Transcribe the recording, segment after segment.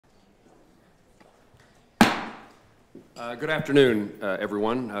Good afternoon,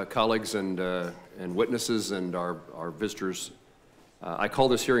 everyone, colleagues and witnesses and our visitors. I call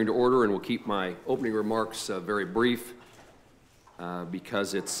this hearing to order and will keep my opening remarks very brief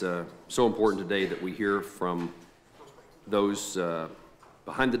because it's so important today that we hear from those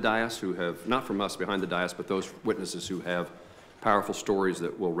behind the dais who have, not from us behind the dais, but those witnesses who have powerful stories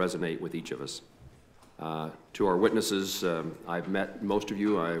that will resonate with each of us. To our witnesses, I've met most of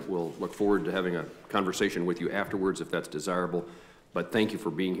you. I will look forward to having a conversation with you afterwards if that's desirable. But thank you for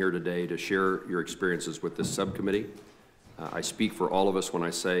being here today to share your experiences with this subcommittee. I speak for all of us when I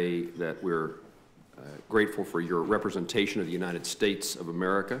say that we're grateful for your representation of the United States of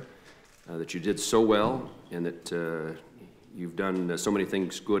America, that you did so well and that you've done so many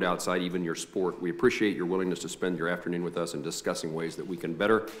things good outside even your sport. We appreciate your willingness to spend your afternoon with us and discussing ways that we can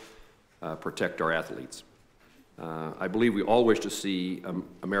better protect our athletes. I believe we all wish to see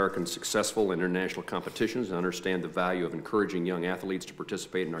Americans successful in international competitions and understand the value of encouraging young athletes to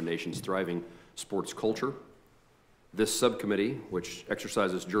participate in our nation's thriving sports culture. This subcommittee, which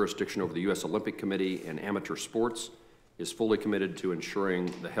exercises jurisdiction over the U.S. Olympic Committee and amateur sports, is fully committed to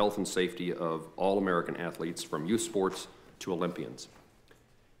ensuring the health and safety of all American athletes, from youth sports to Olympians.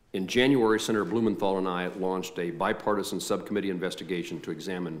 In January, Senator Blumenthal and I launched a bipartisan subcommittee investigation to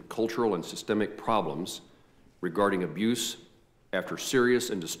examine cultural and systemic problems regarding abuse after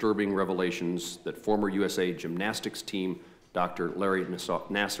serious and disturbing revelations that former USA gymnastics team Dr. Larry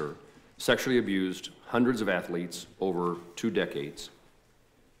Nassar sexually abused hundreds of athletes over 2 decades,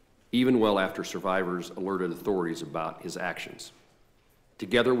 even well after survivors alerted authorities about his actions.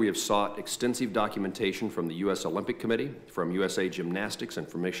 Together, we have sought extensive documentation from the U.S. Olympic Committee, from USA Gymnastics, and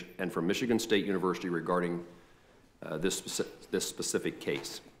from Michigan State University regarding this specific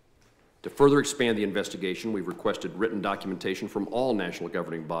case. To further expand the investigation, we've requested written documentation from all national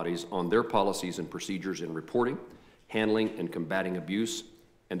governing bodies on their policies and procedures in reporting, handling, and combating abuse,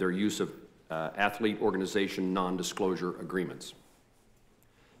 and their use of athlete organization non-disclosure agreements.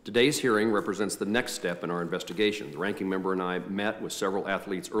 Today's hearing represents the next step in our investigation. The ranking member and I met with several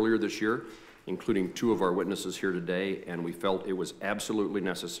athletes earlier this year, including 2 of our witnesses here today, and we felt it was absolutely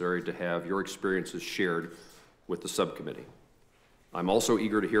necessary to have your experiences shared with the subcommittee. I'm also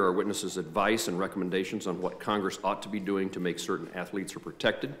eager to hear our witnesses' advice and recommendations on what Congress ought to be doing to make certain athletes are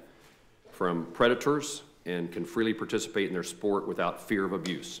protected from predators and can freely participate in their sport without fear of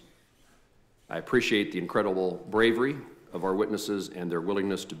abuse. I appreciate the incredible bravery of our witnesses and their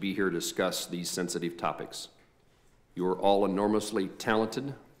willingness to be here to discuss these sensitive topics. You are all enormously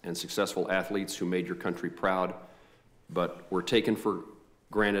talented and successful athletes who made your country proud, but were taken for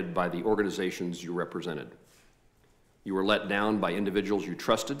granted by the organizations you represented. You were let down by individuals you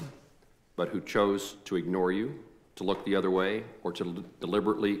trusted, but who chose to ignore you, to look the other way, or to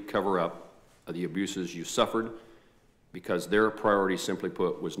deliberately cover up the abuses you suffered because their priority, simply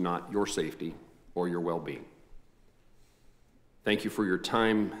put, was not your safety or your well-being. Thank you for your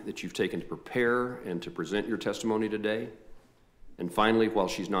time that you've taken to prepare and to present your testimony today. And finally, while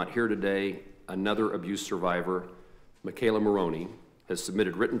she's not here today, another abuse survivor, Michaela Maroney, has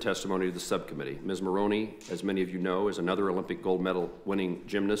submitted written testimony to the subcommittee. Ms. Maroney, as many of you know, is another Olympic gold medal winning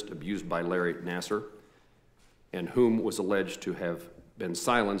gymnast abused by Larry Nassar, and whom was alleged to have been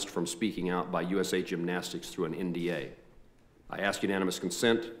silenced from speaking out by USA Gymnastics through an NDA. I ask unanimous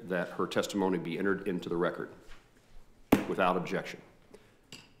consent that her testimony be entered into the record without objection.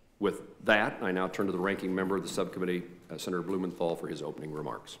 With that, I now turn to the ranking member of the subcommittee, Senator Blumenthal, for his opening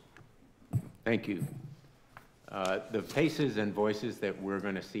remarks. Thank you. The faces and voices that we're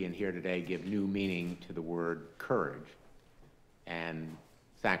going to see and hear today give new meaning to the word courage and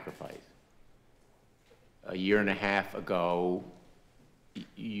sacrifice. A year and a half ago,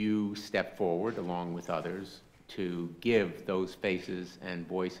 you stepped forward, along with others, to give those faces and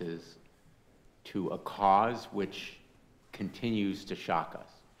voices to a cause which continues to shock us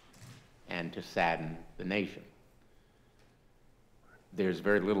and to sadden the nation. There's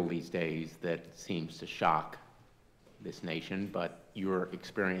very little these days that seems to shock this nation, but your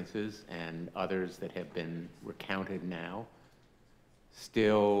experiences and others that have been recounted now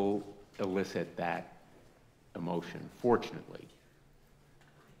still elicit that emotion, fortunately.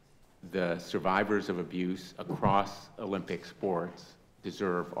 The survivors of abuse across Olympic sports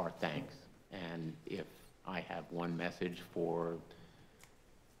deserve our thanks. And if I have one message for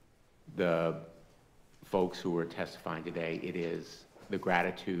the folks who are testifying today, it is the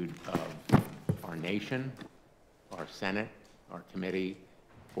gratitude of our nation, our Senate, our committee,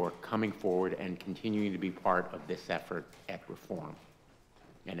 for coming forward and continuing to be part of this effort at reform.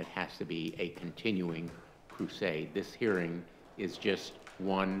 And it has to be a continuing crusade. This hearing is just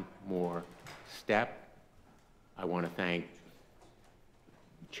one more step. I want to thank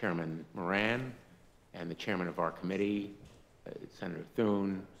Chairman Moran and the chairman of our committee, Senator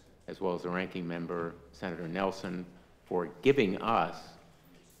Thune, as well as the ranking member, Senator Nelson, for giving us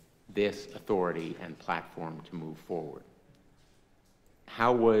this authority and platform to move forward.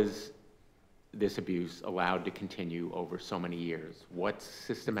 How was this abuse allowed to continue over so many years? What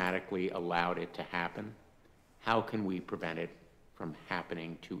systematically allowed it to happen? How can we prevent it from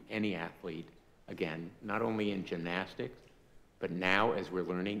happening to any athlete again, not only in gymnastics, but now, as we're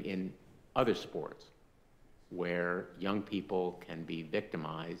learning, in other sports where young people can be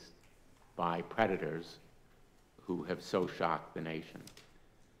victimized by predators who have so shocked the nation.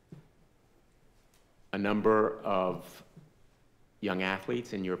 A number of young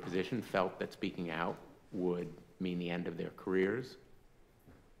athletes in your position felt that speaking out would mean the end of their careers,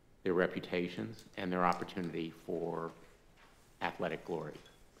 their reputations, and their opportunity for athletic glory,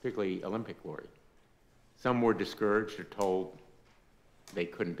 particularly Olympic glory. Some were discouraged or told they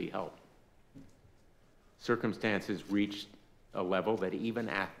couldn't be helped. Circumstances reached a level that even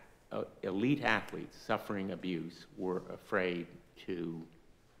elite athletes suffering abuse were afraid to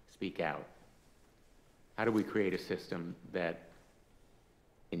speak out. How do we create a system that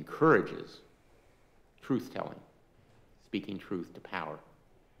encourages truth-telling, speaking truth to power,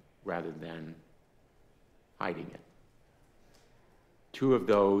 rather than hiding it? Two of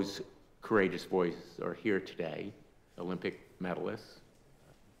those courageous voices are here today, Olympic medalists,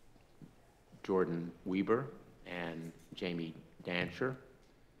 Jordyn Wieber and Jamie Dantzscher.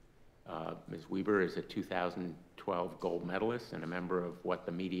 Ms. Wieber is a 2012 gold medalist and a member of what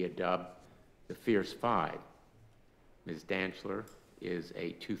the media dubbed the Fierce Five. Ms. Dantzscher is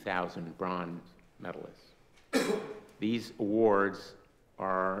a 2000 bronze medalist. These awards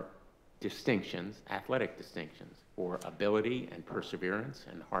are distinctions, athletic distinctions, for ability and perseverance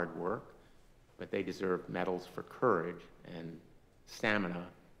and hard work, but they deserve medals for courage and stamina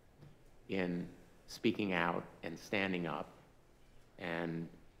in speaking out and standing up, and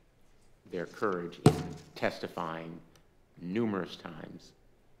their courage in testifying numerous times,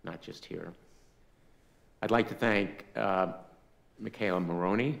 not just here. I'd like to thank Michaela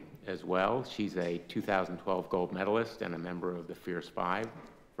Maroney as well. She's a 2012 gold medalist and a member of the Fierce Five,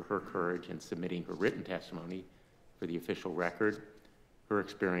 for her courage in submitting her written testimony for the official record. Her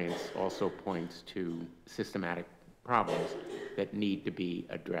experience also points to systematic problems that need to be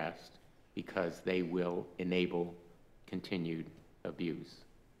addressed because they will enable continued abuse.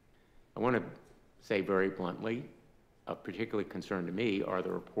 I want to say very bluntly, of particular concern to me are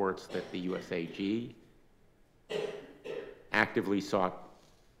the reports that the USAG actively sought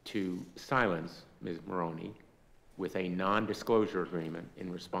to silence Ms. Maroney with a non-disclosure agreement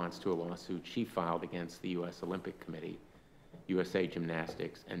in response to a lawsuit she filed against the U.S. Olympic Committee, USA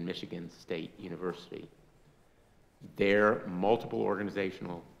Gymnastics, and Michigan State University. Their multiple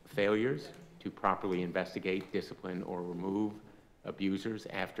organizational failures to properly investigate, discipline, or remove abusers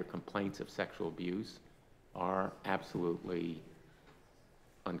after complaints of sexual abuse are absolutely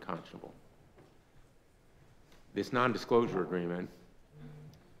unconscionable. This non-disclosure agreement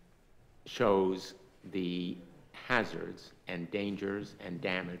shows the hazards and dangers and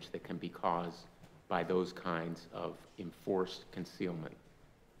damage that can be caused by those kinds of enforced concealment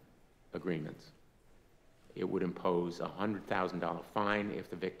agreements. It would impose a $100,000 fine if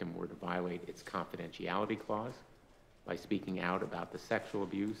the victim were to violate its confidentiality clause by speaking out about the sexual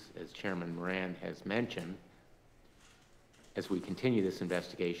abuse. As Chairman Moran has mentioned, as we continue this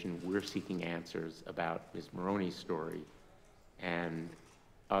investigation, we're seeking answers about Ms. Maroney's story and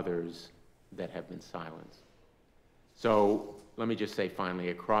others that have been silenced. So let me just say finally,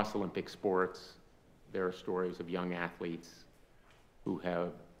 across Olympic sports, there are stories of young athletes who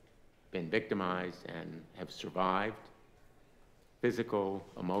have been victimized and have survived physical,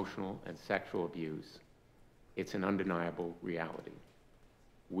 emotional, and sexual abuse. It's an undeniable reality.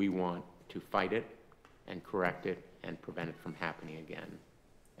 We want to fight it and correct it and prevent it from happening again.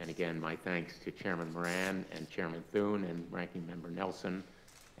 And again, my thanks to Chairman Moran and Chairman Thune and Ranking Member Nelson,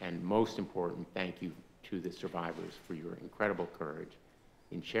 and most important, thank you to the survivors for your incredible courage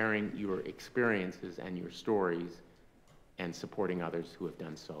in sharing your experiences and your stories and supporting others who have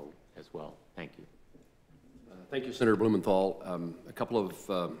done so as well. Thank you. Thank you, Senator Blumenthal. A couple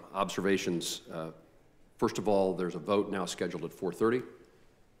of observations. First of all, there's a vote now scheduled at 4:30,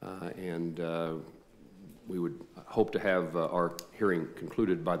 and we would hope to have our hearing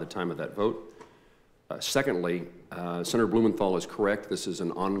concluded by the time of that vote. Secondly, Senator Blumenthal is correct. This is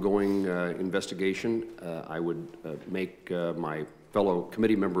an ongoing investigation. I would make my fellow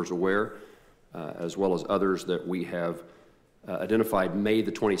committee members aware, as well as others, that we have identified May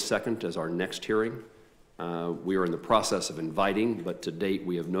the 22nd as our next hearing. We are in the process of inviting, but to date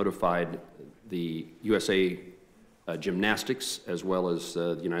we have notified the USA Gymnastics as well as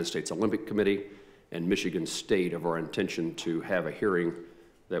the United States Olympic Committee and Michigan State of our intention to have a hearing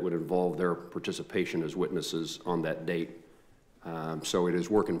that would involve their participation as witnesses on that date. So it is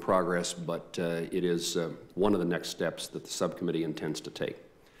work in progress, but it is one of the next steps that the subcommittee intends to take.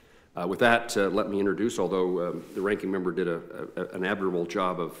 With that, let me introduce, although the ranking member did an admirable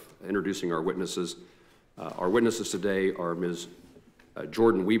job of introducing our witnesses. Our witnesses today are Ms.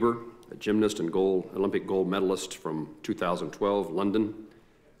 Jordyn Wieber, a gymnast and Olympic gold medalist from 2012, London.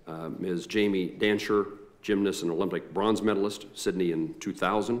 Ms. Jamie Dantzscher, gymnast and Olympic bronze medalist, Sydney in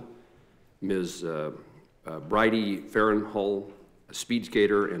 2000. Ms. Bridie Farrenhull, a speed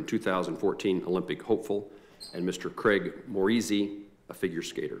skater and 2014 Olympic hopeful. And Mr. Craig Morisi, a figure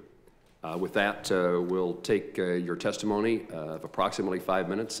skater. With that, we'll take your testimony of approximately 5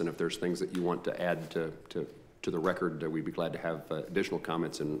 minutes, and if there's things that you want to add to the record, we'd be glad to have additional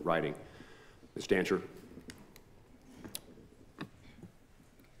comments in writing. Ms. Dantzscher.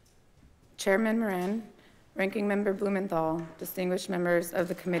 Chairman Moran, Ranking Member Blumenthal, distinguished members of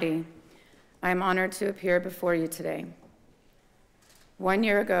the committee, I am honored to appear before you today. 1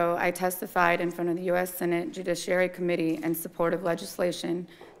 year ago, I testified in front of the U.S. Senate Judiciary Committee in support of legislation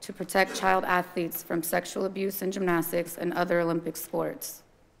to protect child athletes from sexual abuse in gymnastics and other Olympic sports.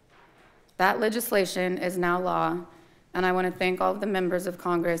 That legislation is now law, and I want to thank all of the members of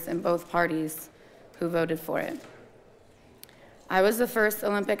Congress in both parties who voted for it. I was the first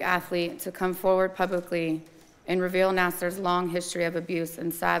Olympic athlete to come forward publicly and reveal Nassar's long history of abuse,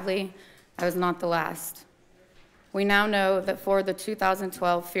 and sadly, I was not the last. We now know that 4 of the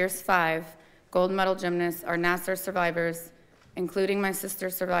 2012 Fierce 5 gold medal gymnasts are Nassar survivors, including my sister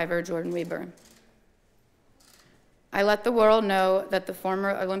survivor, Jordyn Wieber. I let the world know that the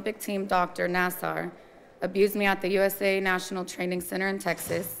former Olympic team doctor, Nassar, abused me at the USA National Training Center in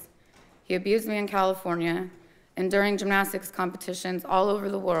Texas. He abused me in California and during gymnastics competitions all over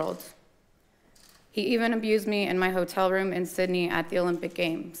the world. He even abused me in my hotel room in Sydney at the Olympic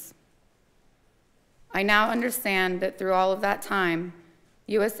Games. I now understand that through all of that time,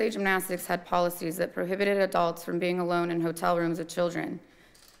 USA Gymnastics had policies that prohibited adults from being alone in hotel rooms with children,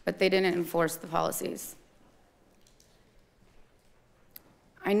 but they didn't enforce the policies.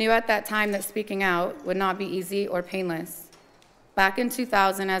 I knew at that time that speaking out would not be easy or painless. Back in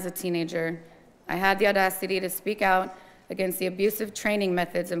 2000, as a teenager, I had the audacity to speak out against the abusive training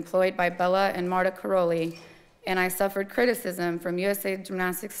methods employed by Bella and Marta Caroli, and I suffered criticism from USA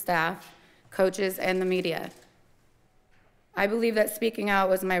Gymnastics staff, coaches, and the media. I believe that speaking out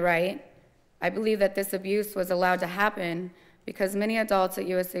was my right. I believe that this abuse was allowed to happen because many adults at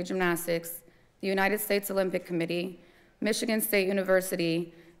USA Gymnastics, the United States Olympic Committee, Michigan State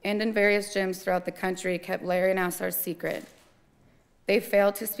University, and in various gyms throughout the country kept Larry Nassar secret. They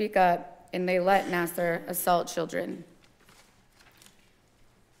failed to speak up, and they let Nassar assault children.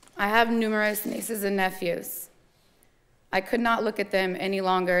 I have numerous nieces and nephews. I could not look at them any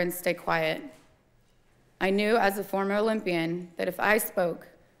longer and stay quiet. I knew as a former Olympian that if I spoke,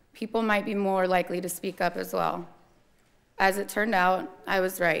 people might be more likely to speak up as well. As it turned out, I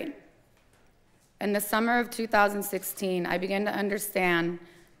was right. In the summer of 2016, I began to understand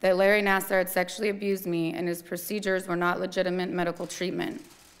that Larry Nassar had sexually abused me and his procedures were not legitimate medical treatment.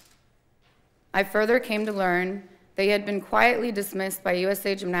 I further came to learn that he had been quietly dismissed by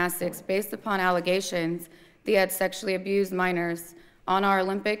USA Gymnastics based upon allegations that he had sexually abused minors on our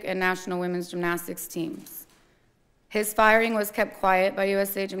Olympic and national women's gymnastics teams. His firing was kept quiet by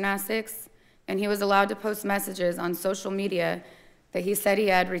USA Gymnastics, and he was allowed to post messages on social media that he said he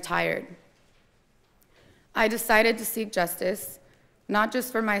had retired. I decided to seek justice, not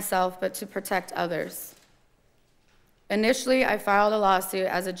just for myself, but to protect others. Initially, I filed a lawsuit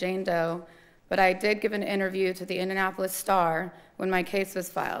as a Jane Doe, but I did give an interview to the Indianapolis Star when my case was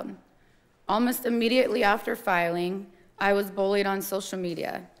filed. Almost immediately after filing, I was bullied on social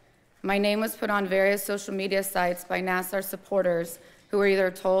media. My name was put on various social media sites by Nassar supporters who were either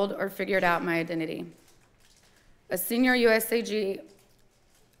told or figured out my identity. A senior USAG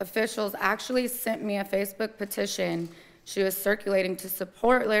officials actually sent me a Facebook petition she was circulating to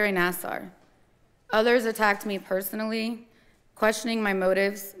support Larry Nassar. Others attacked me personally, questioning my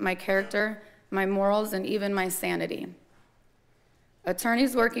motives, my character, my morals, and even my sanity.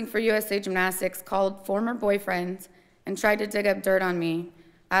 Attorneys working for USA Gymnastics called former boyfriends and tried to dig up dirt on me,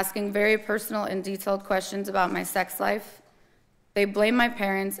 asking very personal and detailed questions about my sex life. They blamed my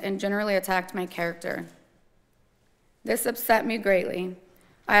parents and generally attacked my character. This upset me greatly.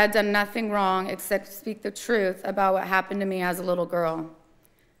 I had done nothing wrong except speak the truth about what happened to me as a little girl.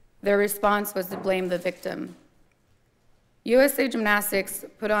 Their response was to blame the victim. USA Gymnastics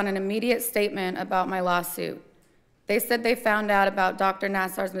put on an immediate statement about my lawsuit. They said they found out about Dr.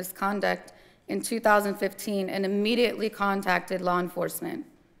 Nassar's misconduct in 2015 and immediately contacted law enforcement.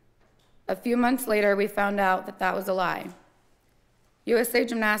 A few months later, we found out that that was a lie. USA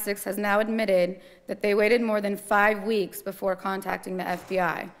Gymnastics has now admitted that they waited more than 5 weeks before contacting the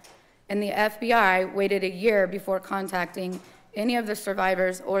FBI, and the FBI waited a year before contacting any of the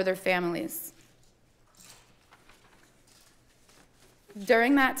survivors or their families.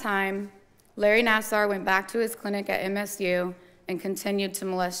 During that time, Larry Nassar went back to his clinic at MSU and continued to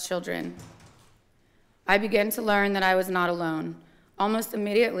molest children. I began to learn that I was not alone. Almost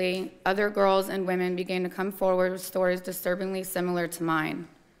immediately, other girls and women began to come forward with stories disturbingly similar to mine.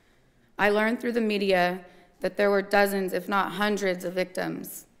 I learned through the media that there were dozens, if not hundreds, of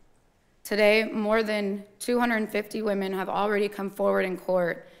victims. Today, more than 250 women have already come forward in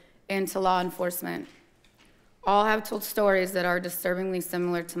court and to law enforcement. All have told stories that are disturbingly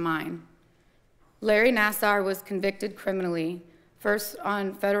similar to mine. Larry Nassar was convicted criminally, first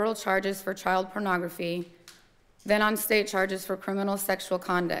on federal charges for child pornography, then on state charges for criminal sexual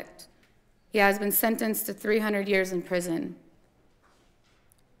conduct. He has been sentenced to 300 years in prison.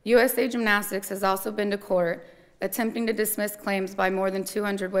 USA Gymnastics has also been to court attempting to dismiss claims by more than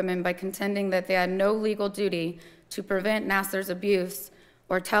 200 women by contending that they had no legal duty to prevent Nassar's abuse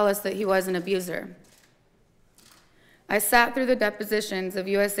or tell us that he was an abuser. I sat through the depositions of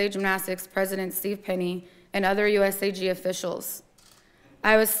USA Gymnastics President Steve Penny and other USAG officials.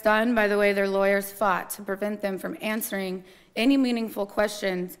 I was stunned by the way their lawyers fought to prevent them from answering any meaningful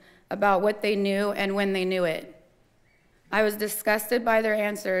questions about what they knew and when they knew it. I was disgusted by their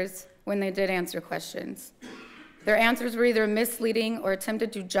answers when they did answer questions. Their answers were either misleading or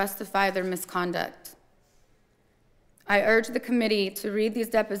attempted to justify their misconduct. I urge the committee to read these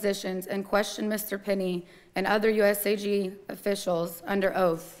depositions and question Mr. Penny and other USAG officials under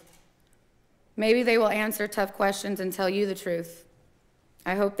oath. Maybe they will answer tough questions and tell you the truth.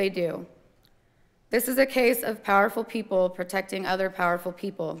 I hope they do. This is a case of powerful people protecting other powerful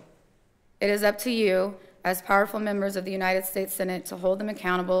people. It is up to you, as powerful members of the United States Senate, to hold them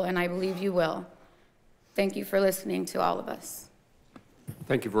accountable, and I believe you will. Thank you for listening to all of us.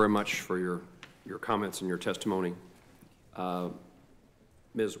 Thank you very much for your comments and your testimony.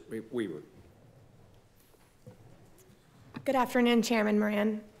 Ms. Wieber. Good afternoon, Chairman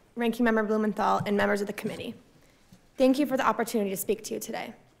Moran, Ranking Member Blumenthal, and members of the committee. Thank you for the opportunity to speak to you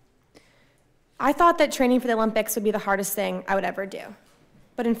today. I thought that training for the Olympics would be the hardest thing I would ever do.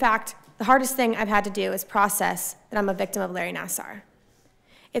 But in fact, the hardest thing I've had to do is process that I'm a victim of Larry Nassar.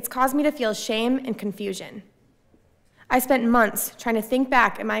 It's caused me to feel shame and confusion. I spent months trying to think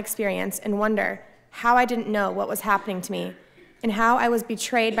back at my experience and wonder how I didn't know what was happening to me and how I was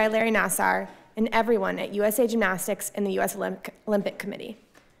betrayed by Larry Nassar and everyone at USA Gymnastics and the US Olympic Committee,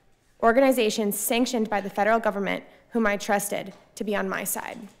 organizations sanctioned by the federal government whom I trusted to be on my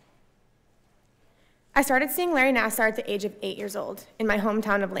side. I started seeing Larry Nassar at the age of 8 years old in my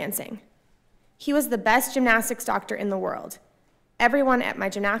hometown of Lansing. He was the best gymnastics doctor in the world. Everyone at my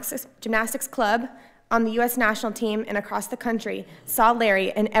gymnastics club, on the US national team, and across the country saw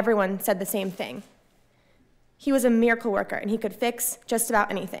Larry, and everyone said the same thing. He was a miracle worker, and he could fix just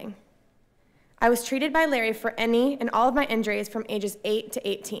about anything. I was treated by Larry for any and all of my injuries from ages 8 to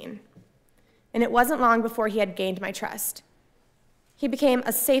 18. And it wasn't long before he had gained my trust. He became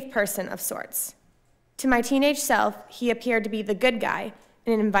a safe person of sorts. To my teenage self, he appeared to be the good guy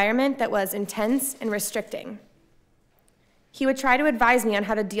in an environment that was intense and restricting. He would try to advise me on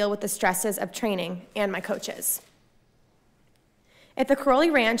how to deal with the stresses of training and my coaches. At the Crowley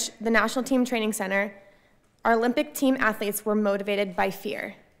Ranch, the National Team Training Center, our Olympic team athletes were motivated by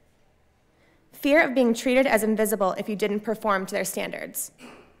fear. Fear of being treated as invisible if you didn't perform to their standards.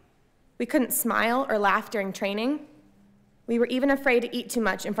 We couldn't smile or laugh during training. We were even afraid to eat too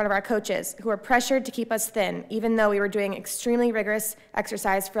much in front of our coaches, who were pressured to keep us thin, even though we were doing extremely rigorous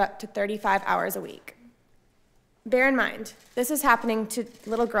exercise for up to 35 hours a week. Bear in mind, this is happening to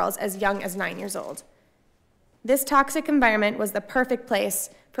little girls as young as 9 years old. This toxic environment was the perfect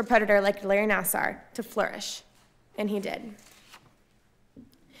place for a predator like Larry Nassar to flourish, and he did.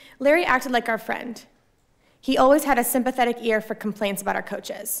 Larry acted like our friend. He always had a sympathetic ear for complaints about our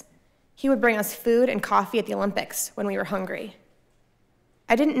coaches. He would bring us food and coffee at the Olympics when we were hungry.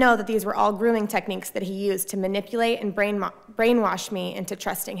 I didn't know that these were all grooming techniques that he used to manipulate and brainwash me into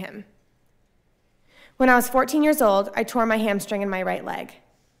trusting him. When I was 14 years old, I tore my hamstring in my right leg.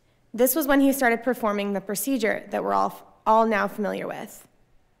 This was when he started performing the procedure that we're all now familiar with.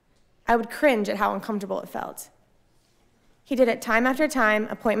 I would cringe at how uncomfortable it felt. He did it time after time,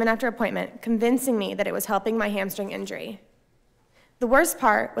 appointment after appointment, convincing me that it was helping my hamstring injury. The worst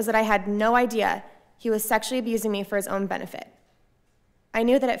part was that I had no idea he was sexually abusing me for his own benefit. I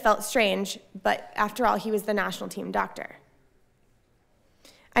knew that it felt strange, but after all, he was the national team doctor.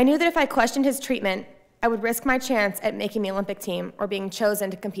 I knew that if I questioned his treatment, I would risk my chance at making the Olympic team or being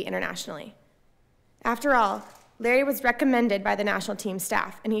chosen to compete internationally. After all, Larry was recommended by the national team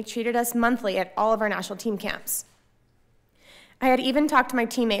staff, and he treated us monthly at all of our national team camps. I had even talked to my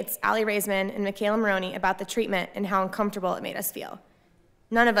teammates, Allie Raisman and Michaela Maroney, about the treatment and how uncomfortable it made us feel.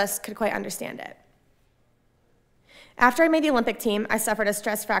 None of us could quite understand it. After I made the Olympic team, I suffered a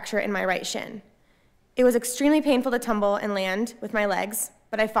stress fracture in my right shin. It was extremely painful to tumble and land with my legs,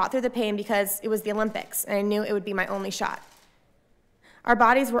 but I fought through the pain because it was the Olympics, and I knew it would be my only shot. Our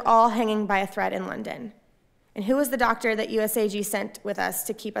bodies were all hanging by a thread in London. And who was the doctor that USAG sent with us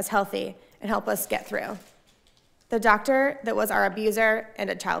to keep us healthy and help us get through? The doctor that was our abuser and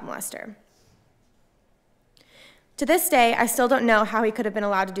a child molester. To this day, I still don't know how he could have been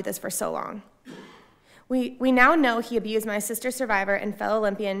allowed to do this for so long. We now know he abused my sister survivor and fellow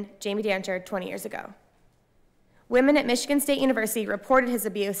Olympian, Jamie Dantzscher, 20 years ago. Women at Michigan State University reported his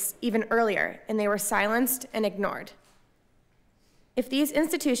abuse even earlier, and they were silenced and ignored. If these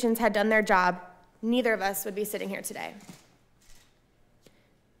institutions had done their job, neither of us would be sitting here today.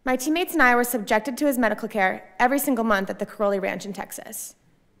 My teammates and I were subjected to his medical care every single month at the Caroli Ranch in Texas.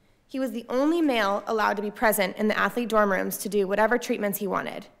 He was the only male allowed to be present in the athlete dorm rooms to do whatever treatments he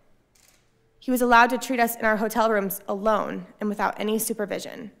wanted. He was allowed to treat us in our hotel rooms alone and without any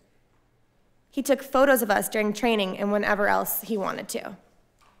supervision. He took photos of us during training and whenever else he wanted to.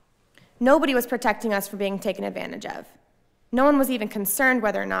 Nobody was protecting us from being taken advantage of. No one was even concerned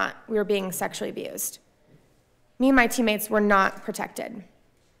whether or not we were being sexually abused. Me and my teammates were not protected.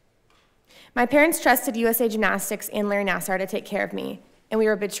 My parents trusted USA Gymnastics and Larry Nassar to take care of me, and we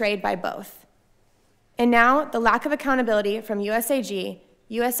were betrayed by both. And now, the lack of accountability from USAG,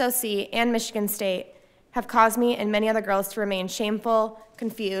 USOC, and Michigan State have caused me and many other girls to remain shameful,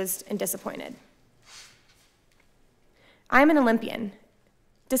 confused, and disappointed. I'm an Olympian.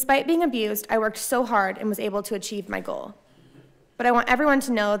 Despite being abused, I worked so hard and was able to achieve my goal. But I want everyone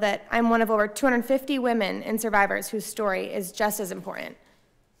to know that I'm one of over 250 women and survivors whose story is just as important.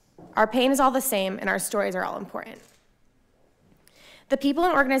 Our pain is all the same, and our stories are all important. The people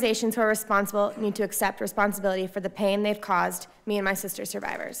and organizations who are responsible need to accept responsibility for the pain they've caused me and my sister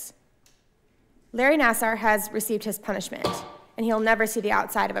survivors. Larry Nassar has received his punishment, and he'll never see the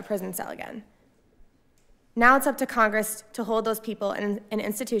outside of a prison cell again. Now it's up to Congress to hold those people and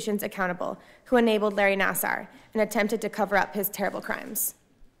institutions accountable who enabled Larry Nassar and attempted to cover up his terrible crimes.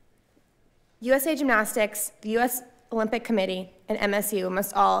 USA Gymnastics, the US Olympic Committee, and MSU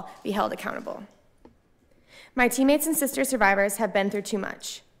must all be held accountable. My teammates and sister survivors have been through too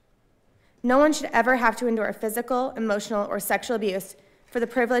much. No one should ever have to endure physical, emotional, or sexual abuse for the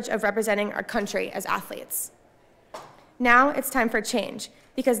privilege of representing our country as athletes. Now it's time for change,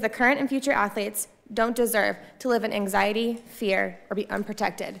 because the current and future athletes don't deserve to live in anxiety, fear, or be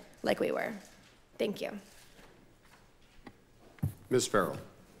unprotected like we were. Thank you. Ms. Farrell.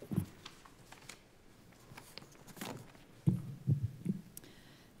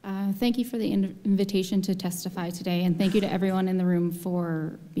 Thank you for the invitation to testify today, and thank you to everyone in the room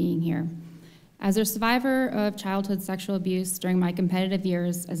for being here. As a survivor of childhood sexual abuse during my competitive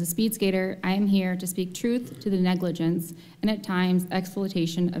years as a speed skater, I am here to speak truth to the negligence and at times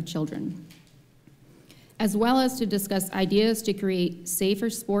exploitation of children, as well as to discuss ideas to create safer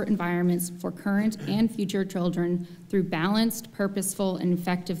sport environments for current and future children through balanced, purposeful, and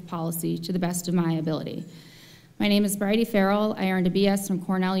effective policy to the best of my ability. My name is Bridie Farrell. I earned a BS from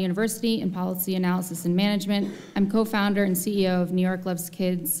Cornell University in Policy Analysis and Management. I'm co-founder and CEO of New York Loves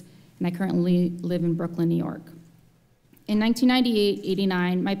Kids, and I currently live in Brooklyn, New York. In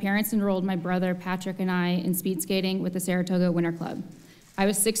 1998-89, my parents enrolled my brother Patrick and I in speed skating with the Saratoga Winter Club. I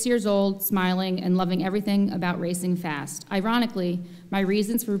was 6 years old, smiling, and loving everything about racing fast. Ironically, my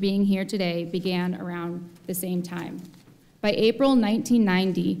reasons for being here today began around the same time. By April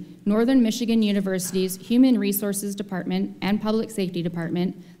 1990, Northern Michigan University's Human Resources Department and Public Safety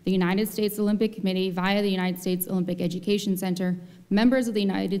Department, the United States Olympic Committee via the United States Olympic Education Center, members of the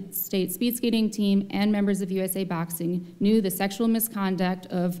United States Speed Skating Team, and members of USA Boxing knew the sexual misconduct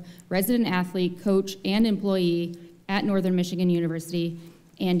of resident athlete, coach, and employee at Northern Michigan University,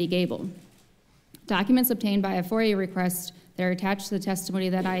 Andy Gable. Documents obtained by a FOIA request that are attached to the testimony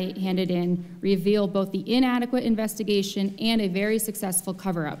that I handed in reveal both the inadequate investigation and a very successful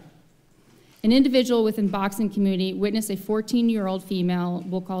cover-up. An individual within the boxing community witnessed a 14-year-old female,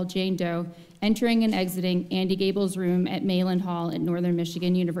 we'll call Jane Doe, entering and exiting Andy Gable's room at Mayland Hall at Northern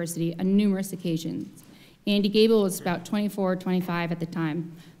Michigan University on numerous occasions. Andy Gable was about 24 or 25 at the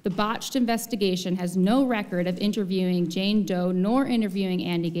time. The botched investigation has no record of interviewing Jane Doe nor interviewing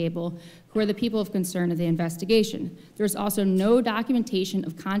Andy Gable, who are the people of concern of the investigation. There's also no documentation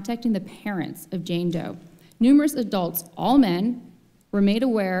of contacting the parents of Jane Doe. Numerous adults, all men, were made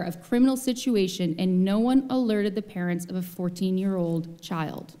aware of criminal situation, and no one alerted the parents of a 14-year-old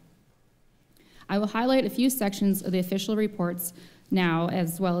child. I will highlight a few sections of the official reports now,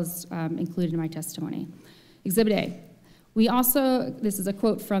 as well as included in my testimony. Exhibit A. This is a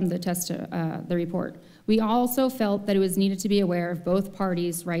quote from the report. We also felt that it was needed to be aware of both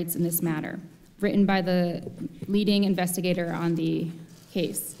parties' rights in this matter, written by the leading investigator on the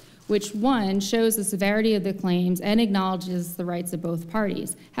case, which one shows the severity of the claims and acknowledges the rights of both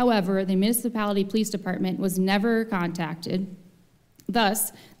parties. However, the municipality police department was never contacted.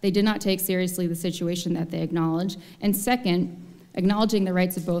 Thus, they did not take seriously the situation that they acknowledged. And second, acknowledging the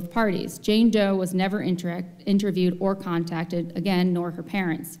rights of both parties. Jane Doe was never interviewed or contacted, again, nor her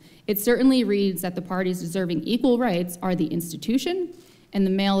parents. It certainly reads that the parties deserving equal rights are the institution and the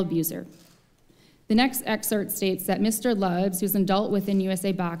male abuser. The next excerpt states that Mr. Lubbs, who's an adult within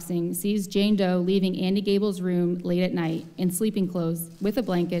USA Boxing, sees Jane Doe leaving Andy Gable's room late at night in sleeping clothes with a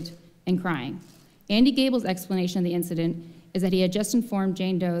blanket and crying. Andy Gable's explanation of the incident is that he had just informed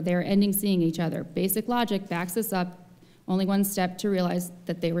Jane Doe they were ending seeing each other. Basic logic backs this up only one step to realize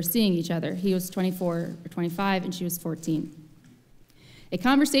that they were seeing each other. He was 24 or 25 and she was 14. A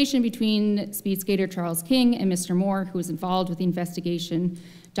conversation between speed skater Charles King and Mr. Moore, who was involved with the investigation,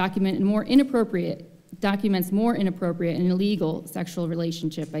 documents more inappropriate and illegal sexual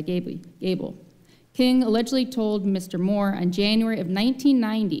relationship by Gable. King allegedly told Mr. Moore in January of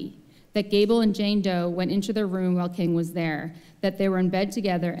 1990 that Gable and Jane Doe went into their room while King was there, that they were in bed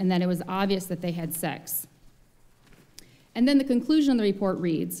together, and that it was obvious that they had sex. And then the conclusion of the report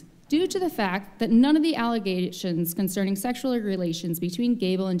reads, due to the fact that none of the allegations concerning sexual relations between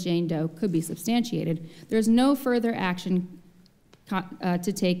Gable and Jane Doe could be substantiated, there is no further action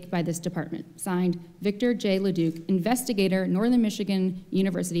to take by this department. Signed, Victor J. LeDuc, investigator, Northern Michigan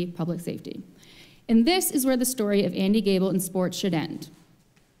University Public Safety. And this is where the story of Andy Gable in sports should end.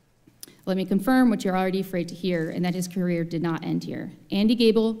 Let me confirm what you're already afraid to hear, and that his career did not end here. Andy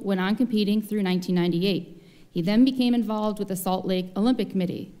Gable went on competing through 1998. He then became involved with the Salt Lake Olympic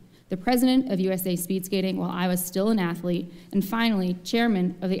Committee, the president of USA Speed Skating while I was still an athlete, and finally,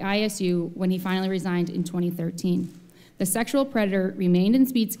 chairman of the ISU when he finally resigned in 2013. The sexual predator remained in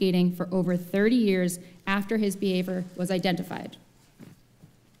speed skating for over 30 years after his behavior was identified.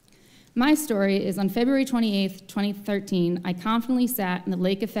 My story is on February 28th, 2013, I confidently sat in the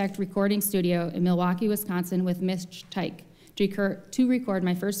Lake Effect recording studio in Milwaukee, Wisconsin with Mitch Tyke to record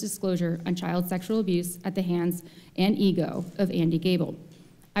my first disclosure on child sexual abuse at the hands and ego of Andy Gable.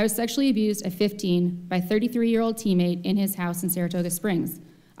 I was sexually abused at 15 by a 33-year-old teammate in his house in Saratoga Springs.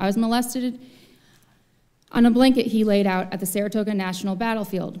 I was molested on a blanket he laid out at the Saratoga National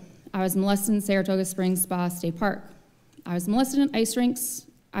Battlefield. I was molested in Saratoga Springs Spa State Park. I was molested in ice rinks.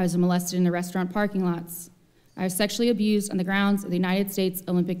 I was molested in the restaurant parking lots. I was sexually abused on the grounds of the United States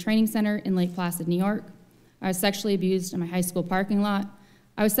Olympic Training Center in Lake Placid, New York. I was sexually abused in my high school parking lot.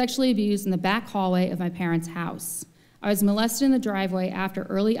 I was sexually abused in the back hallway of my parents' house. I was molested in the driveway after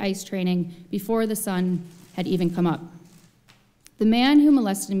early ice training before the sun had even come up. The man who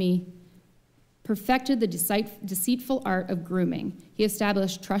molested me perfected the deceitful art of grooming. He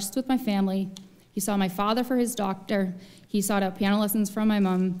established trust with my family. He saw my father for his doctor. He sought out piano lessons from my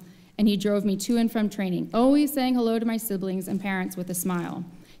mom, and he drove me to and from training, always saying hello to my siblings and parents with a smile.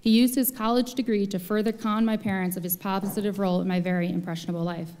 He used his college degree to further con my parents of his positive role in my very impressionable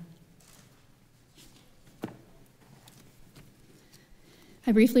life.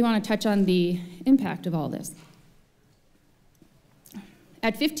 I briefly want to touch on the impact of all this.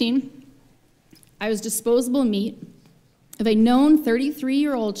 At 15, I was disposable meat of a known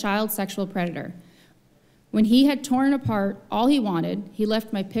 33-year-old child sexual predator. When he had torn apart all he wanted, he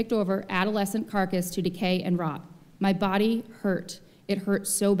left my picked-over adolescent carcass to decay and rot. My body hurt. It hurt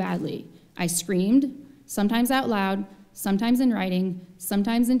so badly. I screamed, sometimes out loud, sometimes in writing,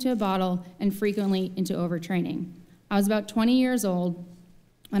 sometimes into a bottle, and frequently into overtraining. I was about 20 years old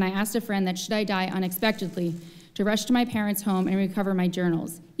when I asked a friend that should I die unexpectedly to rush to my parents' home and recover my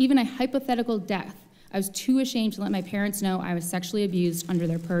journals. Even a hypothetical death, I was too ashamed to let my parents know I was sexually abused under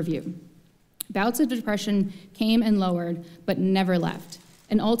their purview. Bouts of depression came and lowered, but never left.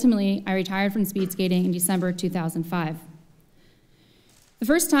 And ultimately, I retired from speed skating in December 2005. The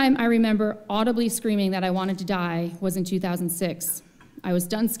first time I remember audibly screaming that I wanted to die was in 2006. I was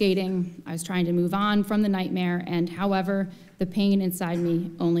done skating, I was trying to move on from the nightmare, and however, the pain inside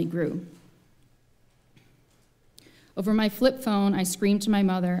me only grew. Over my flip phone, I screamed to my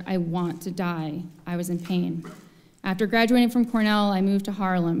mother, "I want to die." I was in pain. After graduating from Cornell, I moved to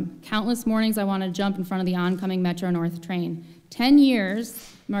Harlem. Countless mornings I wanted to jump in front of the oncoming Metro North train. 10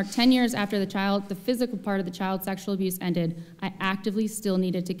 years, marked 10 years after the physical part of the child sexual abuse ended, I actively still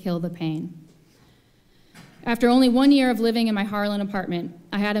needed to kill the pain. After only 1 year of living in my Harlem apartment,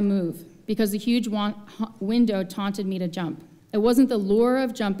 I had to move because the huge window taunted me to jump. It wasn't the lure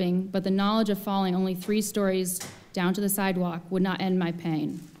of jumping, but the knowledge of falling only 3 stories down to the sidewalk would not end my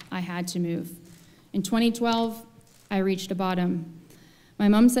pain. I had to move. In 2012, I reached a bottom. My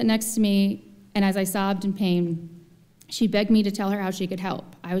mom sat next to me, and as I sobbed in pain, she begged me to tell her how she could help.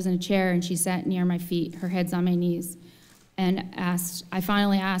 I was in a chair, and she sat near my feet, her head's on my knees, and I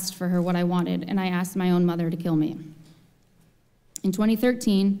finally asked for her what I wanted, and I asked my own mother to kill me. In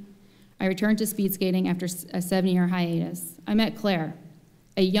 2013, I returned to speed skating after a 7-year hiatus. I met Claire,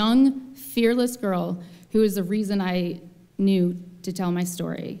 a young, fearless girl who was the reason I knew to tell my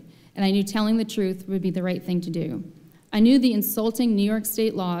story, and I knew telling the truth would be the right thing to do. I knew the insulting New York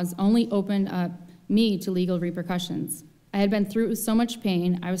State laws only opened up me to legal repercussions. I had been through so much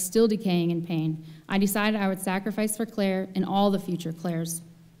pain, I was still decaying in pain. I decided I would sacrifice for Claire and all the future Claires.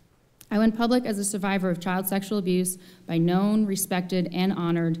 I went public as a survivor of child sexual abuse by known, respected, and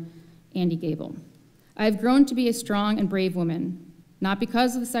honored Andy Gable. I have grown to be a strong and brave woman, not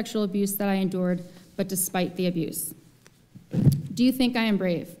because of the sexual abuse that I endured, but despite the abuse. Do you think I am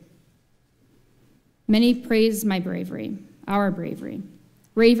brave? Many praise my bravery, our bravery.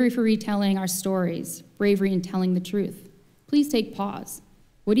 Bravery for retelling our stories, bravery in telling the truth. Please take pause.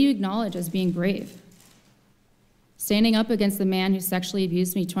 What do you acknowledge as being brave? Standing up against the man who sexually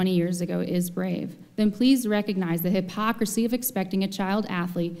abused me 20 years ago is brave. Then please recognize the hypocrisy of expecting a child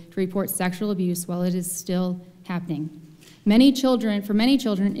athlete to report sexual abuse while it is still happening. For many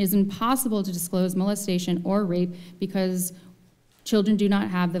children, it is impossible to disclose molestation or rape because children do not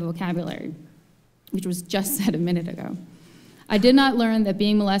have the vocabulary, which was just said a minute ago. I did not learn that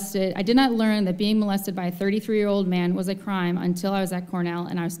being molested by a 33-year-old man was a crime until I was at Cornell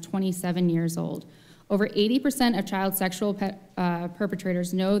and I was 27 years old. Over 80% of child sexual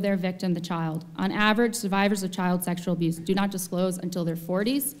perpetrators know their victim, the child. On average, survivors of child sexual abuse do not disclose until their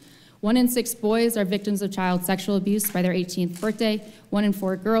 40s. 1 in 6 boys are victims of child sexual abuse by their 18th birthday. 1 in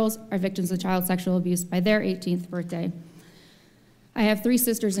 4 girls are victims of child sexual abuse by their 18th birthday. I have 3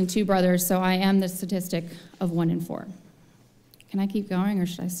 sisters and 2 brothers, so I am the statistic of 1 in 4. Can I keep going or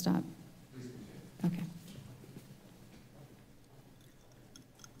should I stop? Okay.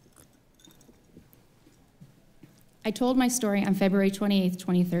 I told my story on February 28,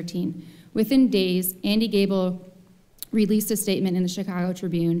 2013. Within days, Andy Gable released a statement in the Chicago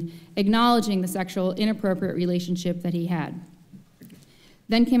Tribune acknowledging the sexual inappropriate relationship that he had.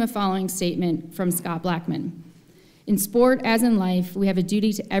 Then came a following statement from Scott Blackman. In sport, as in life, we have a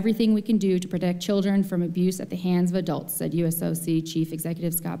duty to everything we can do to protect children from abuse at the hands of adults, said USOC Chief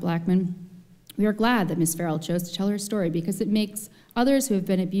Executive Scott Blackman. We are glad that Ms. Farrell chose to tell her story because it makes others who have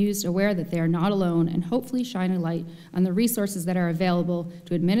been abused aware that they are not alone and hopefully shine a light on the resources that are available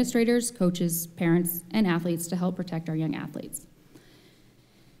to administrators, coaches, parents, and athletes to help protect our young athletes.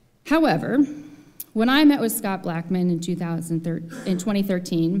 However, when I met with Scott Blackman in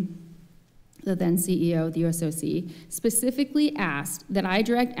 2013, the then CEO of the USOC, specifically asked that I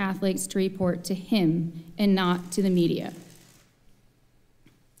direct athletes to report to him and not to the media.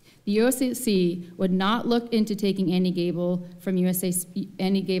 The USOC would not look into taking Andy Gable from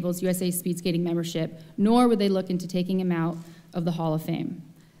Andy Gable's USA Speed Skating membership, nor would they look into taking him out of the Hall of Fame.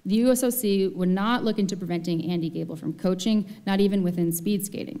 The USOC would not look into preventing Andy Gable from coaching, not even within speed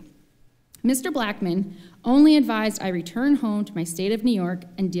skating. Mr. Blackman only advised I return home to my state of New York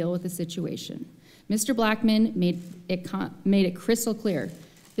and deal with the situation. Mr. Blackman made it crystal clear.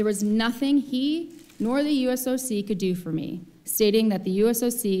 There was nothing he nor the USOC could do for me, stating that the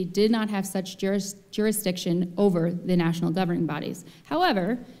USOC did not have such jurisdiction over the national governing bodies.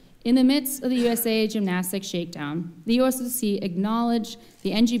 However, in the midst of the USA Gymnastics shakedown, the USOC acknowledged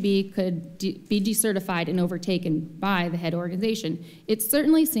the NGB could be decertified and overtaken by the head organization. It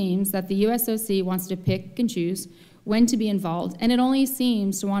certainly seems that the USOC wants to pick and choose when to be involved, and it only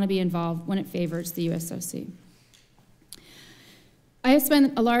seems to want to be involved when it favors the USOC. I have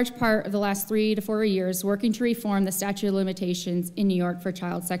spent a large part of the last 3 to 4 years working to reform the statute of limitations in New York for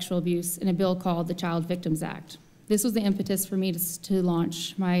child sexual abuse in a bill called the Child Victims Act. This was the impetus for me to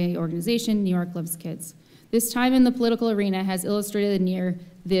launch my organization, New York Loves Kids. This time in the political arena has illustrated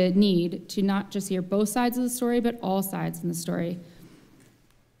the need to not just hear both sides of the story, but all sides in the story.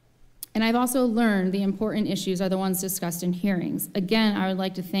 And I've also learned the important issues are the ones discussed in hearings. Again, I would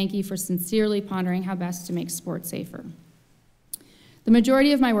like to thank you for sincerely pondering how best to make sports safer. The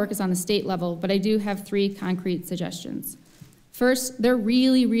majority of my work is on the state level, but I do have 3 concrete suggestions. First, there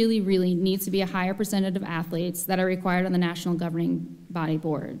really needs to be a higher percentage of athletes that are required on the national governing body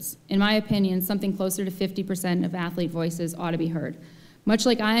boards. In my opinion, something closer to 50% of athlete voices ought to be heard. Much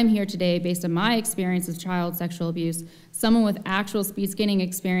like I am here today, based on my experience of child sexual abuse, someone with actual speed skating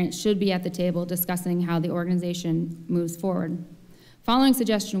experience should be at the table discussing how the organization moves forward. Following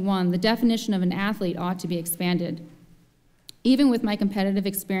suggestion 1, the definition of an athlete ought to be expanded. Even with my competitive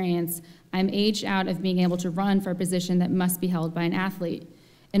experience, I'm aged out of being able to run for a position that must be held by an athlete.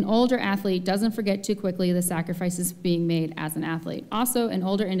 An older athlete doesn't forget too quickly the sacrifices being made as an athlete. Also, an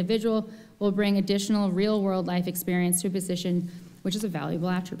older individual will bring additional real-world life experience to a position, which is a valuable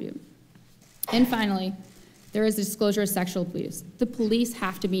attribute. And finally, there is disclosure of sexual abuse. The police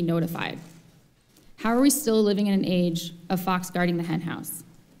have to be notified. How are we still living in an age of fox guarding the hen house?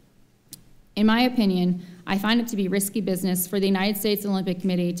 In my opinion, I find it to be risky business for the United States Olympic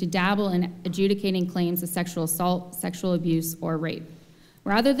Committee to dabble in adjudicating claims of sexual assault, sexual abuse, or rape.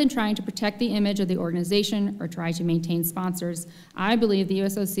 Rather than trying to protect the image of the organization or try to maintain sponsors, I believe the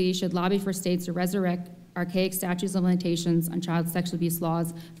USOC should lobby for states to resurrect archaic statutes of limitations on child sexual abuse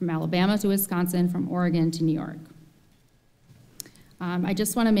laws from Alabama to Wisconsin, from Oregon to New York. I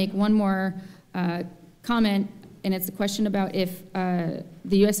just want to make one more comment, and it's a question about if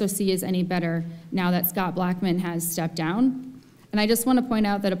the USOC is any better now that Scott Blackman has stepped down. And I just want to point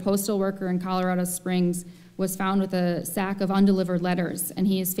out that a postal worker in Colorado Springs was found with a sack of undelivered letters, and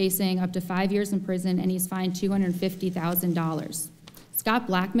he is facing up to 5 years in prison, and he's fined $250,000. Scott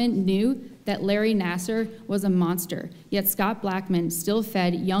Blackman knew that Larry Nassar was a monster, yet Scott Blackman still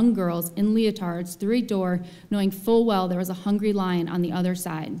fed young girls in leotards through a door, knowing full well there was a hungry lion on the other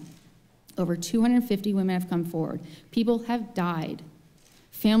side. Over 250 women have come forward. People have died.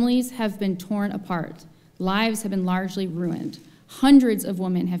 Families have been torn apart. Lives have been largely ruined. Hundreds of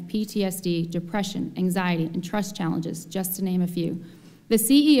women have PTSD, depression, anxiety, and trust challenges, just to name a few. The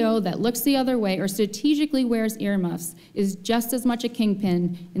CEO that looks the other way or strategically wears earmuffs is just as much a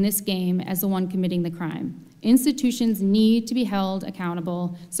kingpin in this game as the one committing the crime. Institutions need to be held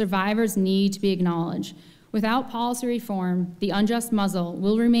accountable. Survivors need to be acknowledged. Without policy reform, the unjust muzzle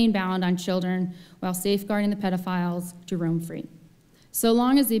will remain bound on children while safeguarding the pedophiles to roam free. So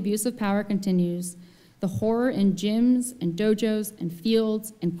long as the abuse of power continues, the horror in gyms and dojos and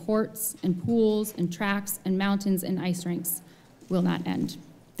fields and courts and pools and tracks and mountains and ice rinks will not end.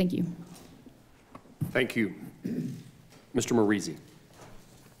 Thank you. Thank you. Mr. Marizzi.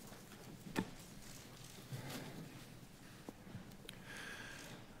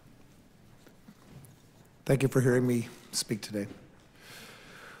 Thank you for hearing me speak today.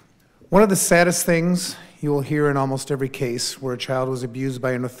 One of the saddest things you will hear in almost every case where a child was abused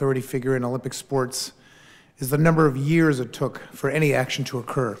by an authority figure in Olympic sports is the number of years it took for any action to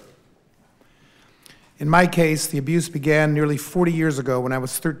occur. In my case, the abuse began nearly 40 years ago when I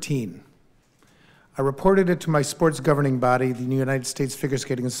was 13. I reported it to my sports governing body, the United States Figure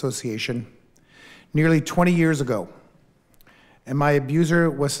Skating Association, nearly 20 years ago, and my abuser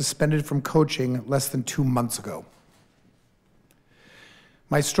was suspended from coaching less than 2 months ago.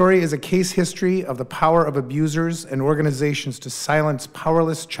 My story is a case history of the power of abusers and organizations to silence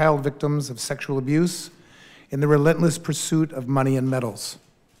powerless child victims of sexual abuse in the relentless pursuit of money and medals.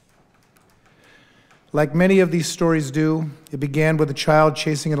 Like many of these stories do, it began with a child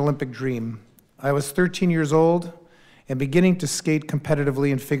chasing an Olympic dream. I was 13 years old and beginning to skate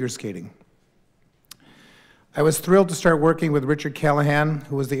competitively in figure skating. I was thrilled to start working with Richard Callahan,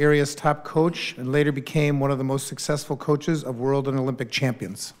 who was the area's top coach and later became one of the most successful coaches of world and Olympic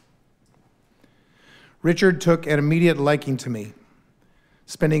champions. Richard took an immediate liking to me,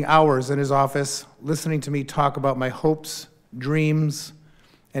 spending hours in his office listening to me talk about my hopes, dreams,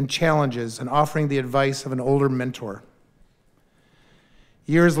 and challenges, and offering the advice of an older mentor.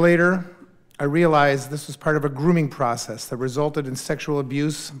 Years later, I realized this was part of a grooming process that resulted in sexual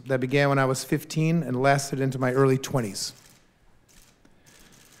abuse that began when I was 15 and lasted into my early 20s.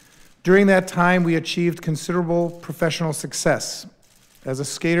 During that time, we achieved considerable professional success. As a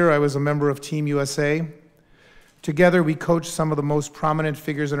skater, I was a member of Team USA. Together, we coached some of the most prominent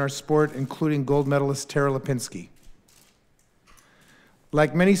figures in our sport, including gold medalist Tara Lipinski.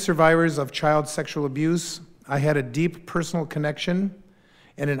 Like many survivors of child sexual abuse, I had a deep personal connection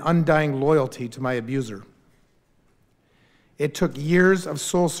and an undying loyalty to my abuser. It took years of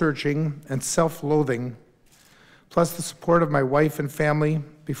soul-searching and self-loathing, plus the support of my wife and family,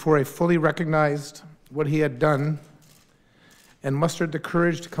 before I fully recognized what he had done and mustered the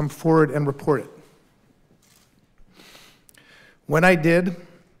courage to come forward and report it. When I did,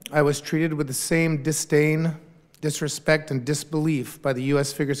 I was treated with the same disdain, disrespect, and disbelief by the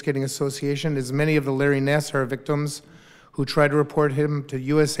U.S. Figure Skating Association as many of the Larry Nassar victims who tried to report him to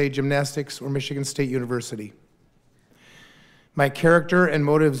USA Gymnastics or Michigan State University. My character and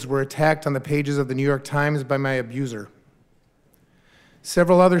motives were attacked on the pages of the New York Times by my abuser.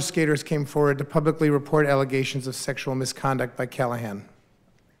 Several other skaters came forward to publicly report allegations of sexual misconduct by Callahan.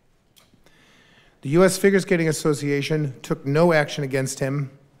 The U.S. Figure Skating Association took no action against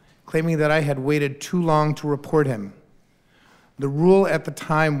him, claiming that I had waited too long to report him. The rule at the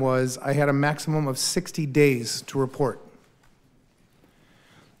time was I had a maximum of 60 days to report.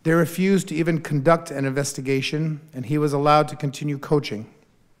 They refused to even conduct an investigation, and he was allowed to continue coaching.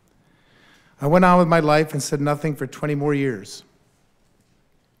 I went on with my life and said nothing for 20 more years.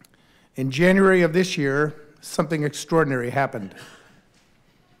 In January of this year, something extraordinary happened.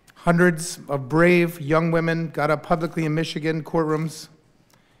 Hundreds of brave young women got up publicly in Michigan courtrooms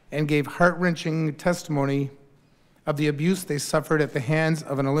and gave heart-wrenching testimony of the abuse they suffered at the hands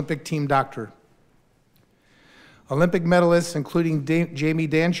of an Olympic team doctor. Olympic medalists, including Jamie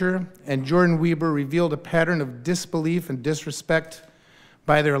Dantzscher and Jordyn Wieber, revealed a pattern of disbelief and disrespect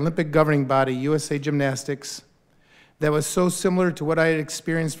by their Olympic governing body, USA Gymnastics, that was so similar to what I had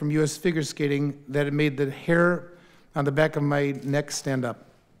experienced from U.S. figure skating that it made the hair on the back of my neck stand up.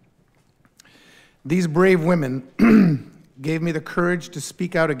 These brave women gave me the courage to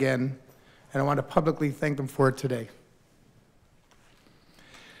speak out again, and I want to publicly thank them for it today.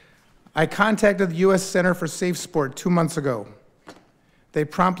 I contacted the U.S. Center for Safe Sport 2 months ago. They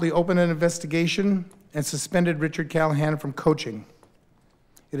promptly opened an investigation and suspended Richard Callahan from coaching.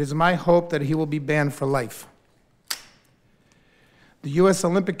 It is my hope that he will be banned for life. The U.S.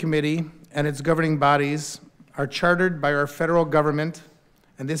 Olympic Committee and its governing bodies are chartered by our federal government,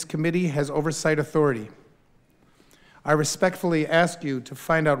 and this committee has oversight authority. I respectfully ask you to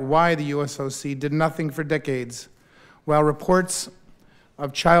find out why the USOC did nothing for decades, while reports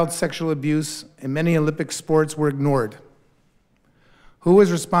of child sexual abuse in many Olympic sports were ignored. Who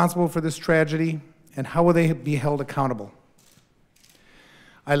is responsible for this tragedy, and how will they be held accountable?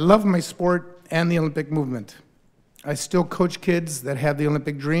 I love my sport and the Olympic movement. I still coach kids that have the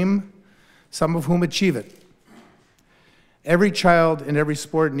Olympic dream, some of whom achieve it. Every child in every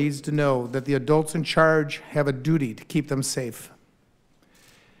sport needs to know that the adults in charge have a duty to keep them safe.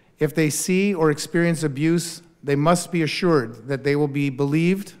 If they see or experience abuse, they must be assured that they will be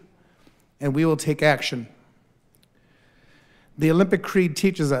believed and we will take action. The Olympic Creed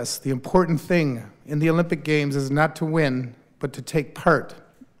teaches us the important thing in the Olympic Games is not to win, but to take part,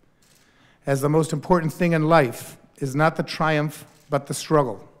 as the most important thing in life is not the triumph, but the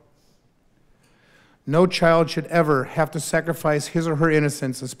struggle. No child should ever have to sacrifice his or her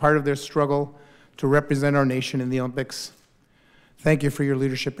innocence as part of their struggle to represent our nation in the Olympics. Thank you for your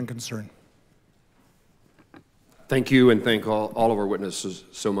leadership and concern. Thank you, and thank all of our witnesses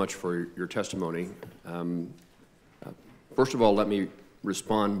so much for your testimony. First of all, let me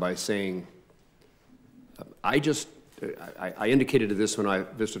respond by saying I indicated this when I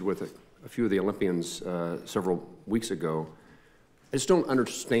visited with a few of the Olympians several weeks ago. I just don't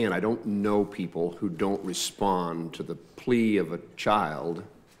understand. I don't know people who don't respond to the plea of a child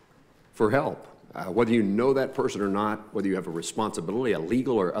for help. Whether you know that person or not, whether you have a responsibility, a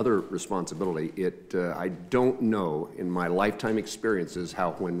legal or other responsibility, I don't know in my lifetime experiences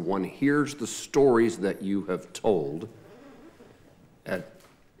how when one hears the stories that you have told at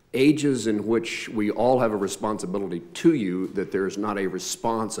ages in which we all have a responsibility to you, that there is not a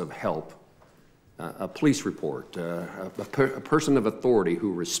response of help. A police report, a person of authority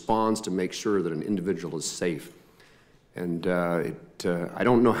who responds to make sure that an individual is safe. And I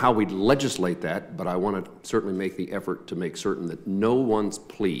don't know how we'd legislate that, but I want to certainly make the effort to make certain that no one's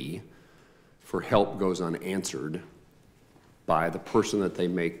plea for help goes unanswered by the person that they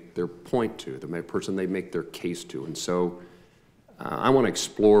make their point to, the person they make their case to. And so I want to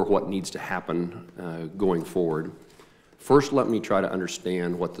explore what needs to happen going forward. First, let me try to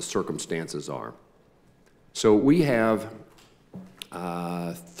understand what the circumstances are. So we have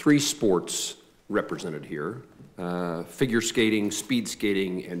 3 sports represented here, figure skating, speed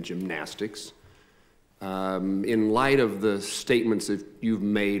skating, and gymnastics. In light of the statements that you've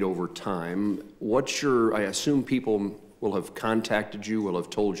made over time, I assume people will have contacted you, will have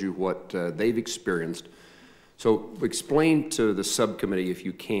told you what they've experienced. So explain to the subcommittee, if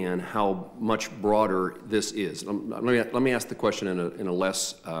you can, how much broader this is. Let me ask the question in a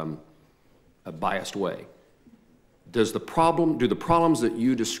less biased way. Do the problems that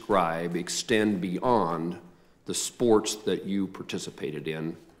you describe extend beyond the sports that you participated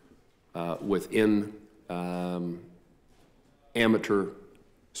in within amateur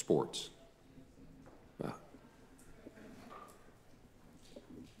sports?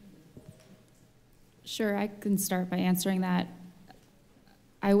 Sure, I can start by answering that.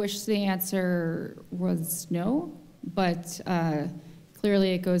 I wish the answer was no, but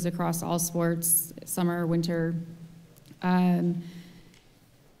clearly it goes across all sports, summer, winter. I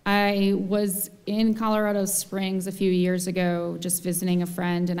was in Colorado Springs a few years ago just visiting a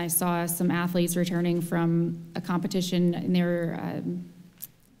friend, and I saw some athletes returning from a competition, and they were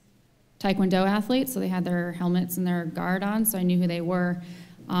Taekwondo athletes, so they had their helmets and their guard on, so I knew who they were.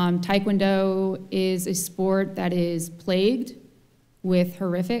 Taekwondo is a sport that is plagued with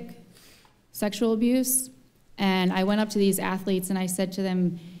horrific sexual abuse, and I went up to these athletes and I said to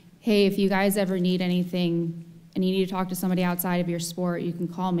them, hey, if you guys ever need anything and you need to talk to somebody outside of your sport, you can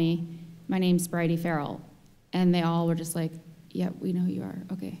call me. My name's Bridie Farrell. And they all were just like, yeah, we know who you are,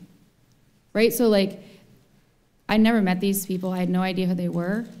 okay. Right, so like, I never met these people, I had no idea who they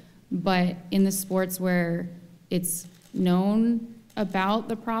were, but in the sports where it's known about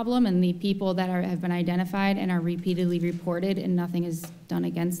the problem and the people that have been identified and are repeatedly reported and nothing is done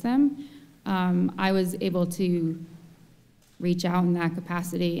against them, I was able to reach out in that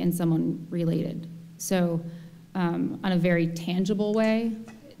capacity and someone related. So on a very tangible way,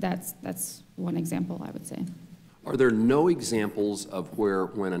 that's one example I would say. Are there no examples of where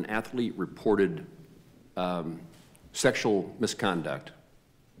when an athlete reported sexual misconduct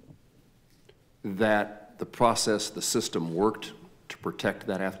that the process, the system worked to protect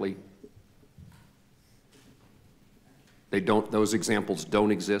that athlete? They don't, those examples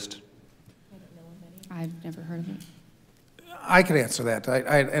don't exist? I've never heard of it. I can answer that,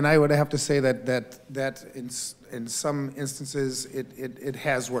 and I would have to say that in some instances it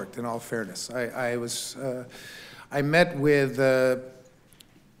has worked. In all fairness, I met with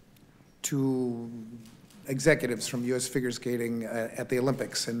two executives from U.S. figure skating at the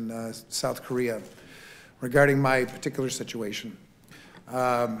Olympics in South Korea regarding my particular situation.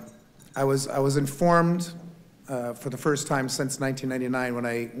 I was informed for the first time since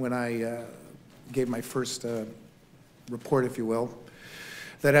 1999 when I gave my first report, if you will,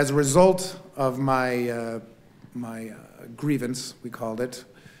 that as a result of my grievance, we called it,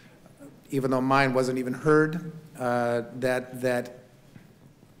 even though mine wasn't even heard, that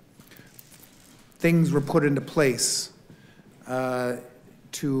things were put into place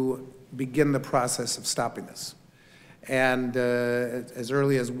to begin the process of stopping this. And as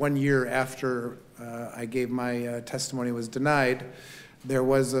early as 1 year after I gave my testimony was denied, there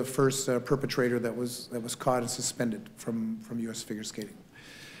was a first perpetrator that was caught and suspended from U.S. figure skating.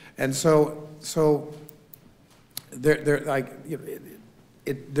 And so there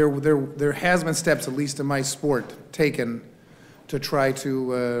has been steps, at least in my sport, taken to try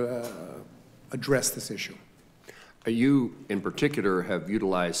to address this issue. You, in particular, have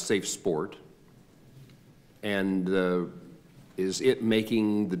utilized Safe Sport, and is it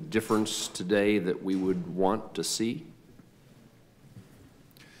making the difference today that we would want to see?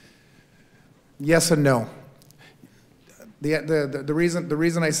 Yes and no. The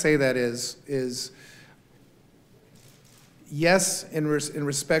reason I say that is yes, in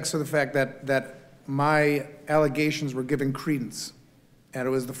respects of the fact that my allegations were given credence, and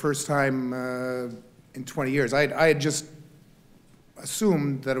it was the first time in 20 years. I had just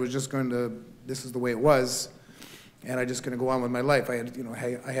assumed that it was just going to, this is the way it was, and I'm just going to go on with my life. I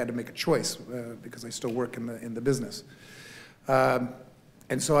had to make a choice because I still work in the business.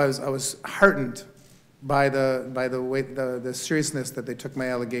 And so I was heartened by the way the seriousness that they took my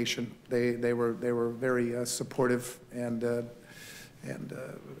allegation. They were very supportive, and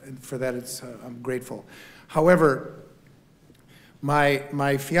for that I'm grateful. However,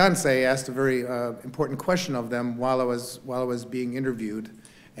 my fiance asked a very important question of them while I was being interviewed,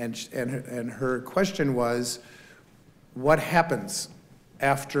 and her question was, what happens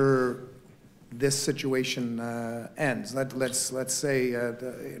after this situation ends? Let's say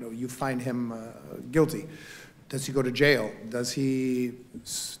you find him guilty. Does he go to jail? Does he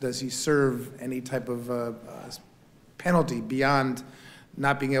serve any type of penalty beyond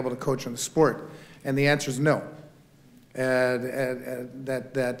not being able to coach on the sport? And the answer is no.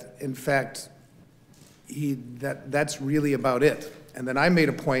 That in fact that's really about it. And then I made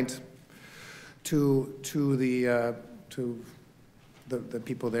a point to the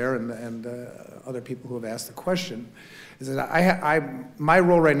people there and other people who have asked the question, is that my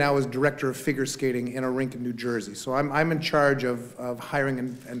role right now is director of figure skating in a rink in New Jersey. So I'm in charge of hiring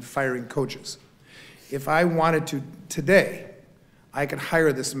and firing coaches. If I wanted to today, I could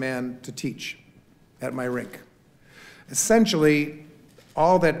hire this man to teach at my rink. essentially,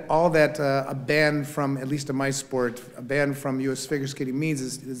 all that a ban from, at least in my sport, a ban from U.S. figure skating means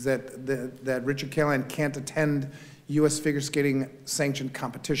is that Richard Callahan can't attend U.S. figure skating sanctioned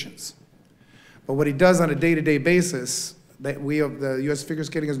competitions. But what he does on a day-to-day basis, the U.S. figure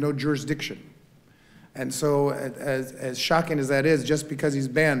skating has no jurisdiction. And so, as shocking as that is, just because he's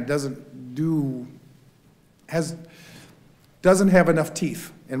banned doesn't have enough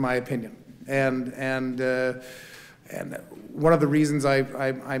teeth, in my opinion. And one of the reasons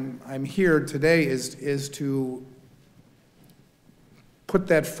I'm here today is to put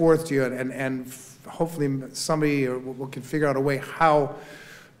that forth to you, and hopefully somebody can figure out a way how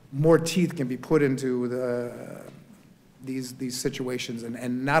more teeth can be put into these situations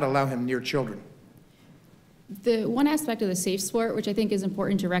and not allow him near children. The one aspect of the safe sport, which I think is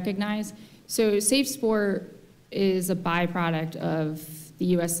important to recognize, so safe sport is a byproduct of the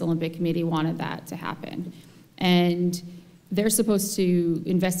U.S. Olympic Committee wanted that to happen. And they're supposed to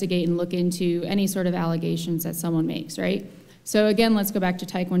investigate and look into any sort of allegations that someone makes, right? So again, let's go back to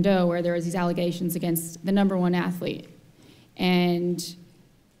Taekwondo, where there was these allegations against the #1 athlete. And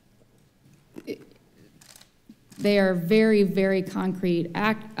they are very, very concrete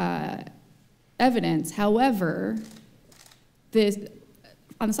evidence. However,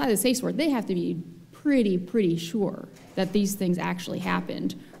 on the side of the safe sport, they have to be pretty sure that these things actually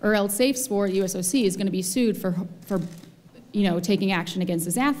happened, or else safe sport, USOC, is going to be sued for taking action against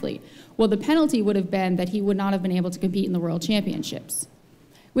this athlete. Well, the penalty would have been that he would not have been able to compete in the World Championships,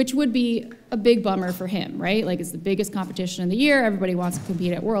 which would be a big bummer for him, right? Like, it's the biggest competition in the year, everybody wants to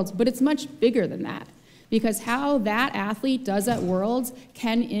compete at Worlds, but it's much bigger than that, because how that athlete does at Worlds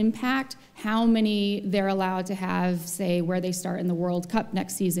can impact how many they're allowed to have, say, where they start in the World Cup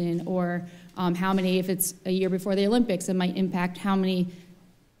next season, or how many, if it's a year before the Olympics, it might impact how many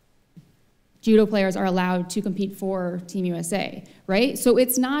judo players are allowed to compete for Team USA, right? So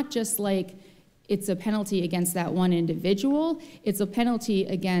it's not just like it's a penalty against that one individual, it's a penalty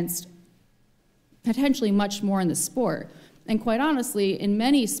against potentially much more in the sport. And quite honestly, in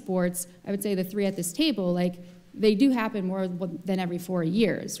many sports, I would say the three at this table, like, they do happen more than every 4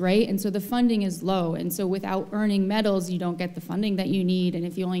 years, right? And so the funding is low, and so without earning medals, you don't get the funding that you need, and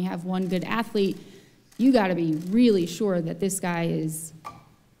if you only have one good athlete, you gotta be really sure that this guy is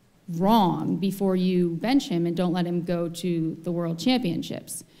wrong before you bench him and don't let him go to the World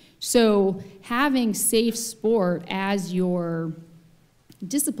Championships. So having safe sport as your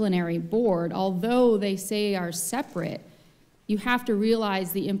disciplinary board, although they say are separate, you have to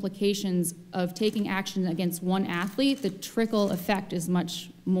realize the implications of taking action against one athlete. The trickle effect is much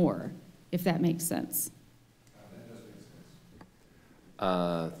more, if that makes sense. That does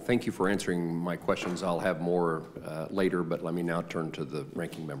make sense. Thank you for answering my questions. I'll have more later, but let me now turn to the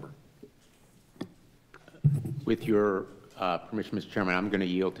ranking member. With your permission, Mr. Chairman, I'm going to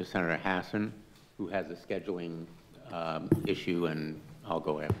yield to Senator Hassan, who has a scheduling issue, and I'll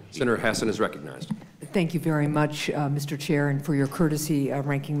go after you. Senator Hassan is recognized. Thank you very much, Mr. Chair, and for your courtesy,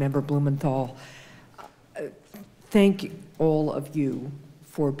 Ranking Member Blumenthal. Thank all of you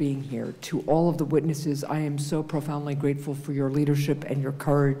for being here. To all of the witnesses, I am so profoundly grateful for your leadership and your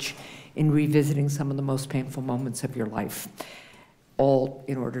courage in revisiting some of the most painful moments of your life, all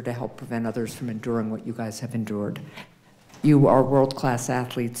in order to help prevent others from enduring what you guys have endured. You are world-class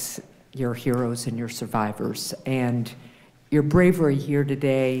athletes, you're heroes and you're survivors, and your bravery here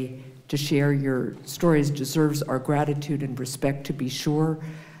today to share your stories deserves our gratitude and respect, to be sure,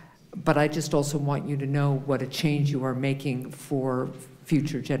 but I just also want you to know what a change you are making for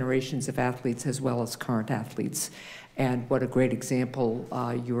future generations of athletes as well as current athletes, and what a great example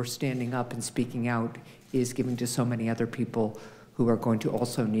your standing up and speaking out is giving to so many other people who are going to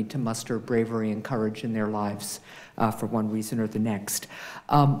also need to muster bravery and courage in their lives for one reason or the next.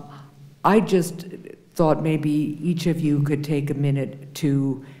 I just thought maybe each of you could take a minute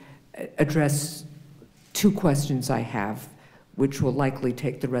to address two questions I have, which will likely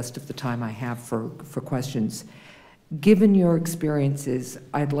take the rest of the time I have for questions. Given your experiences,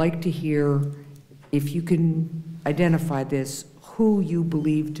 I'd like to hear, if you can identify this, who you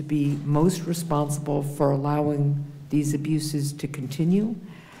believe to be most responsible for allowing these abuses to continue,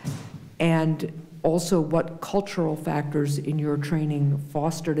 and also what cultural factors in your training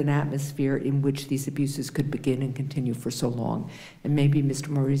fostered an atmosphere in which these abuses could begin and continue for so long. And maybe, Mr.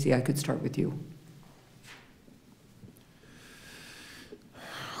 Morisi, I could start with you.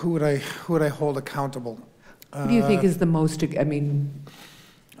 Who would I hold accountable? Who do you think is the most, I mean?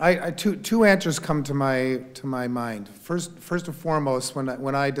 Two answers come to my mind. First and foremost,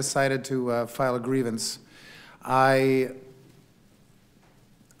 when I decided to file a grievance, I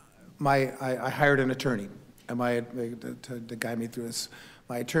hired an attorney. to guide me through this.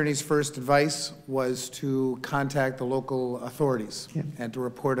 My attorney's first advice was to contact the local authorities and to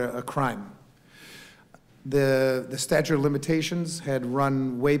report a crime. The statute of limitations had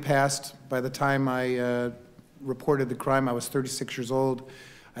run way past. By the time I reported the crime, I was 36 years old.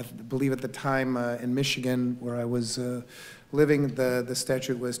 I believe at the time in Michigan, where I was living, the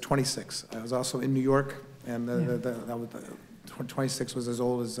statute was 26. I was also in New York, and 26 was as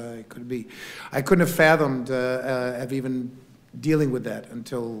old as I could be. I couldn't have fathomed have even dealing with that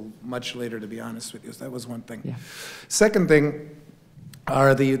until much later, to be honest with you. So that was one thing. Second thing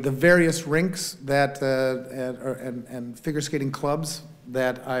are the various rinks that and figure skating clubs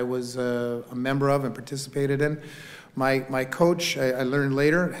that I was a member of and participated in. My coach, I learned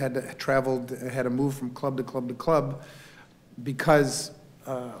later, had to move from club to club to club because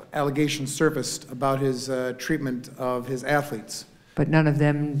allegations surfaced about his treatment of his athletes. But none of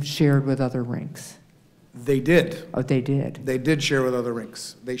them shared with other rinks? They did. Oh, they did? They did share with other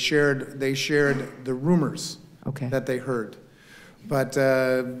rinks. They shared the rumors that they heard. But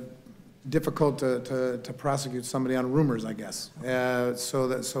difficult to prosecute somebody on rumors, I guess.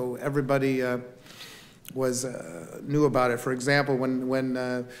 So everybody knew about it. For example,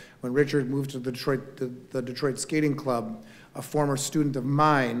 when Richard moved to the Detroit Skating Club, a former student of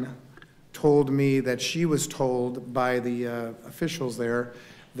mine told me that she was told by the officials there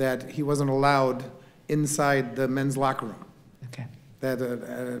that he wasn't allowed inside the men's locker room. Okay.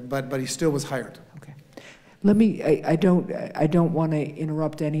 But he still was hired. Okay. Let me, I don't want to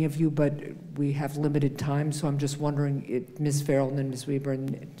interrupt any of you, but we have limited time, so I'm just wondering, Ms. Farrell and then Ms. Wieber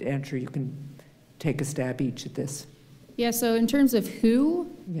and Dantzscher, you can take a stab each at this. Yeah, so in terms of who,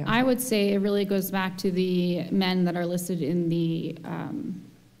 I would say it really goes back to the men that are listed in the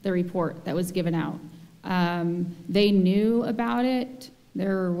report that was given out. They knew about it.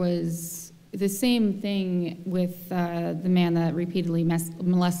 There was the same thing with the man that repeatedly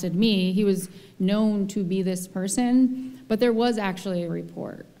molested me. He was known to be this person, but there was actually a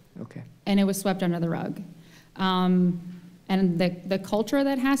report. Okay. And it was swept under the rug. And the culture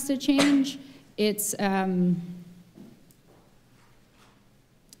that has to change, it's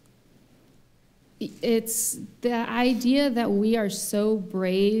the idea that we are so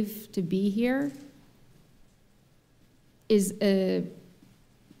brave to be here is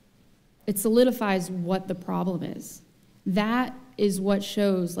it solidifies what the problem is. That is what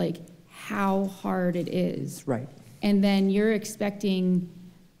shows like how hard it is. Right. And then you're expecting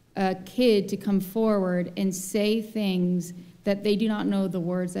a kid to come forward and say things that they do not know the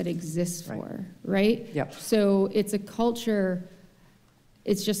words that exist for, right? Yep. So it's a culture,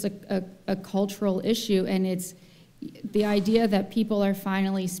 it's just a cultural issue, and it's the idea that people are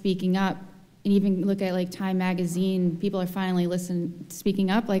finally speaking up. And even look at like Time Magazine, people are finally speaking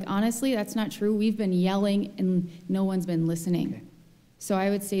up. Like honestly, that's not true. We've been yelling and no one's been listening. Okay. So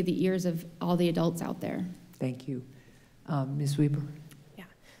I would say the ears of all the adults out there. Thank you. Ms. Wieber? Yeah.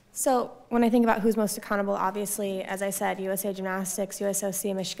 So when I think about who's most accountable, obviously, as I said, USA Gymnastics, USOC,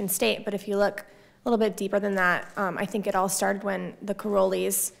 and Michigan State. But if you look a little bit deeper than that, I think it all started when the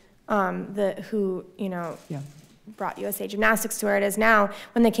Karolis, brought USA Gymnastics to where it is now.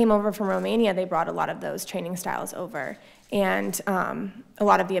 When they came over from Romania, they brought a lot of those training styles over, and a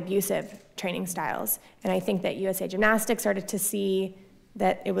lot of the abusive training styles. And I think that USA Gymnastics started to see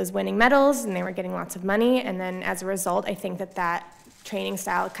that it was winning medals and they were getting lots of money, and then as a result, I think that training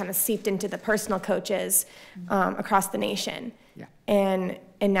style kind of seeped into the personal coaches across the nation. Yeah. And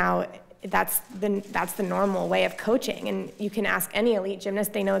now that's the normal way of coaching. And you can ask any elite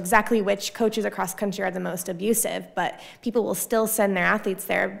gymnast, they know exactly which coaches across country are the most abusive, but people will still send their athletes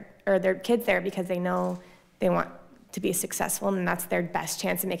there or their kids there because they know they want to be successful and that's their best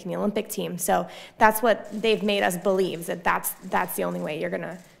chance of making the Olympic team. So that's what they've made us believe, that that's the only way you're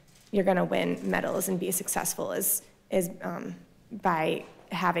gonna win medals and be successful is by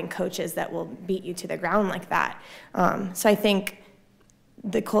having coaches that will beat you to the ground like that. So I think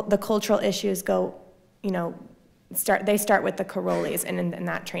the cultural issues go, they start with the Karolis and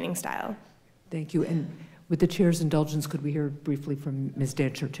that training style. Thank you. And with the chair's indulgence, could we hear briefly from Ms.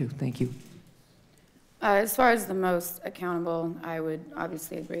 Dantzscher too? Thank you. As far as the most accountable, I would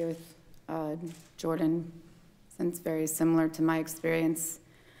obviously agree with Jordyn, since very similar to my experience.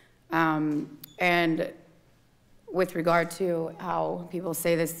 And with regard to how people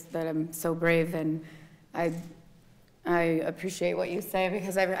say this, that I'm so brave, and I appreciate what you say,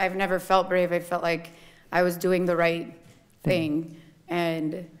 because I've never felt brave. I felt like I was doing the right thing.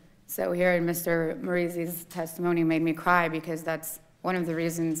 And so hearing Mr. Marizi's testimony made me cry, because that's one of the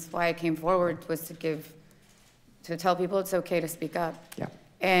reasons why I came forward, was to tell people it's okay to speak up. Yeah.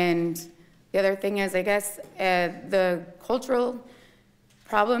 And The other thing is, I guess, the cultural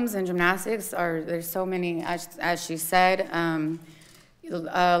problems in gymnastics there's so many, as she said.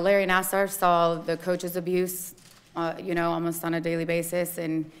 Larry Nassar saw the coaches' abuse, almost on a daily basis,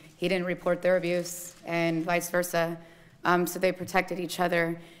 and he didn't report their abuse, and vice versa. So they protected each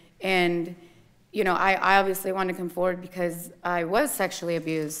other. And, I obviously wanted to come forward because I was sexually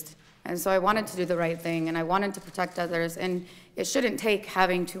abused. And so I wanted to do the right thing, and I wanted to protect others. And it shouldn't take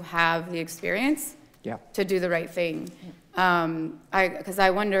having to have the experience to do the right thing. Because I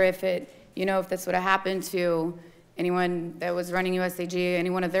wonder if if this would have happened to anyone that was running USAG, any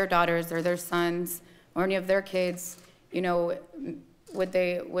one of their daughters or their sons or any of their kids, would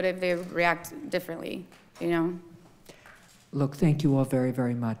they react differently, Look, thank you all very,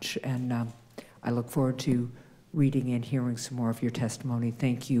 very much, and I look forward to reading and hearing some more of your testimony.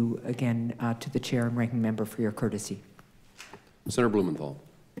 Thank you again to the chair and ranking member for your courtesy. Senator Blumenthal.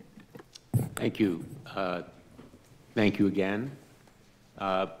 Thank you. Thank you again.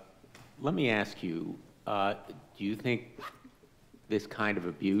 Let me ask you, do you think this kind of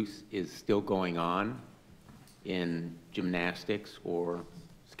abuse is still going on in gymnastics or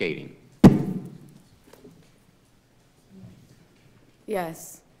skating?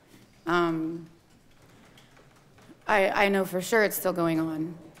 Yes. I know for sure it's still going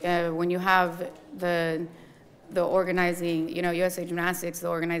on. When you have the organizing, USA Gymnastics, the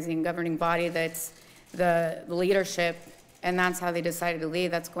organizing governing body that's the leadership, and that's how they decided to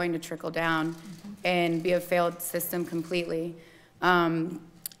lead, that's going to trickle down and be a failed system completely. A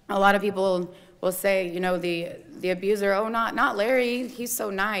lot of people will say, the abuser, oh, not Larry, he's so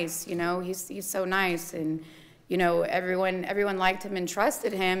nice, he's so nice, and everyone liked him and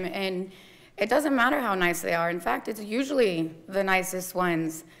trusted him, and it doesn't matter how nice they are. In fact, it's usually the nicest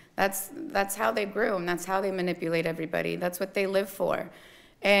ones. That's how they groom. That's how they manipulate everybody. That's what they live for.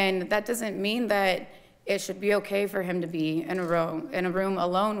 And that doesn't mean that it should be okay for him to be in a room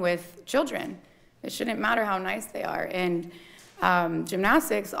alone with children. It shouldn't matter how nice they are. And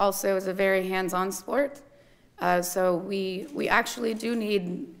gymnastics also is a very hands-on sport. So we actually do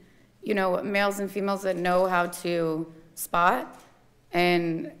need, males and females that know how to spot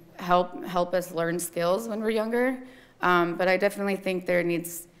and help us learn skills when we're younger. But I definitely think there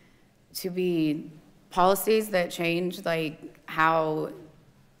needs to be policies that change, like how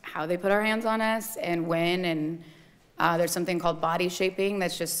they put our hands on us and when, and there's something called body shaping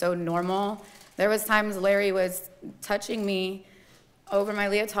that's just so normal. There was times Larry was touching me over my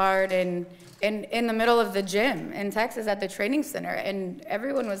leotard and in the middle of the gym in Texas at the training center, and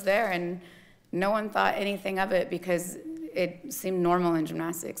everyone was there and no one thought anything of it because it seemed normal in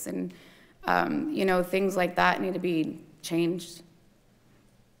gymnastics. And things like that need to be changed.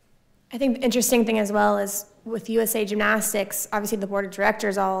 I think the interesting thing as well is with USA Gymnastics, obviously the board of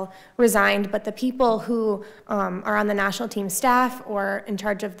directors all resigned, but the people who are on the national team staff or in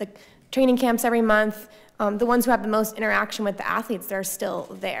charge of the training camps every month, the ones who have the most interaction with the athletes, they're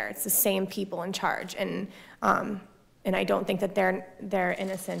still there. It's the same people in charge, and I don't think that they're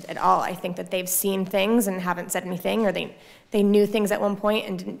innocent at all. I think that they've seen things and haven't said anything, or they knew things at one point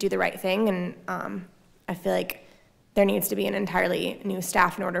and didn't do the right thing, and I feel like there needs to be an entirely new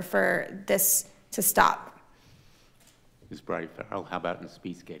staff in order for this to stop. Ms. Brady-Farrell, how about in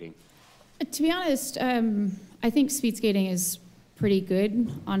speed skating? To be honest, I think speed skating is pretty good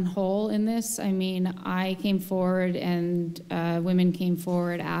on whole in this. I mean, I came forward and women came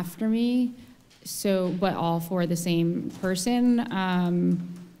forward after me, but all for the same person.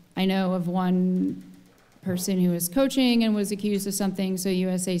 I know of one person who was coaching and was accused of something, so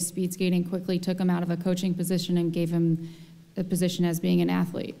USA Speed Skating quickly took him out of a coaching position and gave him a position as being an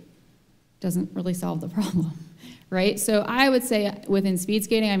athlete. Doesn't really solve the problem, right? So I would say within speed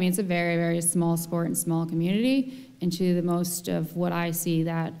skating, I mean, it's a very, very small sport and small community, and to the most of what I see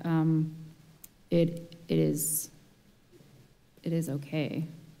that it is okay.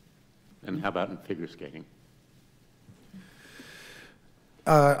 And how about in figure skating?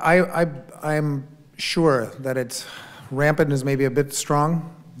 I'm sure that it's rampant is maybe a bit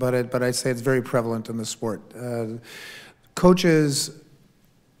strong, but I say it's very prevalent in the sport. Coaches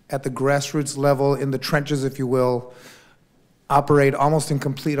at the grassroots level, in the trenches, if you will, operate almost in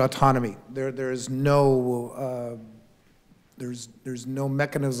complete autonomy. There's no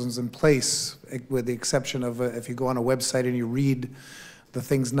mechanisms in place, with the exception of if you go on a website and you read the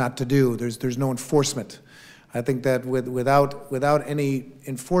things not to do. There's no enforcement. I think that without any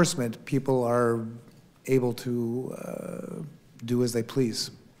enforcement, people are able to do as they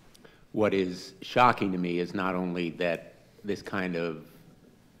please. What is shocking to me is not only that this kind of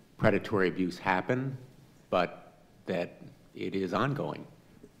predatory abuse happened, but that it is ongoing.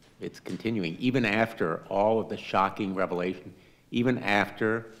 It's continuing, even after all of the shocking revelation, even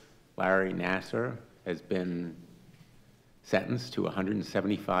after Larry Nassar has been sentenced to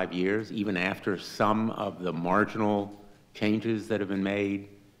 175 years, even after some of the marginal changes that have been made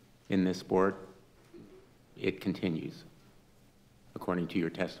in this sport, it continues, according to your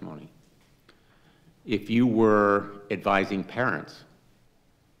testimony. If you were advising parents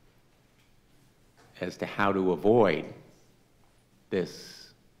as to how to avoid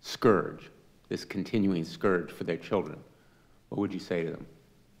this scourge, this continuing scourge for their children, what would you say to them?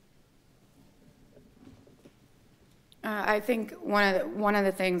 I think one of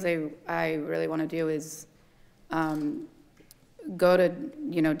the things I really want to do is go to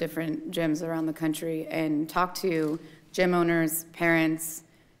different gyms around the country and talk to gym owners, parents,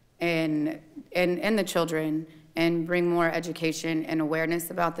 and the children, and bring more education and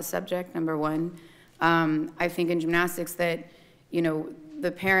awareness about the subject. Number one, I think in gymnastics that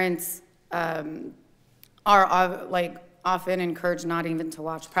the parents are often encouraged not even to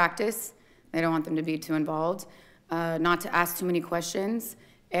watch practice. They don't want them to be too involved. Not to ask too many questions.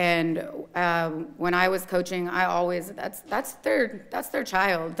 And when I was coaching, I always, that's their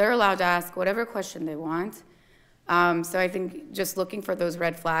child. They're allowed to ask whatever question they want. So I think just looking for those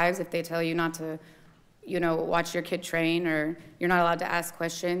red flags, if they tell you not to, watch your kid train, or you're not allowed to ask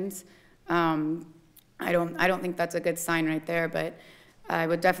questions, I don't think that's a good sign right there. But I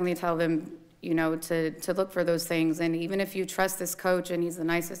would definitely tell them, to look for those things. And even if you trust this coach and he's the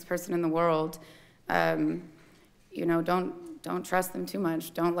nicest person in the world, don't trust them too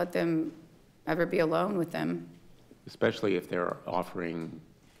much. Don't let them ever be alone with them. Especially if they're offering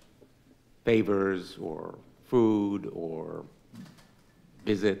favors or food or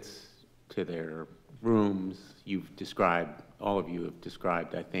visits to their rooms. You've described, all of you have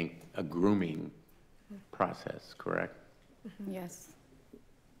described, I think, a grooming process, correct? Yes.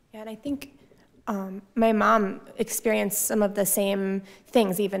 Yeah, and I think my mom experienced some of the same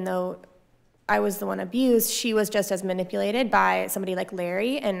things, even though I was the one abused. She was just as manipulated by somebody like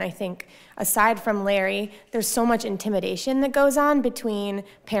Larry. And I think aside from Larry, there's so much intimidation that goes on between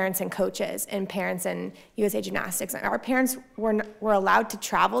parents and coaches and parents and USA Gymnastics. Our parents were allowed to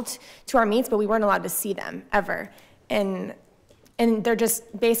travel to our meets, but we weren't allowed to see them ever. And they're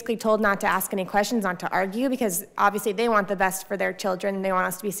just basically told not to ask any questions, not to argue, because obviously they want the best for their children. They want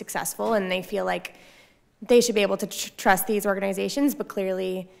us to be successful, and they feel like they should be able to trust these organizations, but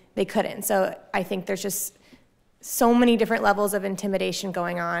clearly they couldn't. So I think there's just so many different levels of intimidation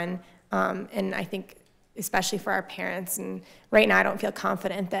going on, and I think especially for our parents, and right now I don't feel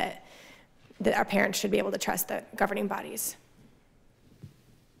confident that our parents should be able to trust the governing bodies.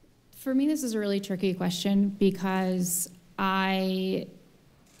 For me, this is a really tricky question because I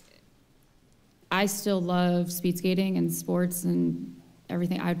still love speed skating and sports and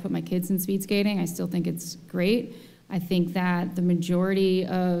everything. I'd put my kids in speed skating. I still think it's great. I think that the majority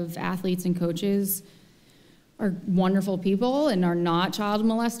of athletes and coaches are wonderful people and are not child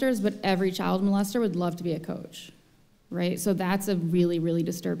molesters, but every child molester would love to be a coach, right? So that's a really, really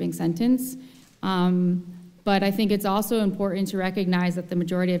disturbing sentence. But I think it's also important to recognize that the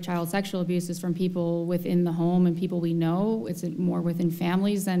majority of child sexual abuse is from people within the home and people we know. It's more within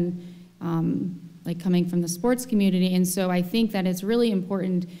families than like coming from the sports community. And so I think that it's really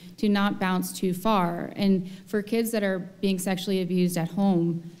important to not bounce too far. And for kids that are being sexually abused at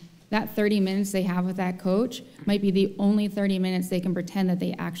home, that 30 minutes they have with that coach might be the only 30 minutes they can pretend that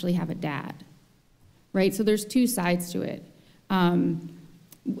they actually have a dad, right? So there's two sides to it.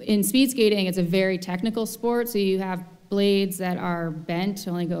 In speed skating, it's a very technical sport, so you have blades that are bent to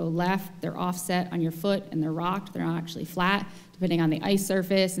only go left, they're offset on your foot, and they're rocked, they're not actually flat, depending on the ice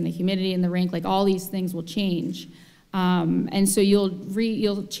surface and the humidity in the rink, like all these things will change. And so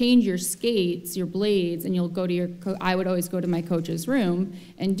you'll change your skates, your blades, and you'll go to I would always go to my coach's room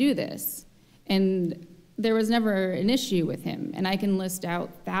and do this. And there was never an issue with him. And I can list out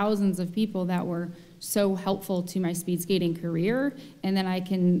thousands of people that were so helpful to my speed skating career, and then I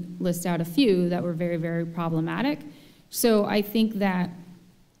can list out a few that were very, very problematic. So I think that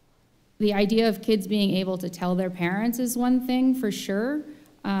the idea of kids being able to tell their parents is one thing for sure.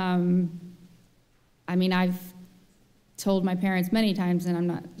 I mean, I've told my parents many times, and I'm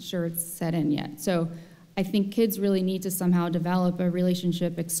not sure it's set in yet. So I think kids really need to somehow develop a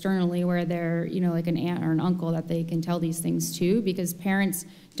relationship externally where they're, like an aunt or an uncle that they can tell these things to, because parents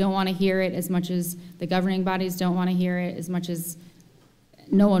don't want to hear it as much as the governing bodies don't want to hear it, as much as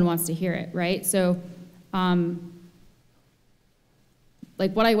no one wants to hear it, right? So,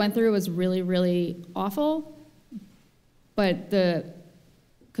 like what I went through was really, really awful, but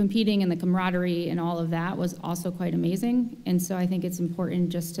competing and the camaraderie and all of that was also quite amazing. And so I think it's important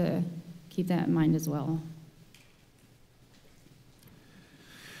just to keep that in mind as well.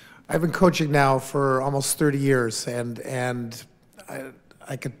 I've been coaching now for almost 30 years, and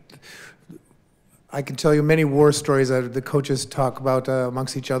I can tell you many war stories that the coaches talk about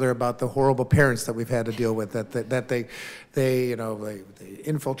amongst each other about the horrible parents that we've had to deal with, that they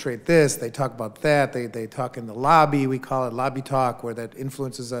infiltrate this, they talk about that, they talk in the lobby, we call it lobby talk, where that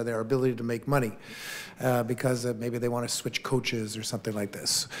influences their ability to make money because maybe they want to switch coaches or something like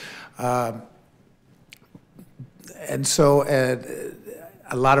this. And so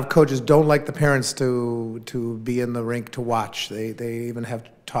a lot of coaches don't like the parents to be in the rink to watch. They even have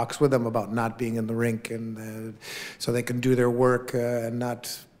talks with them about not being in the rink, and so they can do their work and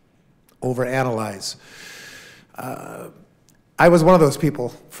not overanalyze. I was one of those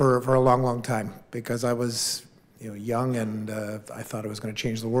people for a long, long time because I was young and I thought it was going to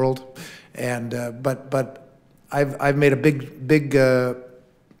change the world. And but I've made a big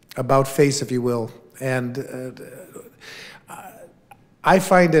about face, if you will, and I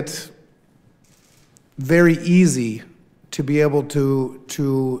find it very easy to be able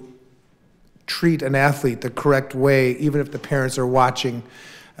to treat an athlete the correct way, even if the parents are watching.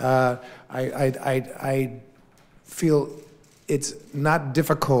 I feel it's not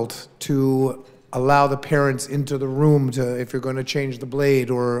difficult to allow the parents into the room if you're going to change the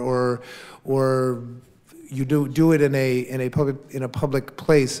blade, or you do it in a public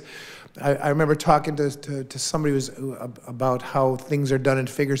place. I remember talking to somebody about how things are done in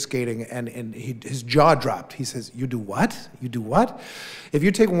figure skating, and his jaw dropped. He says, "You do what? You do what?" If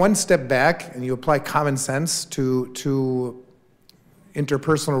you take one step back and you apply common sense to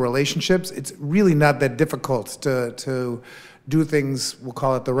interpersonal relationships, it's really not that difficult to do things, we'll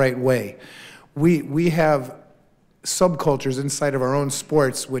call it the right way. We have subcultures inside of our own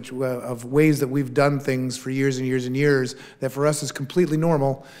sports, which of ways that we've done things for years and years and years that for us is completely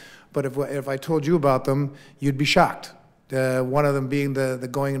normal. But if I told you about them, you'd be shocked. One of them being the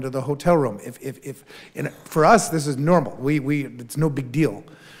going into the hotel room. And for us, this is normal. It's no big deal.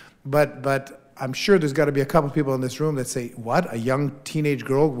 But I'm sure there's got to be a couple people in this room that say, "What? A young teenage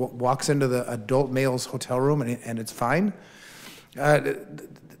girl walks into the adult male's hotel room and it's fine?"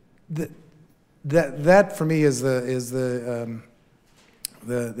 That for me is the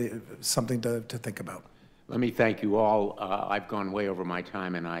something to think about. Let me thank you all. I've gone way over my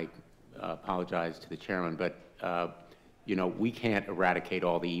time, and I apologize to the chairman, but we can't eradicate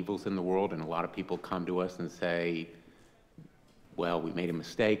all the evils in the world, and a lot of people come to us and say, well, we made a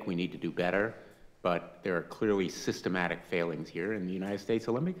mistake, we need to do better, but there are clearly systematic failings here in the United States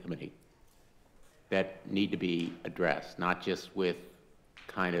Olympic Committee that need to be addressed, not just with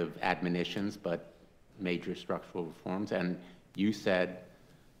kind of admonitions, but major structural reforms. And you said,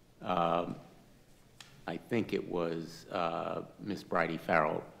 I think it was Ms. Bridie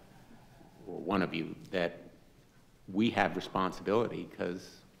Farrell, or one of you, that we have responsibility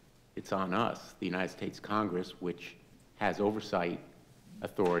because it's on us, the United States Congress, which has oversight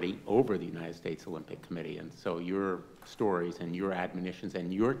authority over the United States Olympic Committee. And so your stories and your admonitions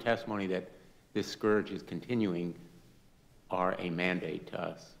and your testimony that this scourge is continuing are a mandate to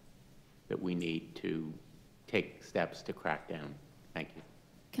us that we need to take steps to crack down. Thank you.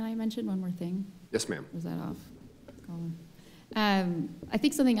 Can I mention one more thing? Yes, ma'am. Was that off? I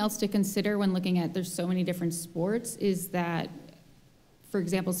think something else to consider when looking at, there's so many different sports, is that, for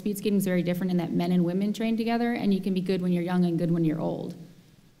example, speed skating is very different in that men and women train together, and you can be good when you're young and good when you're old.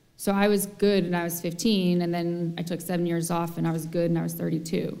 So I was good when I was 15, and then I took 7 years off, and I was good when I was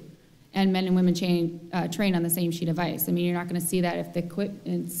 32. And men and women train on the same sheet of ice. I mean, you're not going to see that if the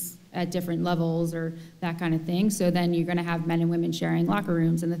equipment's at different levels or that kind of thing. So then you're going to have men and women sharing locker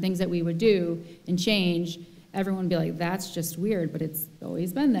rooms, and the things that we would do and change, everyone would be like, that's just weird, but it's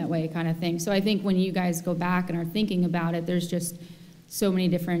always been that way, kind of thing. So I think when you guys go back and are thinking about it, there's just so many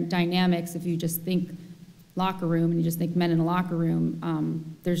different dynamics. If you just think locker room and you just think men in a locker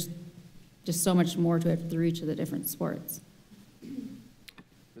room, there's just so much more to it through each of the different sports.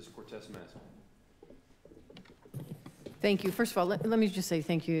 Thank you. First of all, let me just say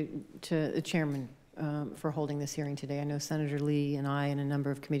thank you to the chairman for holding this hearing today. I know Senator Lee and I and a number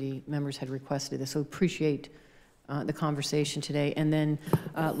of committee members had requested this, so appreciate the conversation today. And then,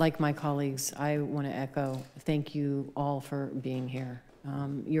 like my colleagues, I want to echo thank you all for being here.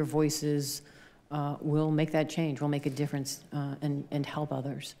 Your voices will make that change, will make a difference and help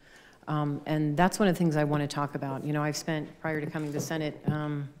others. And that's one of the things I want to talk about. You know, I've spent, prior to coming to the Senate,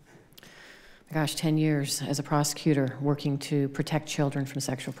 gosh, 10 years as a prosecutor working to protect children from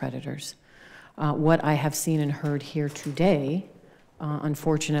sexual predators. What I have seen and heard here today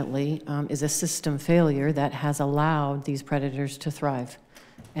unfortunately, is a system failure that has allowed these predators to thrive.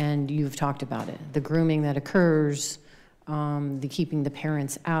 And you've talked about it. The grooming that occurs, the keeping the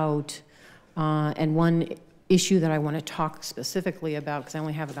parents out, and one issue that I want to talk specifically about, because I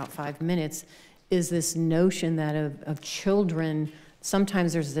only have about 5 minutes, is this notion that of children,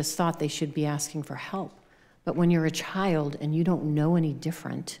 sometimes there's this thought they should be asking for help. But when you're a child and you don't know any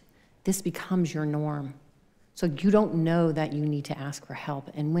different, this becomes your norm. So you don't know that you need to ask for help.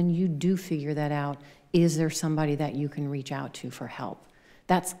 And when you do figure that out, is there somebody that you can reach out to for help?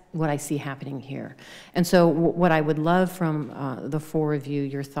 That's what I see happening here. And so what I would love from the four of you,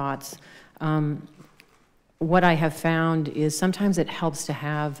 your thoughts, what I have found is sometimes it helps to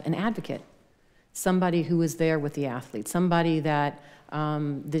have an advocate, somebody who is there with the athlete, somebody that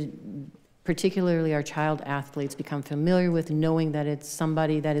particularly our child athletes become familiar with, knowing that it's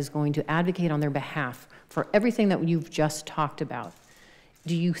somebody that is going to advocate on their behalf for everything that you've just talked about.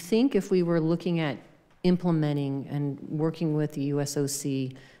 Do you think if we were looking at implementing and working with the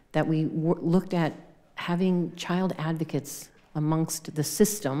USOC, that we looked at having child advocates amongst the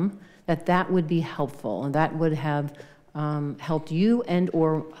system, that would be helpful and that would have helped you and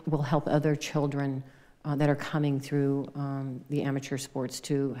or will help other children that are coming through the amateur sports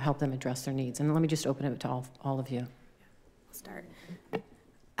to help them address their needs? And let me just open it to all of you. I'll start.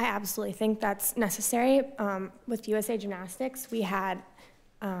 I absolutely think that's necessary. With USA Gymnastics, we had,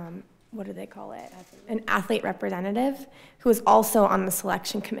 what do they call it? An athlete representative who was also on the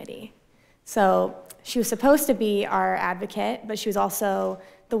selection committee. So she was supposed to be our advocate, but she was also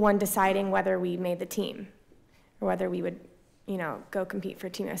the one deciding whether we made the team or whether we would, go compete for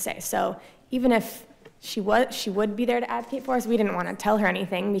Team USA. So even if she would be there to advocate for us, we didn't want to tell her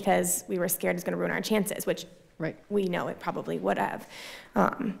anything because we were scared it was going to ruin our chances, which right. We know it probably would have.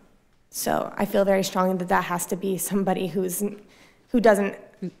 So I feel very strongly that that has to be somebody who's not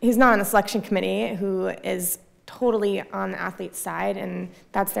on the selection committee, who is totally on the athlete's side, and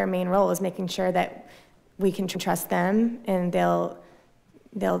that's their main role, is making sure that we can trust them and they'll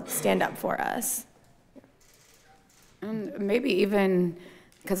stand up for us. And maybe even,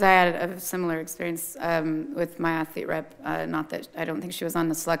 because I had a similar experience with my athlete rep, not that I don't think she was on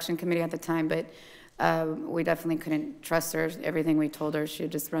the selection committee at the time, but we definitely couldn't trust her. Everything we told her, she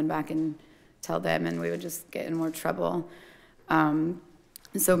would just run back and tell them, and we would just get in more trouble.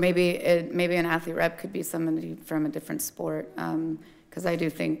 So maybe an athlete rep could be somebody from a different sport, because I do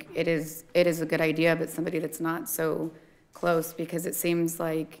think it is a good idea, but somebody that's not so close, because it seems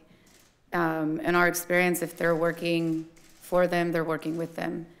like in our experience, if they're working for them, they're working with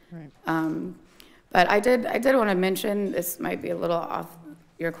them. Right. But I did want to mention, this might be a little off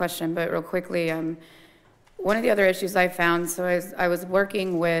your question, but real quickly, one of the other issues I found, so I was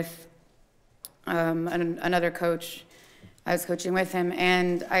working with another coach. I was coaching with him,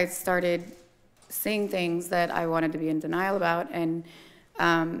 and I started seeing things that I wanted to be in denial about, and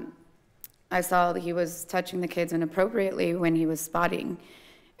I saw that he was touching the kids inappropriately when he was spotting,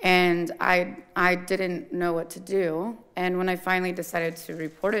 and I didn't know what to do. And when I finally decided to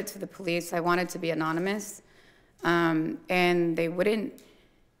report it to the police, I wanted to be anonymous, and they wouldn't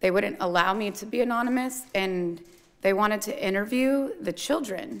allow me to be anonymous, and they wanted to interview the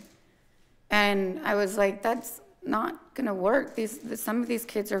children. And I was like, that's not gonna work. Some of these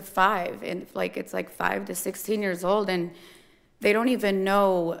kids are 5, and it's like 5 to 16 years old, and they don't even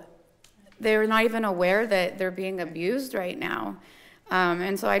know, they're not even aware that they're being abused right now.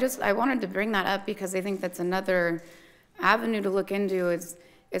 And so I wanted to bring that up, because I think that's another avenue to look into, is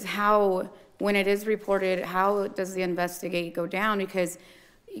how, when it is reported, how does the investigate go down? Because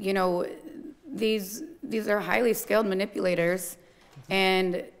these are highly skilled manipulators,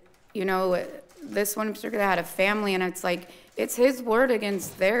 and this one in particular had a family, and it's like, it's his word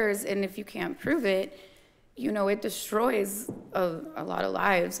against theirs, and if you can't prove it, it destroys a lot of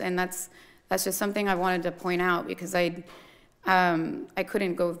lives. And that's just something I wanted to point out, because I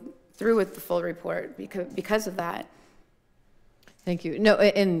couldn't go through with the full report because of that. Thank you. No,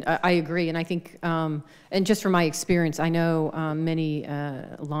 and I agree, and I think, and just from my experience, I know many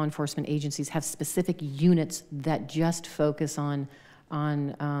law enforcement agencies have specific units that just focus on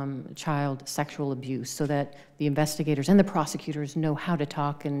child sexual abuse, so that the investigators and the prosecutors know how to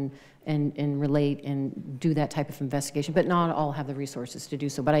talk and relate and do that type of investigation, but not all have the resources to do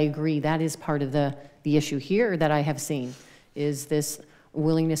so. But I agree, that is part of the issue here that I have seen, is this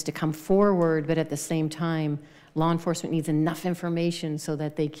willingness to come forward, but at the same time, law enforcement needs enough information so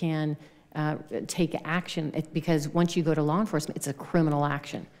that they can take action, because once you go to law enforcement, it's a criminal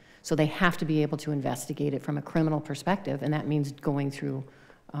action. So they have to be able to investigate it from a criminal perspective, and that means going through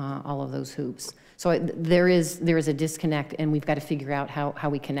all of those hoops. So there is a disconnect, and we've got to figure out how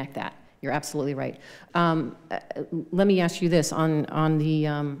we connect that. You're absolutely right. Let me ask you this on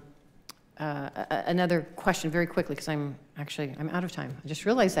the another question very quickly, because I'm out of time. I just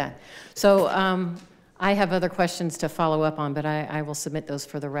realized that. So I have other questions to follow up on, but I will submit those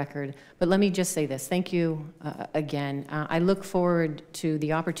for the record. But let me just say this. Thank you again. I look forward to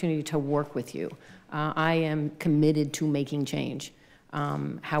the opportunity to work with you. I am committed to making change,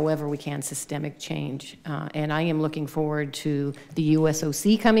 however we can, systemic change. And I am looking forward to the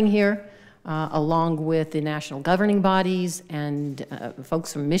USOC coming here, along with the national governing bodies and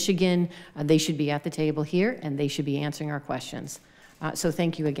folks from Michigan. They should be at the table here, and they should be answering our questions. So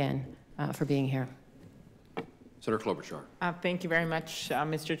thank you again for being here. Senator Klobuchar. Thank you very much,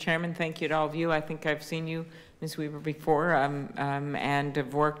 Mr. Chairman. Thank you to all of you. I think I've seen you, Ms. Wieber, before, and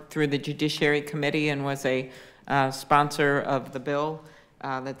have worked through the Judiciary Committee and was a sponsor of the bill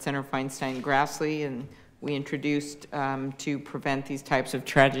that Senator Feinstein-Grassley and we introduced to prevent these types of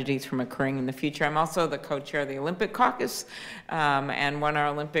tragedies from occurring in the future. I'm also the co-chair of the Olympic Caucus and want our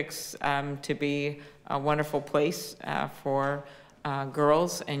Olympics to be a wonderful place for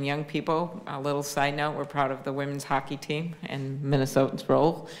girls and young people. A little side note, we're proud of the women's hockey team and Minnesotans'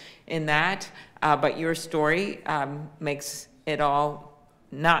 role in that. But your story makes it all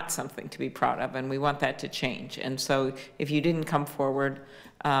not something to be proud of, and we want that to change. And so if you didn't come forward,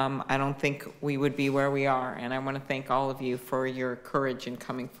 I don't think we would be where we are. And I want to thank all of you for your courage in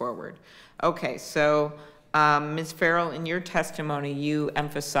coming forward. Okay, so Ms. Farrell, in your testimony, you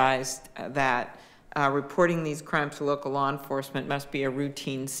emphasized that reporting these crimes to local law enforcement must be a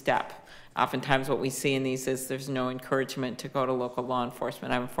routine step. Oftentimes what we see in these is there's no encouragement to go to local law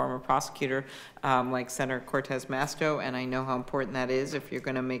enforcement. I'm a former prosecutor like Senator Cortez Masto, and I know how important that is if you're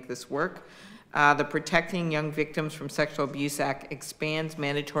going to make this work. The Protecting Young Victims from Sexual Abuse Act expands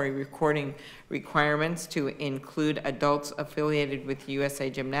mandatory recording requirements to include adults affiliated with USA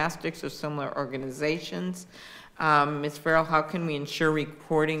Gymnastics or similar organizations. Ms. Farrell, how can we ensure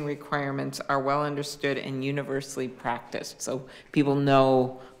reporting requirements are well understood and universally practiced so people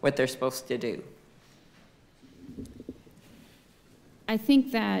know what they're supposed to do? I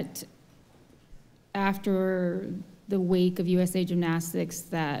think that after the wake of USA Gymnastics,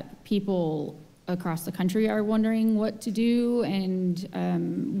 that people across the country are wondering what to do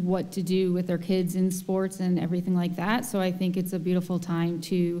and what to do with their kids in sports and everything like that. So I think it's a beautiful time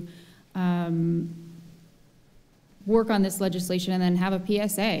to work on this legislation and then have a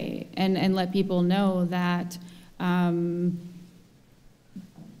PSA and let people know that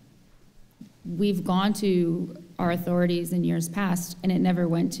we've gone to our authorities in years past and it never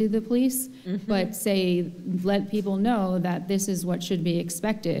went to the police, but let people know that this is what should be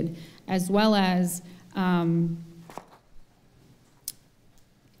expected, as well as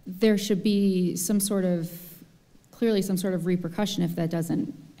there should be clearly some sort of repercussion if that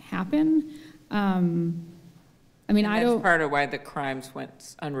doesn't happen. I mean, that's part of why the crimes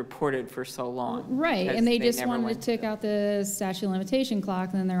went unreported for so long. Right, and they just wanted to take out the statute of limitation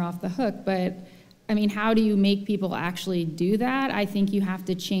clock, and then they're off the hook. But, I mean, how do you make people actually do that? I think you have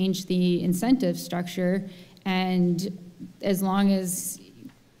to change the incentive structure, and as long as,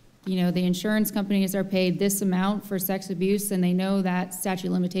 you know, the insurance companies are paid this amount for sex abuse, and they know that statute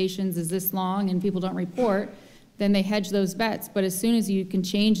of limitations is this long, and people don't report, then they hedge those bets. But as soon as you can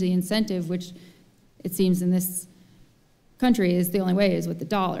change the incentive, which it seems in this country is the only way is with the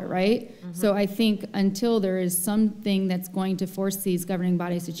dollar, right? So I think until there is something that's going to force these governing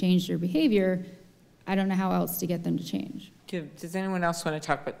bodies to change their behavior, I don't know how else to get them to change. Does anyone else want to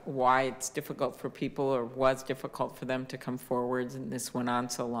talk about why it's difficult for people or was difficult for them to come forward and this went on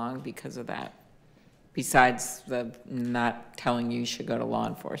so long because of that, besides the not telling you should go to law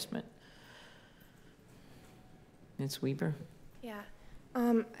enforcement? Ms. Wieber? Yeah.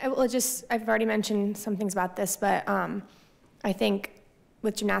 I've already mentioned some things about this, but I think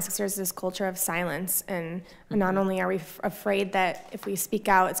with gymnastics, there's this culture of silence, and not only are we afraid that if we speak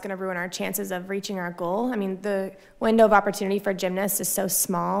out, it's going to ruin our chances of reaching our goal. I mean, the window of opportunity for gymnasts is so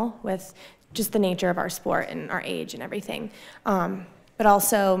small with just the nature of our sport and our age and everything. But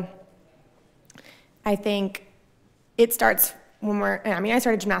also, I think it starts when I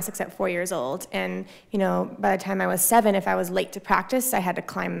started gymnastics at 4 years old, and, you know, by the time I was 7, if I was late to practice, I had to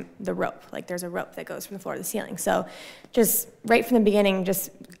climb the rope. Like, there's a rope that goes from the floor to the ceiling. So just right from the beginning, just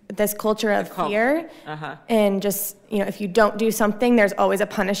this culture of fear, and just, you know, if you don't do something, there's always a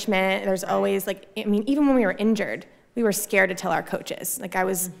punishment. There's always, like, I mean, even when we were injured, we were scared to tell our coaches. Like, I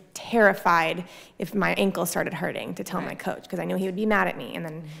was terrified if my ankle started hurting to tell my coach, because I knew he would be mad at me, and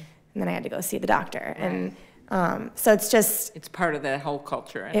then I had to go see the doctor. And So it's just, It's part of the whole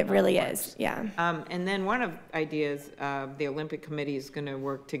culture. it really is, yeah. And then one of ideas, the Olympic Committee is going to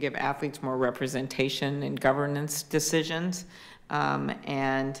work to give athletes more representation in governance decisions,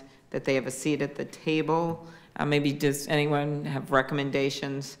 and that they have a seat at the table. Maybe does anyone have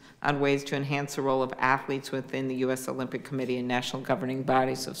recommendations on ways to enhance the role of athletes within the U.S. Olympic Committee and national governing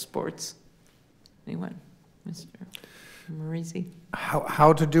bodies of sports? Anyone? Mr. Marizzi?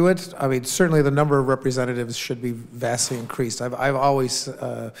 How to do it? I mean, certainly the number of representatives should be vastly increased. I've always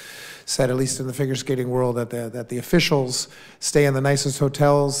said, at least in the figure skating world, that the officials stay in the nicest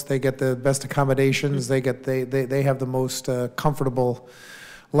hotels, they get the best accommodations, they have the most comfortable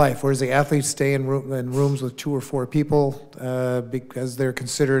life, whereas the athletes stay in rooms with 2 or 4 people because they're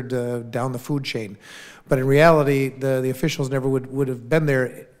considered down the food chain. But in reality, the officials never would have been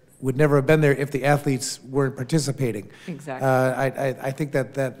there. Would never have been there if the athletes weren't participating. Exactly. I think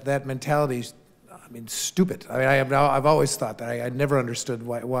that mentality is, I mean, stupid. I mean, I've always thought that. I never understood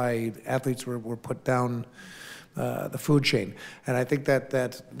why athletes were put down the food chain. And I think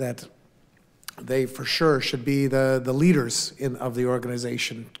that they for sure should be the leaders of the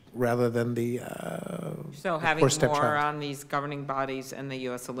organization rather than the So having more on these governing bodies and the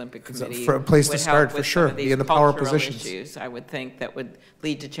U.S. Olympic Committee for a place to would start, help for with sure, some of be these in the power cultural positions. issues, I would think, that would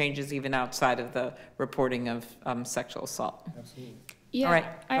lead to changes even outside of the reporting of sexual assault. Absolutely. Yeah, All right,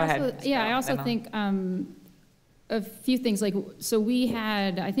 go ahead, Ms. I Carroll, also then think a few things, like, so we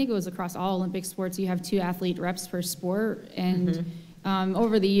had, I think it was across all Olympic sports, you have 2 athlete reps per sport, and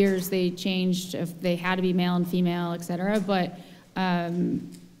over the years, they changed if they had to be male and female, et cetera, but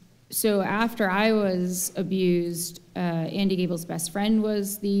so after I was abused, Andy Gable's best friend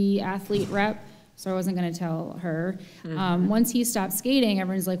was the athlete rep, so I wasn't going to tell her. Once he stopped skating,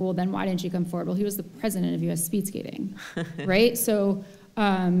 everyone's like, well, then why didn't you come forward? Well, he was the president of U.S. speed skating, right? So,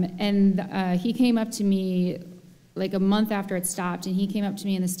 he came up to me like a month after it stopped, and he came up to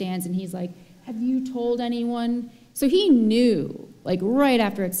me in the stands, and he's like, have you told anyone? So he knew, like right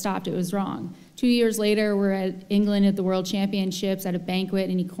after it stopped, it was wrong. 2 years later, we're at England at the World Championships at a banquet,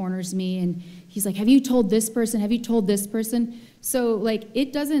 and he corners me, and he's like, have you told this person? Have you told this person? So, like,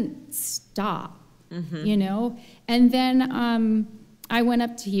 it doesn't stop, you know? And then I went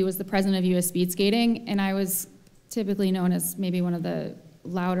up to, he was the president of U.S. Speed Skating, and I was typically known as maybe one of the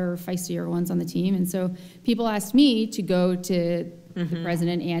louder, feistier ones on the team, and so people asked me to go to the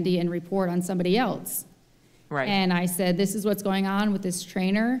president, Andy, and report on somebody else. Right. And I said, this is what's going on with this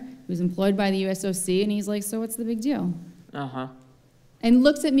trainer who's employed by the USOC, and he's like, so what's the big deal? And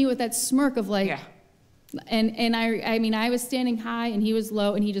looks at me with that smirk of like, and I mean, I was standing high and he was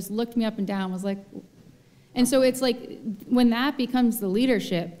low, and he just looked me up and down, was like, and so it's like, when that becomes the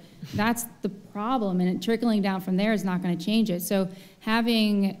leadership, that's the problem, and it trickling down from there is not going to change it. So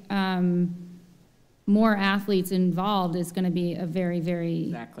having more athletes involved is going to be a very,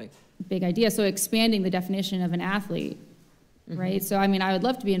 very big idea. So expanding the definition of an athlete, right? So, I mean, I would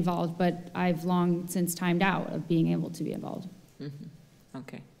love to be involved, but I've long since timed out of being able to be involved.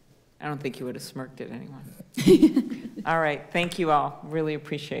 Okay. I don't think you would have smirked at anyone. All right. Thank you all. Really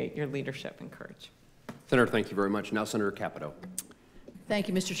appreciate your leadership and courage. Senator, thank you very much. Now, Senator Capito. Thank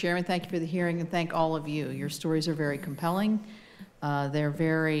you, Mr. Chairman. Thank you for the hearing, and thank all of you. Your stories are very compelling. They're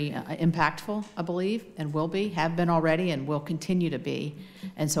very impactful, I believe, and will be, have been already, and will continue to be.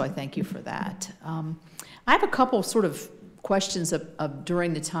 And so I thank you for that. I have a couple sort of questions of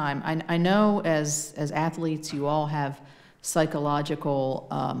during the time. I know as athletes, you all have psychological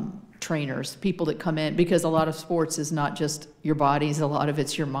trainers, people that come in, because a lot of sports is not just your bodies, a lot of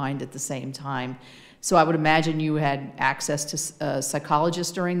it's your mind at the same time. So I would imagine you had access to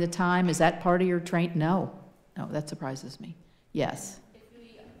psychologists during the time. Is that part of your training? No, that surprises me. Yes.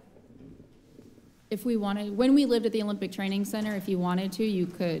 If we wanted, when we lived at the Olympic Training Center, if you wanted to, you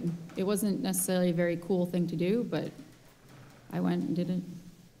could. It wasn't necessarily a very cool thing to do, but I went and did it.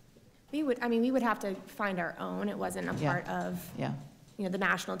 We would have to find our own. It wasn't a part of, you know, the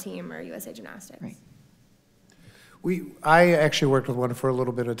national team or USA Gymnastics. Right. I actually worked with one for a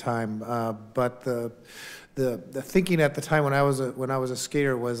little bit of time, but the thinking at the time when I was a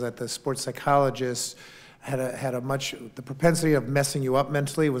skater was that the sports psychologist the propensity of messing you up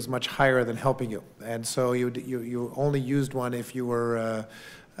mentally was much higher than helping you, and so you only used one if you were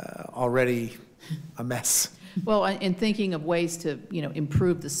already a mess. Well, in thinking of ways to, you know,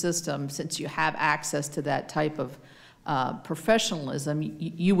 improve the system, since you have access to that type of professionalism,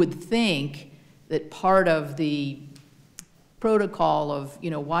 you would think that part of the protocol of,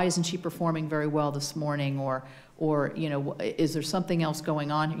 you know, why isn't she performing very well this morning, or Or, you know, is there something else going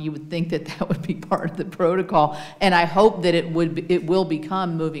on? You would think that that would be part of the protocol. And I hope that it will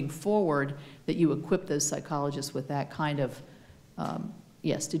become, moving forward, that you equip those psychologists with that kind of,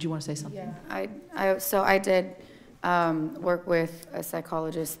 yes, did you want to say something? Yeah, so I did work with a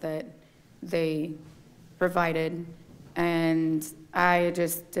psychologist that they provided, and I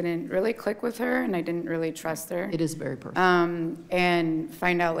just didn't really click with her, and I didn't really trust her. It is very personal. And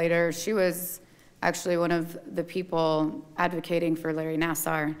find out later, she was actually one of the people advocating for Larry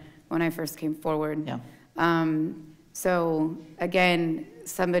Nassar when I first came forward. Yeah. So again,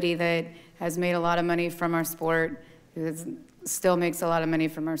 somebody that has made a lot of money from our sport, who still makes a lot of money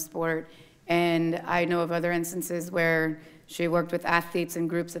from our sport. And I know of other instances where she worked with athletes and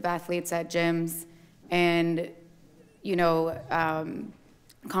groups of athletes at gyms and, you know,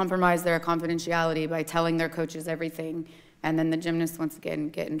 compromise their confidentiality by telling their coaches everything. And then the gymnasts once again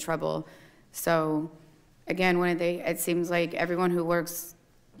get in trouble. So again, it seems like everyone who works,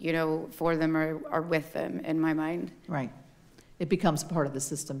 you know, for them are with them in my mind. Right. It becomes part of the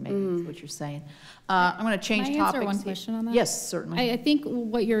system, maybe, is what you're saying. I'm going to change topics. Can I answer one question on that? Yes, certainly. I think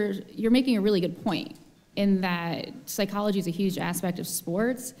what you're making a really good point in that psychology is a huge aspect of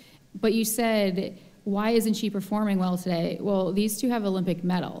sports, but you said, why isn't she performing well today? Well, these two have Olympic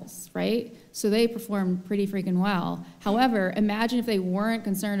medals, right? So they perform pretty freaking well. However, imagine if they weren't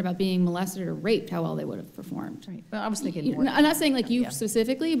concerned about being molested or raped, how well they would have performed. Right. Well, I was thinking more. I'm not saying like you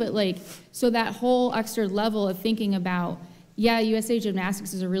specifically, but like, so that whole extra level of thinking about, yeah, USA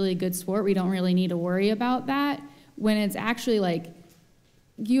Gymnastics is a really good sport. We don't really need to worry about that. When it's actually like,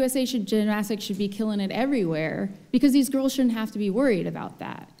 USA Gymnastics should be killing it everywhere because these girls shouldn't have to be worried about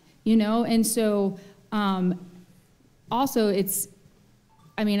that, you know? And so, also it's,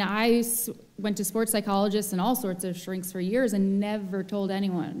 I mean, I went to sports psychologists and all sorts of shrinks for years and never told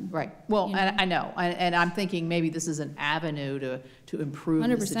anyone. Right. Well, you know? and I know, and I'm thinking maybe this is an avenue to improve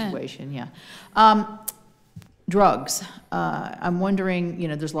 100%. the situation. Yeah. Drugs. I'm wondering, you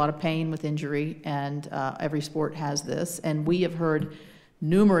know, there's a lot of pain with injury, and every sport has this, and we have heard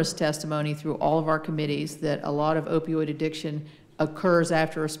numerous testimony through all of our committees that a lot of opioid addiction occurs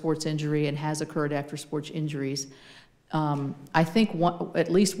after a sports injury and has occurred after sports injuries. I think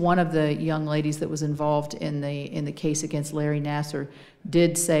at least one of the young ladies that was involved in the case against Larry Nassar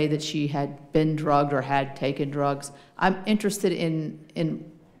did say that she had been drugged or had taken drugs. I'm interested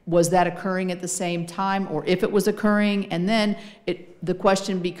in was that occurring at the same time, or if it was occurring, and then the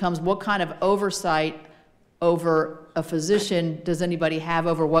question becomes, what kind of oversight over a physician does anybody have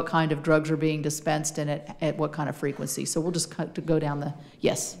over what kind of drugs are being dispensed and at what kind of frequency? So we'll just go down the,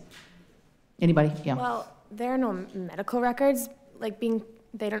 yes. Anybody? Yeah. Well, there are no medical records, like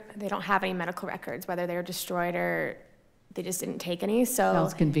they don't have any medical records, whether they were destroyed or they just didn't take any, so.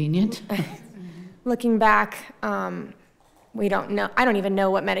 Sounds convenient. Looking back, we don't know, I don't even know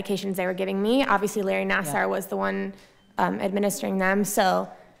what medications they were giving me. Obviously Larry Nassar was the one administering them, so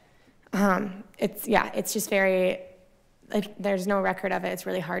it's just very, like, there's no record of it. It's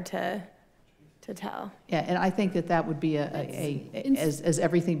really hard to tell. Yeah, and I think that would be as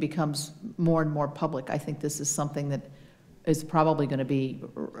everything becomes more and more public, I think this is something that is probably going to be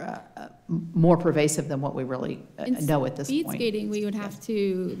more pervasive than what we really know at this point. Speed skating, we would have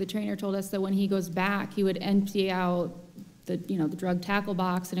to, the trainer told us that when he goes back, he would empty out the drug tackle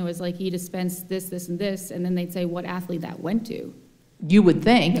box, and it was like he dispensed this, this, and this, and then they'd say what athlete that went to. You would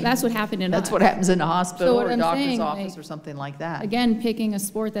think. That's what happened in That's what happens in a hospital or a doctor's office, like, or something like that. Again, picking a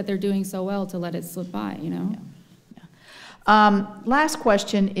sport that they're doing so well to let it slip by, you know? Last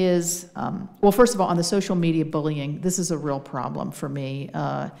question is, well, first of all, on the social media bullying, this is a real problem for me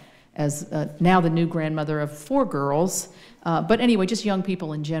as now the new grandmother of 4 girls. But anyway, just young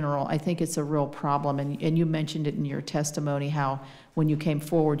people in general, I think it's a real problem. And you mentioned it in your testimony, how when you came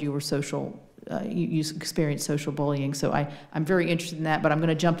forward, you were you experienced social bullying. So I'm very interested in that, but I'm going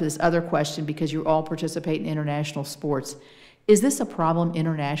to jump to this other question because you all participate in international sports. Is this a problem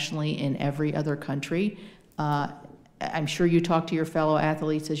internationally in every other country? I'm sure you talk to your fellow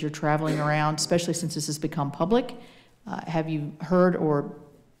athletes as you're traveling around, especially since this has become public. Have you heard or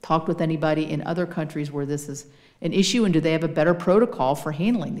talked with anybody in other countries where this is an issue, and do they have a better protocol for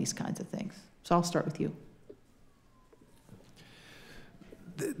handling these kinds of things? So I'll start with you.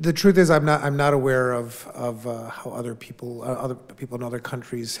 The truth is, I'm not aware of how other people in other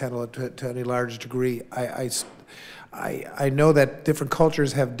countries handle it to any large degree. I know that different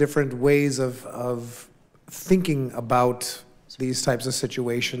cultures have different ways of thinking about these types of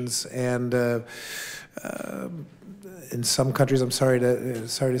situations, and in some countries, I'm sorry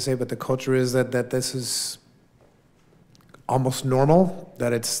to say, but the culture is that this is almost normal,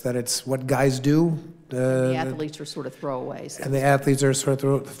 that it's what guys do, The athletes are sort of throwaways. And the athletes are sort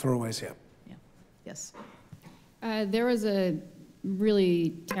of throwaways, yeah. Yeah. Yes. There was a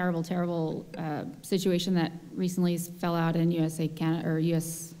really terrible situation that recently fell out in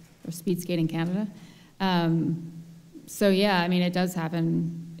U.S. speed skating Canada. So yeah, I mean, it does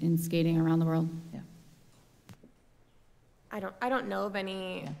happen in skating around the world. Yeah. I don't know of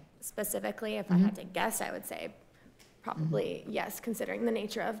any specifically. If I Mm-hmm. had to guess, I would say probably yes, considering the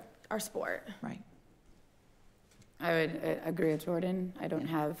nature of our sport. Right. I would agree with Jordyn. I don't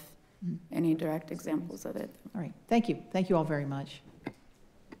have any direct examples of it. All right. Thank you. Thank you all very much.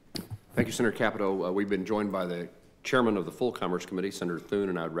 Thank you, Senator Capito. We've been joined by the chairman of the Full Commerce Committee, Senator Thune,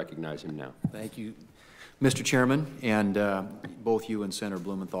 and I would recognize him now. Thank you, Mr. Chairman, and both you and Senator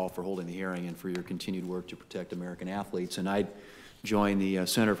Blumenthal for holding the hearing and for your continued work to protect American athletes. And I join the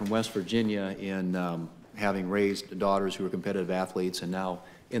senator from West Virginia in having raised daughters who are competitive athletes, and now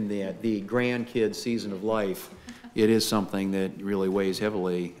in the grandkid season of life, it is something that really weighs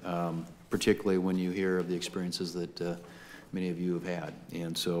heavily, particularly when you hear of the experiences that many of you have had.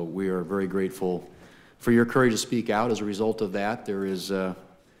 And so we are very grateful for your courage to speak out. As a result of that, there is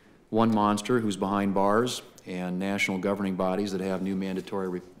one monster who's behind bars and national governing bodies that have new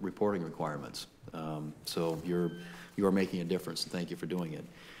mandatory reporting requirements. So you're making a difference, and thank you for doing it.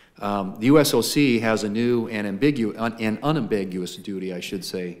 The USOC has a new and unambiguous duty, I should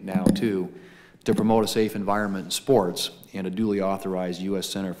say now too, to promote a safe environment in sports, and a duly authorized U.S.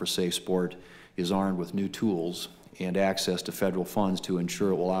 Center for Safe Sport is armed with new tools and access to federal funds to ensure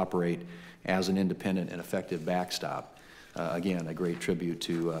it will operate as an independent and effective backstop. Again, a great tribute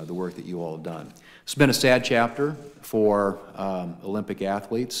to the work that you all have done. It's been a sad chapter for Olympic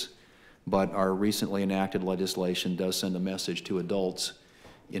athletes, but our recently enacted legislation does send a message to adults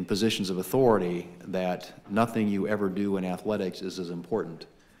in positions of authority that nothing you ever do in athletics is as important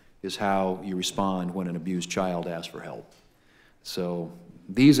as how you respond when an abused child asks for help. So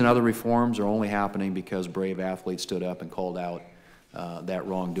these and other reforms are only happening because brave athletes stood up and called out that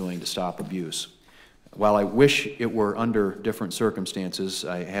wrongdoing to stop abuse. While I wish it were under different circumstances,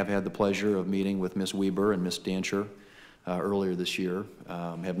 I have had the pleasure of meeting with Ms. Wieber and Ms. Dantzscher earlier this year.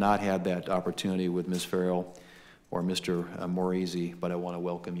 Have not had that opportunity with Ms. Farrell or Mr. Morisi, but I want to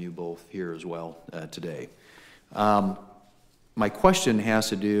welcome you both here as well today. My question has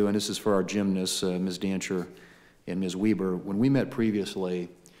to do, and this is for our gymnasts, Ms. Dantzscher and Ms. Wieber. When we met previously,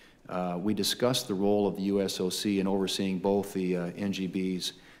 we discussed the role of the USOC in overseeing both the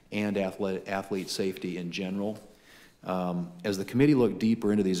NGBs and athlete safety in general. As the committee looked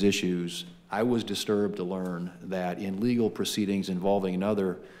deeper into these issues, I was disturbed to learn that in legal proceedings involving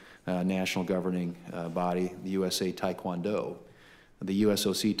another national governing body, the USA Taekwondo, the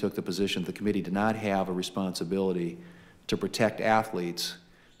USOC took the position the committee did not have a responsibility to protect athletes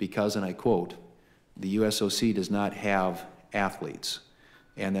because, and I quote, the USOC does not have athletes,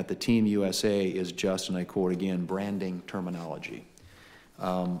 and that the Team USA is just, and I quote again, branding terminology.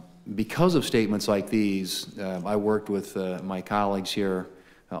 Because of statements like these, I worked with my colleagues here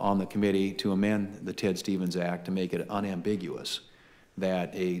on the committee to amend the Ted Stevens Act to make it unambiguous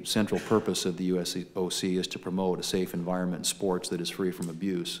that a central purpose of the USOC is to promote a safe environment in sports that is free from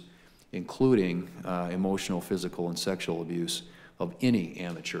abuse, including emotional, physical, and sexual abuse of any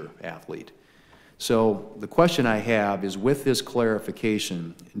amateur athlete. So the question I have is, with this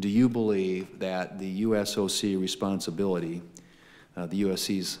clarification, do you believe that the USOC responsibility, the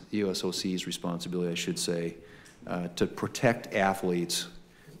USOC's responsibility, I should say, to protect athletes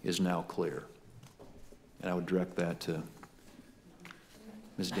is now clear? And I would direct that to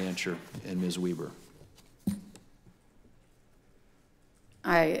Ms. Dantzscher and Ms. Wieber.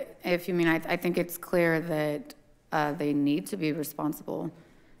 If you mean, I think it's clear that they need to be responsible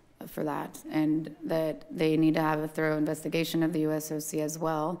for that, and that they need to have a thorough investigation of the USOC as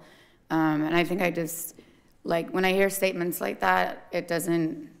well. And I think like, when I hear statements like that,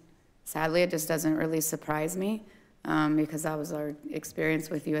 sadly, it just doesn't really surprise me, because that was our experience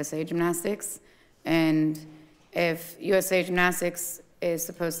with USA Gymnastics. And if USA Gymnastics is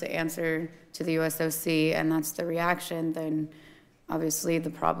supposed to answer to the USOC and that's the reaction, then obviously the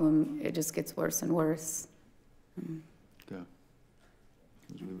problem, it just gets worse and worse. Okay.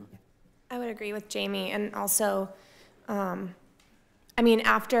 Ms. Wieber? I would agree with Jamie, and also, I mean,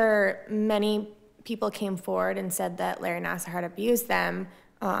 after many people came forward and said that Larry Nassar had abused them,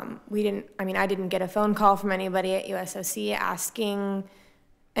 I didn't get a phone call from anybody at USOC asking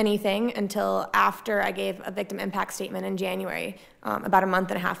anything until after I gave a victim impact statement in January. About a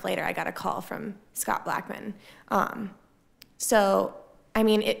month and a half later, I got a call from Scott Blackman. So I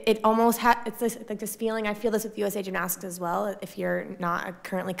mean, it almost it's this, like this feeling, I feel this with USA Gymnastics as well. If you're not a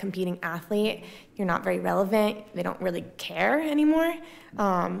currently competing athlete, you're not very relevant, they don't really care anymore.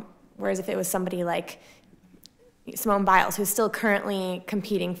 Whereas if it was somebody like Simone Biles, who's still currently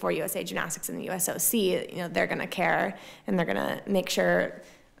competing for USA Gymnastics in the USOC, you know, they're gonna care and they're gonna make sure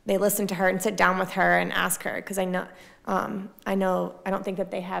they listen to her and sit down with her and ask her, because I don't think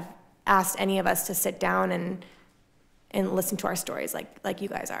that they have asked any of us to sit down and listen to our stories like you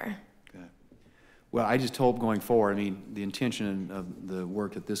guys are. Okay. Well, I just hope going forward, I mean, the intention of the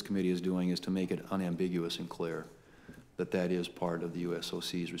work that this committee is doing is to make it unambiguous and clear that that is part of the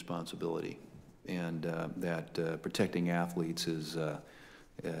USOC's responsibility, and that protecting athletes is a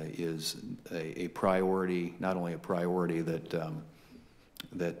priority, not only a priority that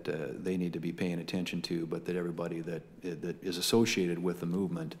they need to be paying attention to, but that everybody that is associated with the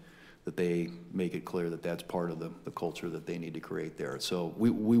movement, that they make it clear that that's part of the culture that they need to create there. So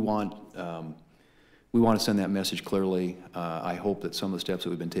we want to send that message clearly. I hope that some of the steps that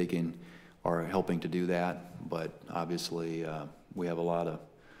we've been taking are helping to do that, but obviously we have a lot of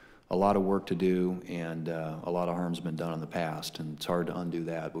work to do, and a lot of harm's been done in the past, and it's hard to undo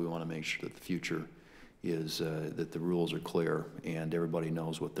that, but we want to make sure that the future is that the rules are clear and everybody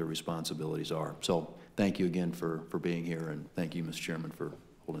knows what their responsibilities are. So thank you again for being here, and thank you, Mr. Chairman, for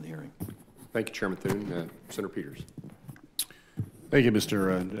holding the hearing. Thank you, Chairman Thune. Senator Peters. Thank you,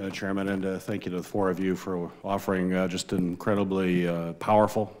 Mr. Chairman, and thank you to the four of you for offering just an incredibly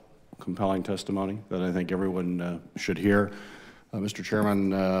powerful, compelling testimony that I think everyone should hear. Mr.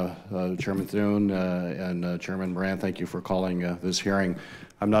 Chairman, Chairman Thune, and Chairman Moran, thank you for calling this hearing.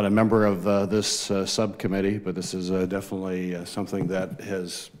 I'm not a member of this subcommittee, but this is definitely something that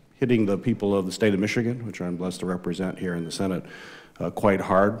is hitting the people of the state of Michigan, which I'm blessed to represent here in the Senate, quite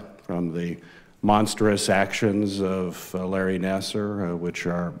hard, from the monstrous actions of Larry Nassar, which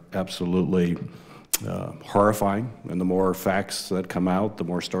are absolutely horrifying. And the more facts that come out, the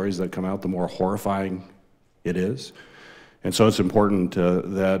more stories that come out, the more horrifying it is. And so it's important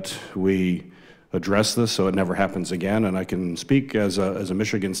that we address this so it never happens again. And I can speak as a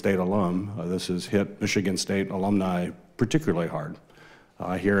Michigan State alum. This has hit Michigan State alumni particularly hard.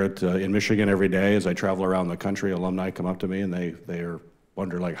 I hear it in Michigan every day as I travel around the country. Alumni come up to me and they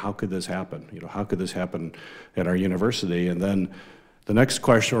wonder, like, how could this happen? You know, how could this happen at our university? And then the next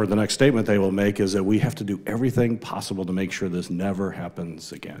question or the next statement they will make is that we have to do everything possible to make sure this never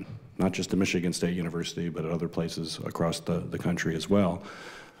happens again, not just at Michigan State University, but at other places across the country as well.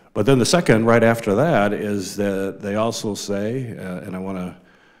 But then the second, right after that, is that they also say, and I want to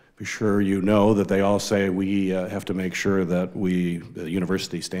be sure you know that they all say we have to make sure that the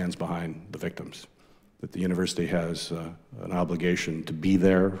university stands behind the victims, that the university has an obligation to be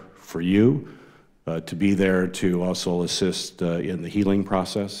there for you, to be there to also assist in the healing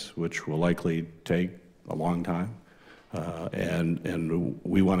process, which will likely take a long time. And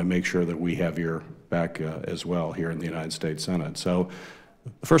we want to make sure that we have your back as well here in the United States Senate. So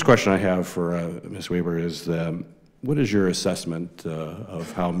the first question I have for Ms. Wieber is, what is your assessment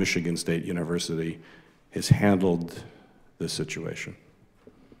of how Michigan State University has handled this situation?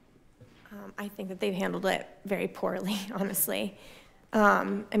 I think that they've handled it very poorly, honestly.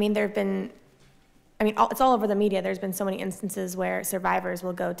 I mean, it's all over the media. There's been so many instances where survivors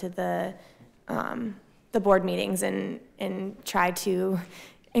will go to the board meetings and try to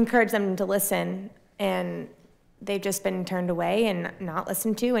encourage them to listen, and they've just been turned away and not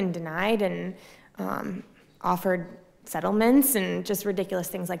listened to and denied and offered settlements and just ridiculous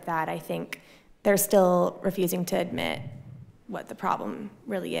things like that. I think they're still refusing to admit what the problem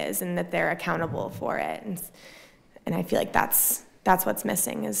really is and that they're accountable for it. And I feel like that's what's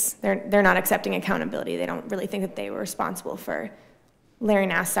missing, is they're not accepting accountability. They don't really think that they were responsible for Larry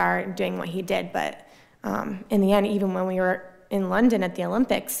Nassar doing what he did. But in the end, even when we were in London at the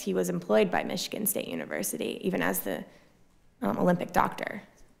Olympics, he was employed by Michigan State University, even as the Olympic doctor.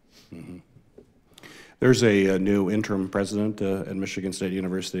 Mm-hmm. There's a new interim president at Michigan State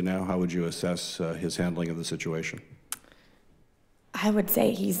University now. How would you assess his handling of the situation? I would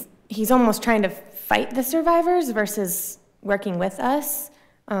say he's almost trying to fight the survivors versus working with us.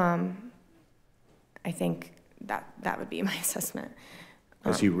 I think that would be my assessment.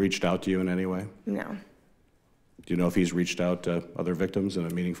 Has he reached out to you in any way? No. Do you know if he's reached out to other victims in a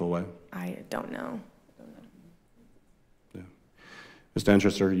meaningful way? I don't know. Yeah. Ms.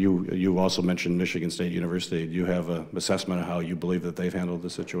 Dantzscher, you also mentioned Michigan State University. Do you have an assessment of how you believe that they've handled the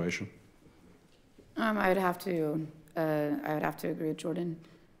situation? I would have to agree with Jordyn.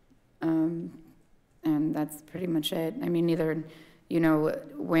 And that's pretty much it. I mean, either, you know,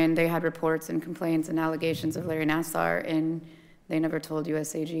 when they had reports and complaints and allegations of Larry Nassar in they never told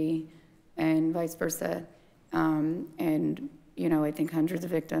USAG, and vice versa. And, you know, I think hundreds of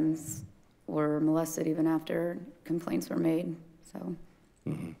victims were molested even after complaints were made, so.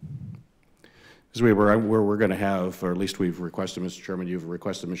 Mm-hmm. Ms. Wieber, we're going to have, or at least we've requested, Mr. Chairman, you've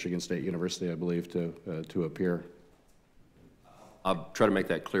requested Michigan State University, I believe, to appear. I'll try to make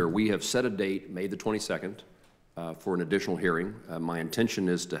that clear. We have set a date, May the 22nd, for an additional hearing. My intention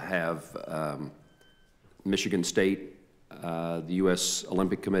is to have Michigan State, the U.S.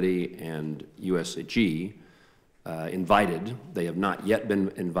 Olympic Committee, and USAG invited. They have not yet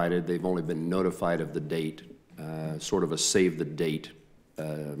been invited. They've only been notified of the date, sort of a save the date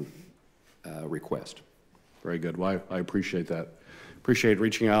request. Very good. Well, I appreciate that. Appreciate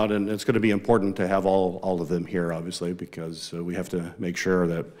reaching out, and it's going to be important to have all of them here, obviously, because we have to make sure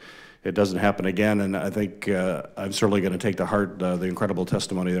that it doesn't happen again. And I think I'm certainly going to take to heart the incredible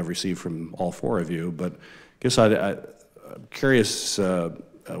testimony that I've received from all four of you. But I guess I'm curious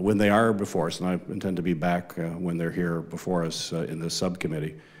when they are before us, and I intend to be back when they're here before us in this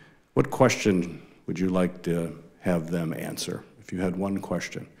subcommittee. What question would you like to have them answer? If you had one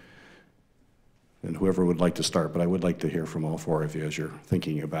question. And whoever would like to start, but I would like to hear from all four of you as you're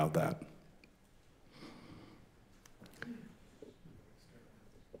thinking about that.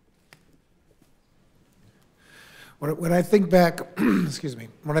 When I think back, excuse me,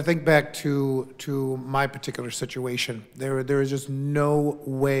 when I think back to my particular situation, there is just no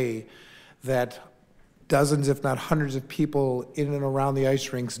way that dozens, if not hundreds of people in and around the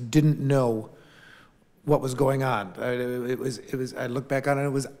ice rinks didn't know what was going on. It was. I look back on it, it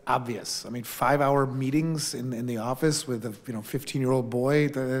was obvious. I mean, 5-hour meetings in the office with a 15-year-old boy.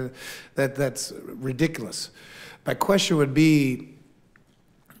 That's ridiculous. My question would be,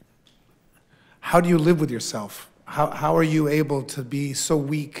 how do you live with yourself? How are you able to be so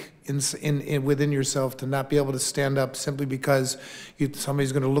weak within yourself to not be able to stand up simply because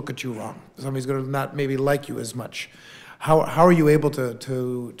somebody's going to look at you wrong? Somebody's going to not maybe like you as much. How are you able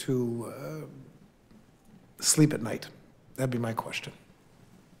to sleep at night? That'd be my question.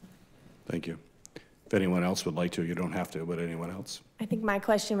 Thank you. If anyone else would like to, you don't have to, but anyone else? I think my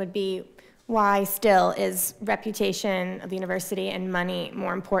question would be, why still is reputation of the university and money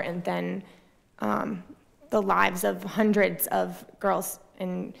more important than the lives of hundreds of girls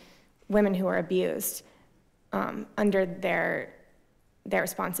and women who are abused under their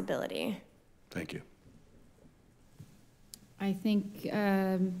responsibility? Thank you. I think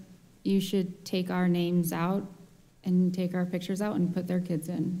you should take our names out and take our pictures out and put their kids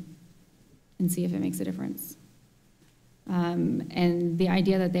in and see if it makes a difference. And the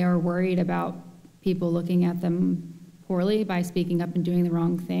idea that they are worried about people looking at them poorly by speaking up and doing the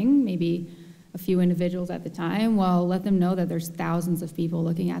wrong thing, maybe a few individuals at the time, well, let them know that there's thousands of people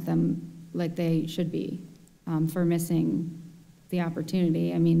looking at them like they should be for missing the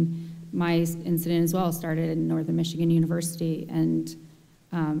opportunity. I mean, my incident as well started in Northern Michigan University, and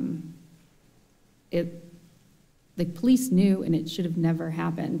the police knew, and it should have never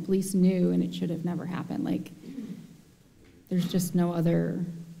happened. Police knew, and it should have never happened. Like, there's just no other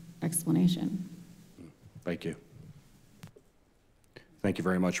explanation. Thank you. Thank you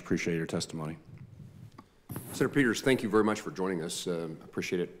very much. Appreciate your testimony. Senator Peters, thank you very much for joining us.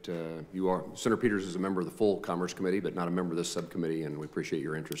 Appreciate it. Senator Peters is a member of the full Commerce Committee, but not a member of this subcommittee, and we appreciate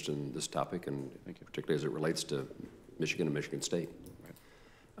your interest in this topic, and particularly as it relates to Michigan and Michigan State.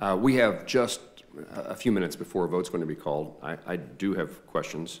 We have just a few minutes before a vote's going to be called. I do have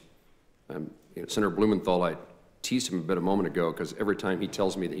questions. Senator Blumenthal, I teased him a bit a moment ago because every time he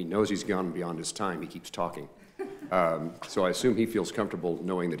tells me that he knows he's gone beyond his time, he keeps talking. So I assume he feels comfortable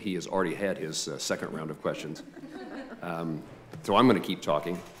knowing that he has already had his second round of questions. So I'm going to keep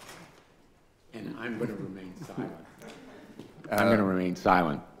talking. And I'm going to remain silent. I'm going to remain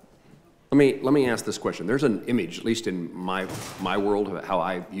silent. Let me ask this question. There's an image, at least in my world, of how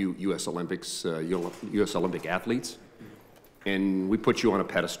I view U.S. Olympics, U.S. Olympic athletes, and we put you on a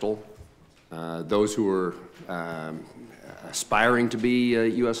pedestal. Those who are aspiring to be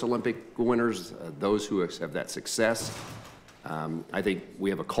U.S. Olympic winners, those who have that success. I think we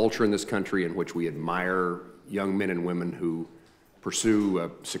have a culture in this country in which we admire young men and women who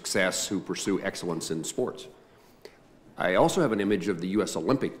pursue success, who pursue excellence in sports. I also have an image of the U.S.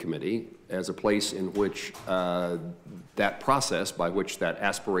 Olympic Committee as a place in which that process by which that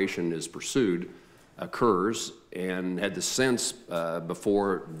aspiration is pursued occurs, and had the sense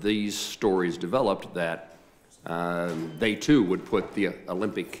before these stories developed that they too would put the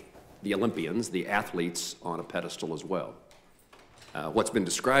Olympians, the athletes, on a pedestal as well. What's been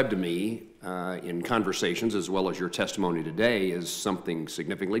described to me in conversations as well as your testimony today is something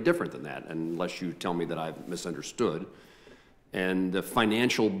significantly different than that, unless you tell me that I've misunderstood. and the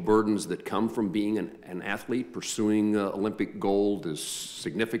financial burdens that come from being an athlete. Pursuing Olympic gold is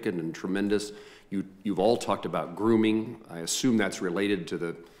significant and tremendous. You've all talked about grooming. I assume that's related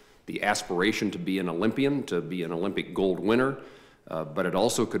to the aspiration to be an Olympian, to be an Olympic gold winner, but it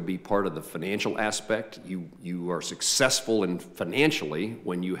also could be part of the financial aspect. You are successful financially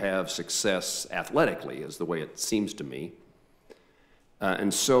when you have success athletically, is the way it seems to me.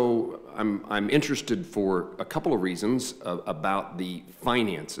 And so I'm interested for a couple of reasons about the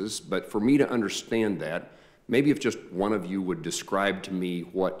finances, but for me to understand that, maybe if just one of you would describe to me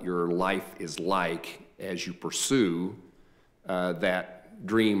what your life is like as you pursue that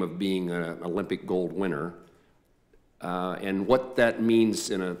dream of being an Olympic gold winner, and what that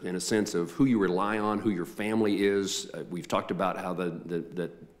means in a sense of who you rely on, who your family is. We've talked about how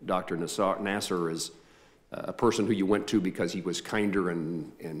that Dr. Nassar is a person who you went to because he was kinder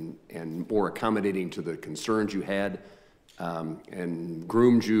and more accommodating to the concerns you had, and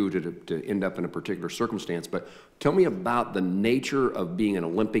groomed you to end up in a particular circumstance. But tell me about the nature of being an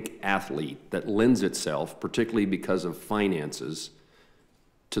Olympic athlete that lends itself, particularly because of finances,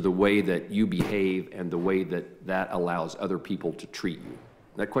 to the way that you behave and the way that allows other people to treat you.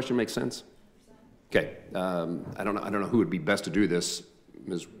 That question makes sense? Okay. I don't know who would be best to do this.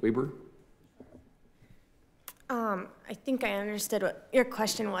 Ms. Wieber? I think I understood what your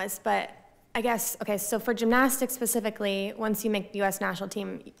question was, but I guess, okay, so for gymnastics specifically, once you make the U.S. national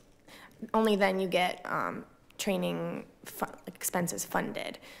team, only then you get training expenses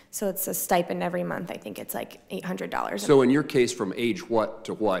funded. So it's a stipend every month. I think it's like $800. So in your case, from age what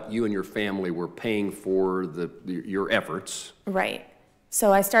to what, you and your family were paying for your efforts? Right.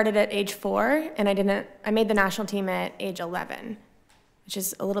 So I started at age 4, and I made the national team at age 11, which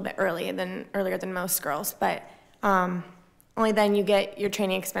is a little bit earlier than most girls, but only then you get your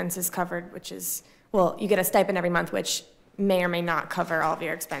training expenses covered, which is, well, you get a stipend every month, which may or may not cover all of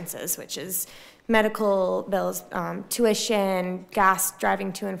your expenses, which is medical bills, tuition, gas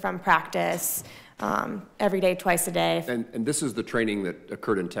driving to and from practice, every day, twice a day. And this is the training that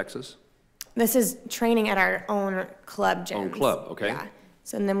occurred in Texas? This is training at our own club gyms. Own club, okay. Yeah.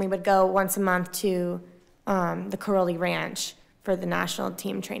 So and then we would go once a month to the Caroli Ranch for the national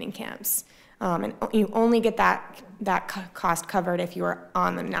team training camps. And you only get that cost covered if you are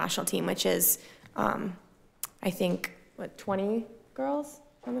on the national team, which is, I think, what, 20 girls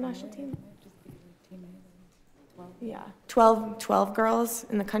on the national team? Yeah, 12 girls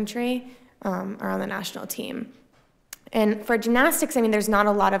in the country are on the national team. And for gymnastics, I mean, there's not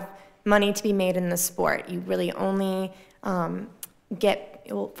a lot of money to be made in the sport. You really only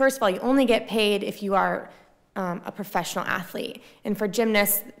well, first of all, you only get paid if you are a professional athlete. And for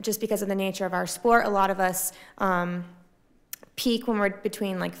gymnasts, just because of the nature of our sport, a lot of us peak when we're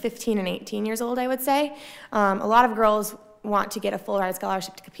between like 15 and 18 years old, I would say. A lot of girls want to get a full ride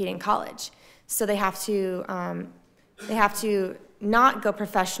scholarship to compete in college. So they have to not go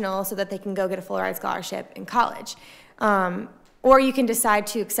professional so that they can go get a full ride scholarship in college. Or you can decide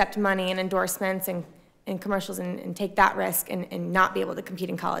to accept money and endorsements and commercials and take that risk and not be able to compete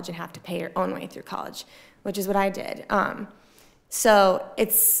in college and have to pay your own way through college, which is what I did. So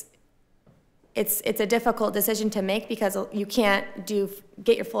it's a difficult decision to make because you can't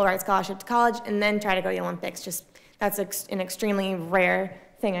get your full ride scholarship to college and then try to go to the Olympics. That's an extremely rare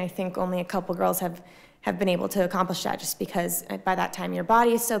thing. I think only a couple girls have been able to accomplish that, just because by that time your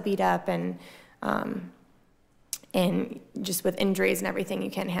body is so beat up and just with injuries and everything,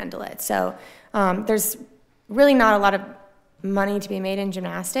 you can't handle it. So there's really not a lot of money to be made in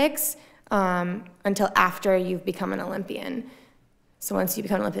gymnastics until after you've become an Olympian. So once you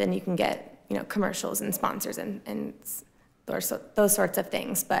become an Olympian, you can get commercials and sponsors and those sorts of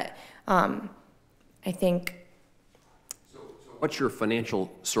things. But I think. So what's your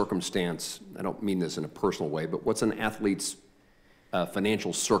financial circumstance? I don't mean this in a personal way, but what's an athlete's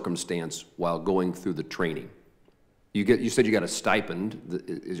financial circumstance while going through the training? You said you got a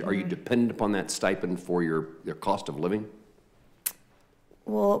stipend. Are you dependent upon that stipend for your cost of living?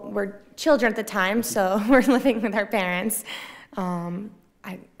 Well, we're children at the time, so we're living with our parents. I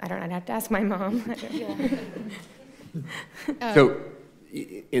don't know, I'd have to ask my mom. So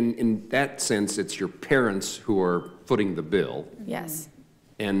in that sense, it's your parents who are footing the bill. Yes.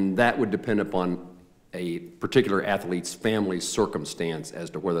 And that would depend upon a particular athlete's family circumstance as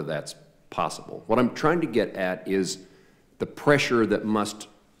to whether that's possible. What I'm trying to get at is the pressure that must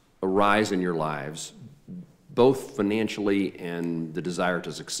arise in your lives, both financially and the desire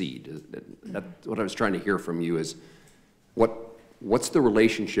to succeed. What I was trying to hear from you is what's the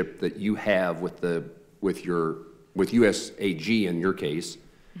relationship that you have with USAG in your case,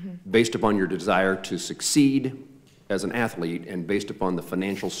 based upon your desire to succeed as an athlete and based upon the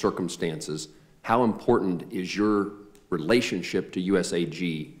financial circumstances, how important is your relationship to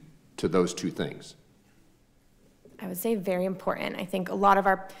USAG to those two things? I would say very important. I think a lot of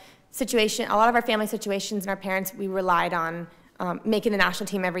our family situations and our parents, we relied on making the national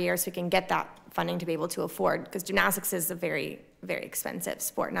team every year so we can get that funding to be able to afford, because gymnastics is a very, very expensive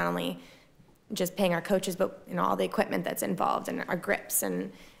sport, not only just paying our coaches, but all the equipment that's involved and our grips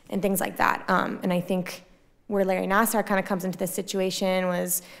and things like that. And I think where Larry Nassar kind of comes into this situation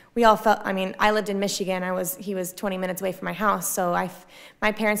was we all felt, I lived in Michigan, he was 20 minutes away from my house, so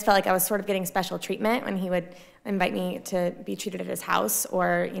my parents felt like I was sort of getting special treatment when he would invite me to be treated at his house,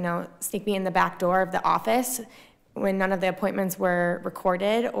 or sneak me in the back door of the office when none of the appointments were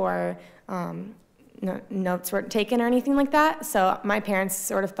recorded, or notes weren't taken or anything like that. So my parents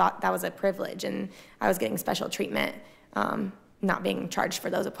sort of thought that was a privilege and I was getting special treatment, not being charged for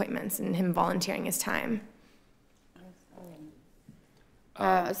those appointments and him volunteering his time.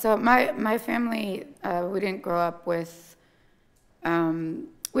 So my family, we didn't grow up with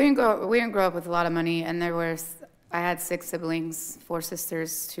we didn't grow up with a lot of money, and I had 6 siblings, 4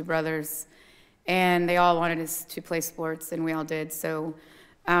 sisters, 2 brothers, and they all wanted us to play sports, and we all did. So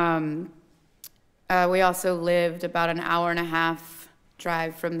we also lived about an hour-and-a-half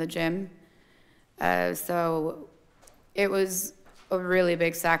drive from the gym. So it was a really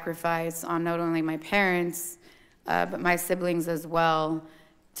big sacrifice on not only my parents, but my siblings as well,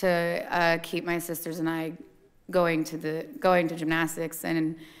 to keep my sisters and I going to gymnastics.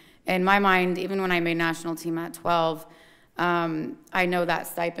 And in my mind, even when I made national team at 12, I know that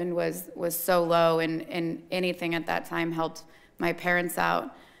stipend was so low, and anything at that time helped my parents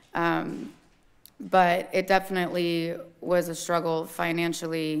out. But it definitely was a struggle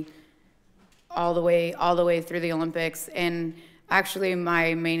financially all the way through the Olympics. And actually,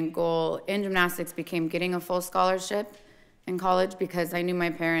 my main goal in gymnastics became getting a full scholarship in college, because I knew my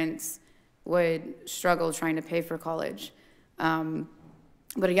parents would struggle trying to pay for college.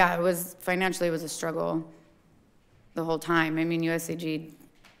 But yeah, financially it was a struggle the whole time. USAG,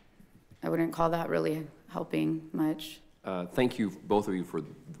 I wouldn't call that really helping much. Thank you, both of you, for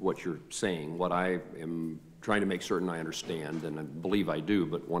what you're saying. What I am trying to make certain I understand, and I believe I do,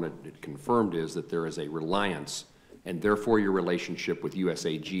 but wanted it confirmed, is that there is a reliance, and therefore your relationship with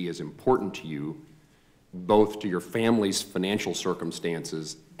USAG is important to you, both to your family's financial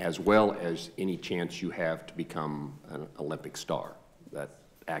circumstances as well as any chance you have to become an Olympic star. Is that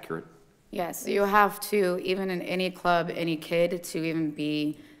accurate? Yes, you have to, even in any club, any kid, to even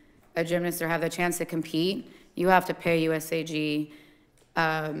be a gymnast or have the chance to compete, you have to pay USAG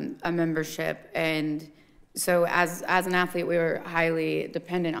a membership. And so as an athlete, we were highly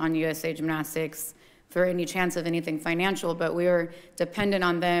dependent on USA Gymnastics for any chance of anything financial, but we were dependent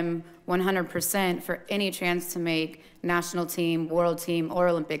on them 100% for any chance to make national team, world team, or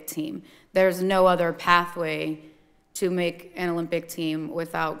Olympic team. There's no other pathway to make an Olympic team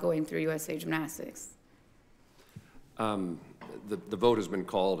without going through USA Gymnastics. The vote has been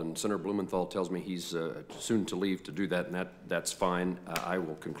called, and Senator Blumenthal tells me he's soon to leave to do that, and that's fine. I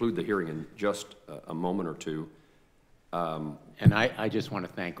will conclude the hearing in just a moment or two. And I just want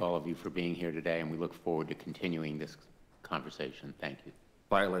to thank all of you for being here today, and we look forward to continuing this conversation. Thank you.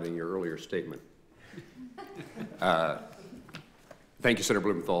 Violating your earlier statement. Thank you, Senator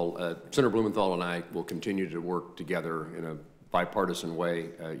Blumenthal. Senator Blumenthal and I will continue to work together in a bipartisan way.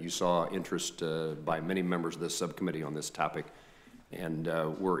 You saw interest by many members of this subcommittee on this topic, and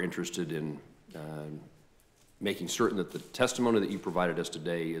we're interested in making certain that the testimony that you provided us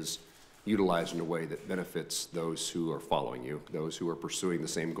today is utilized in a way that benefits those who are following you, those who are pursuing the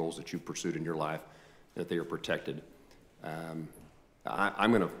same goals that you've pursued in your life, that they are protected.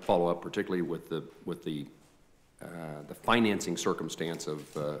 I'm going to follow up particularly with the financing circumstance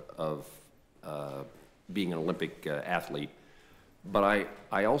of being an Olympic athlete. But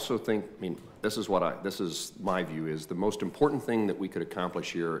I also think, this is my view, is the most important thing that we could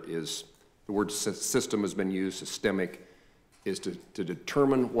accomplish here is, the word system has been used, systemic, is to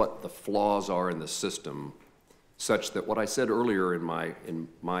determine what the flaws are in the system, such that what I said earlier in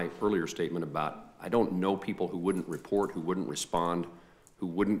my earlier statement about, I don't know people who wouldn't report, who wouldn't respond, who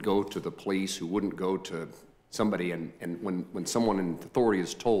wouldn't go to the police, who wouldn't go to somebody, and when someone in authority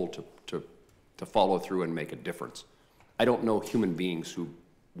is told to follow through and make a difference. I don't know human beings who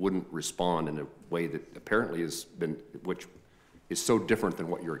wouldn't respond in a way that apparently which is so different than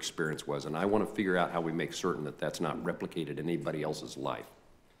what your experience was, and I want to figure out how we make certain that that's not replicated in anybody else's life.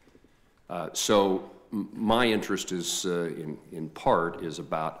 So my interest is, in part, is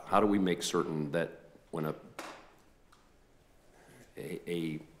about how do we make certain that when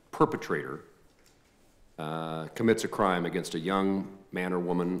a perpetrator commits a crime against a young man or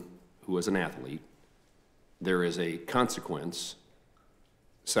woman who is an athlete, there is a consequence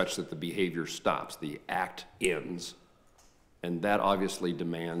such that the behavior stops, the act ends, and that obviously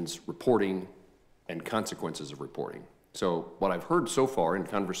demands reporting and consequences of reporting. So what I've heard so far in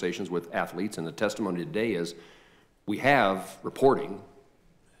conversations with athletes and the testimony today is we have reporting,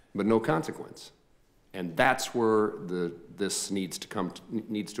 but no consequence. And that's where this needs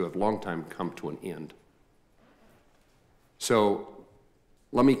to have long time come to an end. So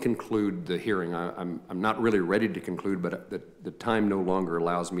let me conclude the hearing. I'm not really ready to conclude, but the time no longer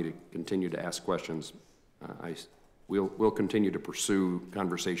allows me to continue to ask questions. We'll continue to pursue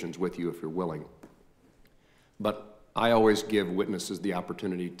conversations with you if you're willing. But I always give witnesses the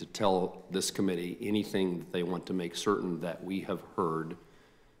opportunity to tell this committee anything that they want to make certain that we have heard,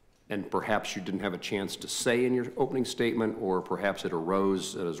 and perhaps you didn't have a chance to say in your opening statement, or perhaps it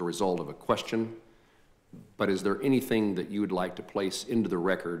arose as a result of a question. But is there anything that you would like to place into the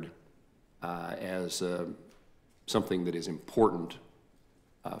record as something that is important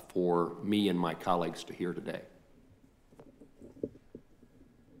for me and my colleagues to hear today?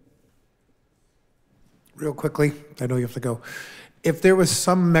 Real quickly, I know you have to go. If there was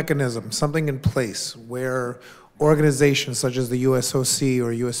some mechanism, something in place where organizations such as the USOC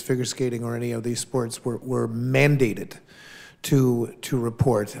or US Figure Skating or any of these sports were mandated to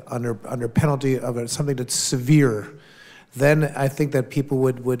report under penalty of something that's severe, then I think that people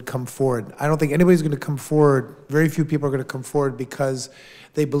would come forward. I don't think anybody's going to come forward, very few people are going to come forward because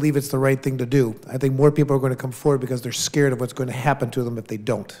they believe it's the right thing to do. I think more people are going to come forward because they're scared of what's going to happen to them if they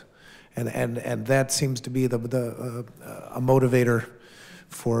don't. And that seems to be a motivator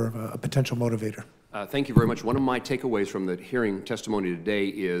for a potential motivator. Thank you very much. One of my takeaways from the hearing testimony today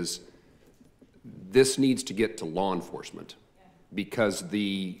is this needs to get to law enforcement, because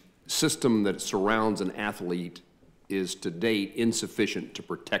the system that surrounds an athlete is to date insufficient to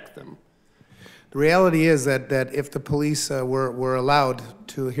protect them. The reality is that if the police were allowed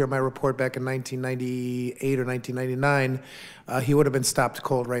to hear my report back in 1998 or 1999, he would have been stopped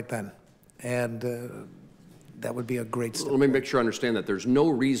cold right then. And that would be a great step. Let me make sure I understand that. There's no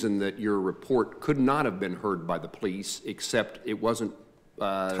reason that your report could not have been heard by the police, except it wasn't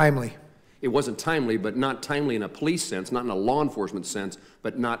timely. It wasn't timely, but not timely in a police sense, not in a law enforcement sense,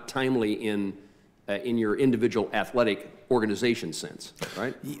 but not timely in your individual athletic organization sense,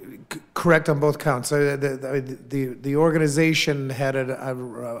 right? Correct on both counts. The organization had an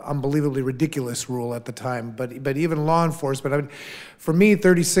unbelievably ridiculous rule at the time, but even law enforcement, I mean, for me,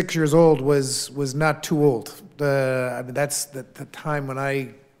 36 years old was not too old. I mean, that's the time when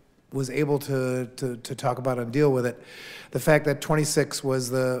I was able to talk about it and deal with it. The fact that 26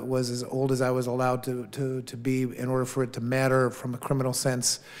 was as old as I was allowed to be in order for it to matter from a criminal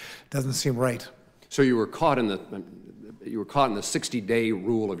sense doesn't seem right. So you were caught in the 60-day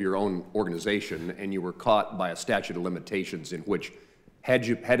rule of your own organization, and you were caught by a statute of limitations in which, had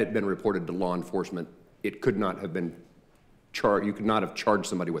it been reported to law enforcement, it could not have been charged. You could not have charged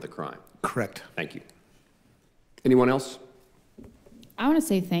somebody with a crime. Correct. Thank you. Anyone else? I want to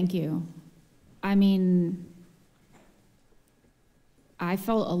say thank you. I mean, I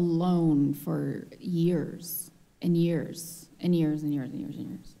felt alone for years and years and years and years and years and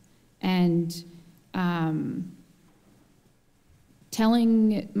years. And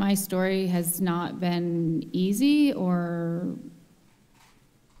telling my story has not been easy or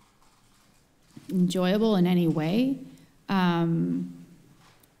enjoyable in any way.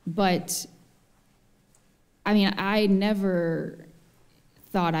 But I mean, I never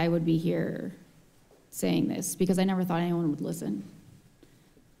thought I would be here saying this because I never thought anyone would listen.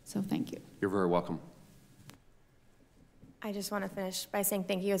 So thank you. You're very welcome. I just want to finish by saying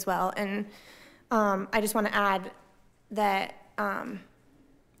thank you as well. And I just want to add that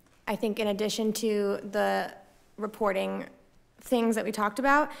I think in addition to the reporting things that we talked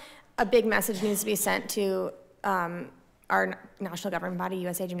about, a big message needs to be sent to our national governing body,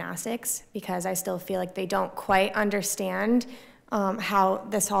 USA Gymnastics, because I still feel like they don't quite understand how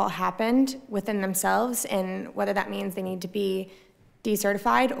this all happened within themselves, and whether that means they need to be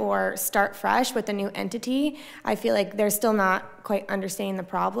decertified or start fresh with a new entity. I feel like they're still not quite understanding the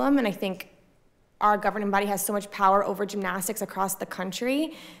problem, and I think our governing body has so much power over gymnastics across the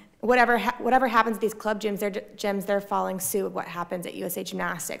country. Whatever happens at these club gyms, they're following suit of what happens at USA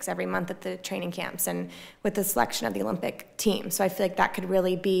Gymnastics every month at the training camps and with the selection of the Olympic team. So I feel like that could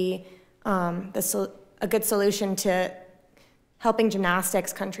really be a good solution to helping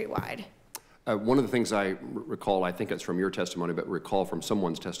gymnastics countrywide. One of the things I recall, I think it's from your testimony, but recall from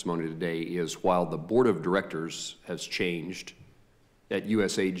someone's testimony today, is while the board of directors has changed, at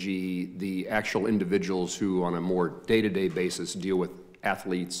USAG, the actual individuals who on a more day-to-day basis deal with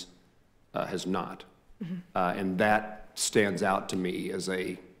athletes has not. And that stands out to me as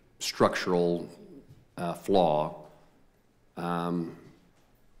a structural flaw. And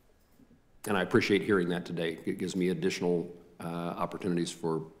I appreciate hearing that today. It gives me additional opportunities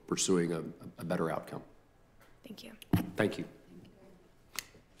for pursuing a better outcome. Thank you. Thank you.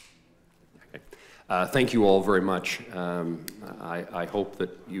 Okay. Thank you all very much. I hope that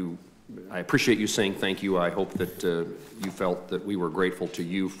I appreciate you saying thank you. I hope that you felt that we were grateful to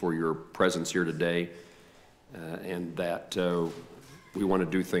you for your presence here today, and that we want to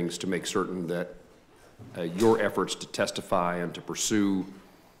do things to make certain that your efforts to testify and to pursue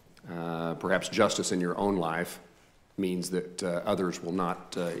perhaps justice in your own life means that others will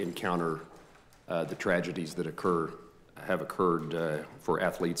not encounter the tragedies that have occurred for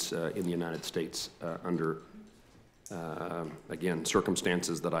athletes in the United States under, again,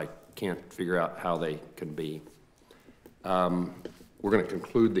 circumstances that I can't figure out how they can be. We're going to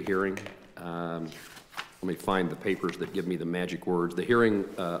conclude the hearing. Let me find the papers that give me the magic words. The hearing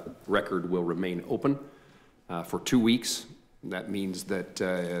record will remain open for 2 weeks. That means that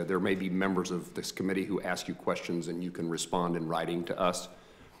there may be members of this committee who ask you questions and you can respond in writing to us.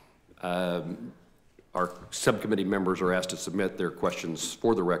 Our subcommittee members are asked to submit their questions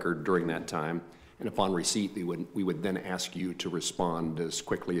for the record during that time, and upon receipt, we would then ask you to respond as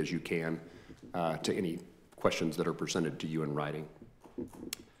quickly as you can to any questions that are presented to you in writing.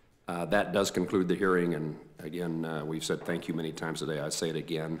 That does conclude the hearing, and again, we've said thank you many times today. I say it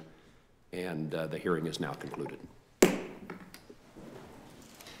again, and the hearing is now concluded.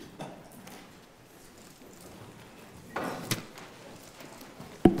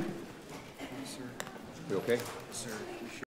 You okay? Sir.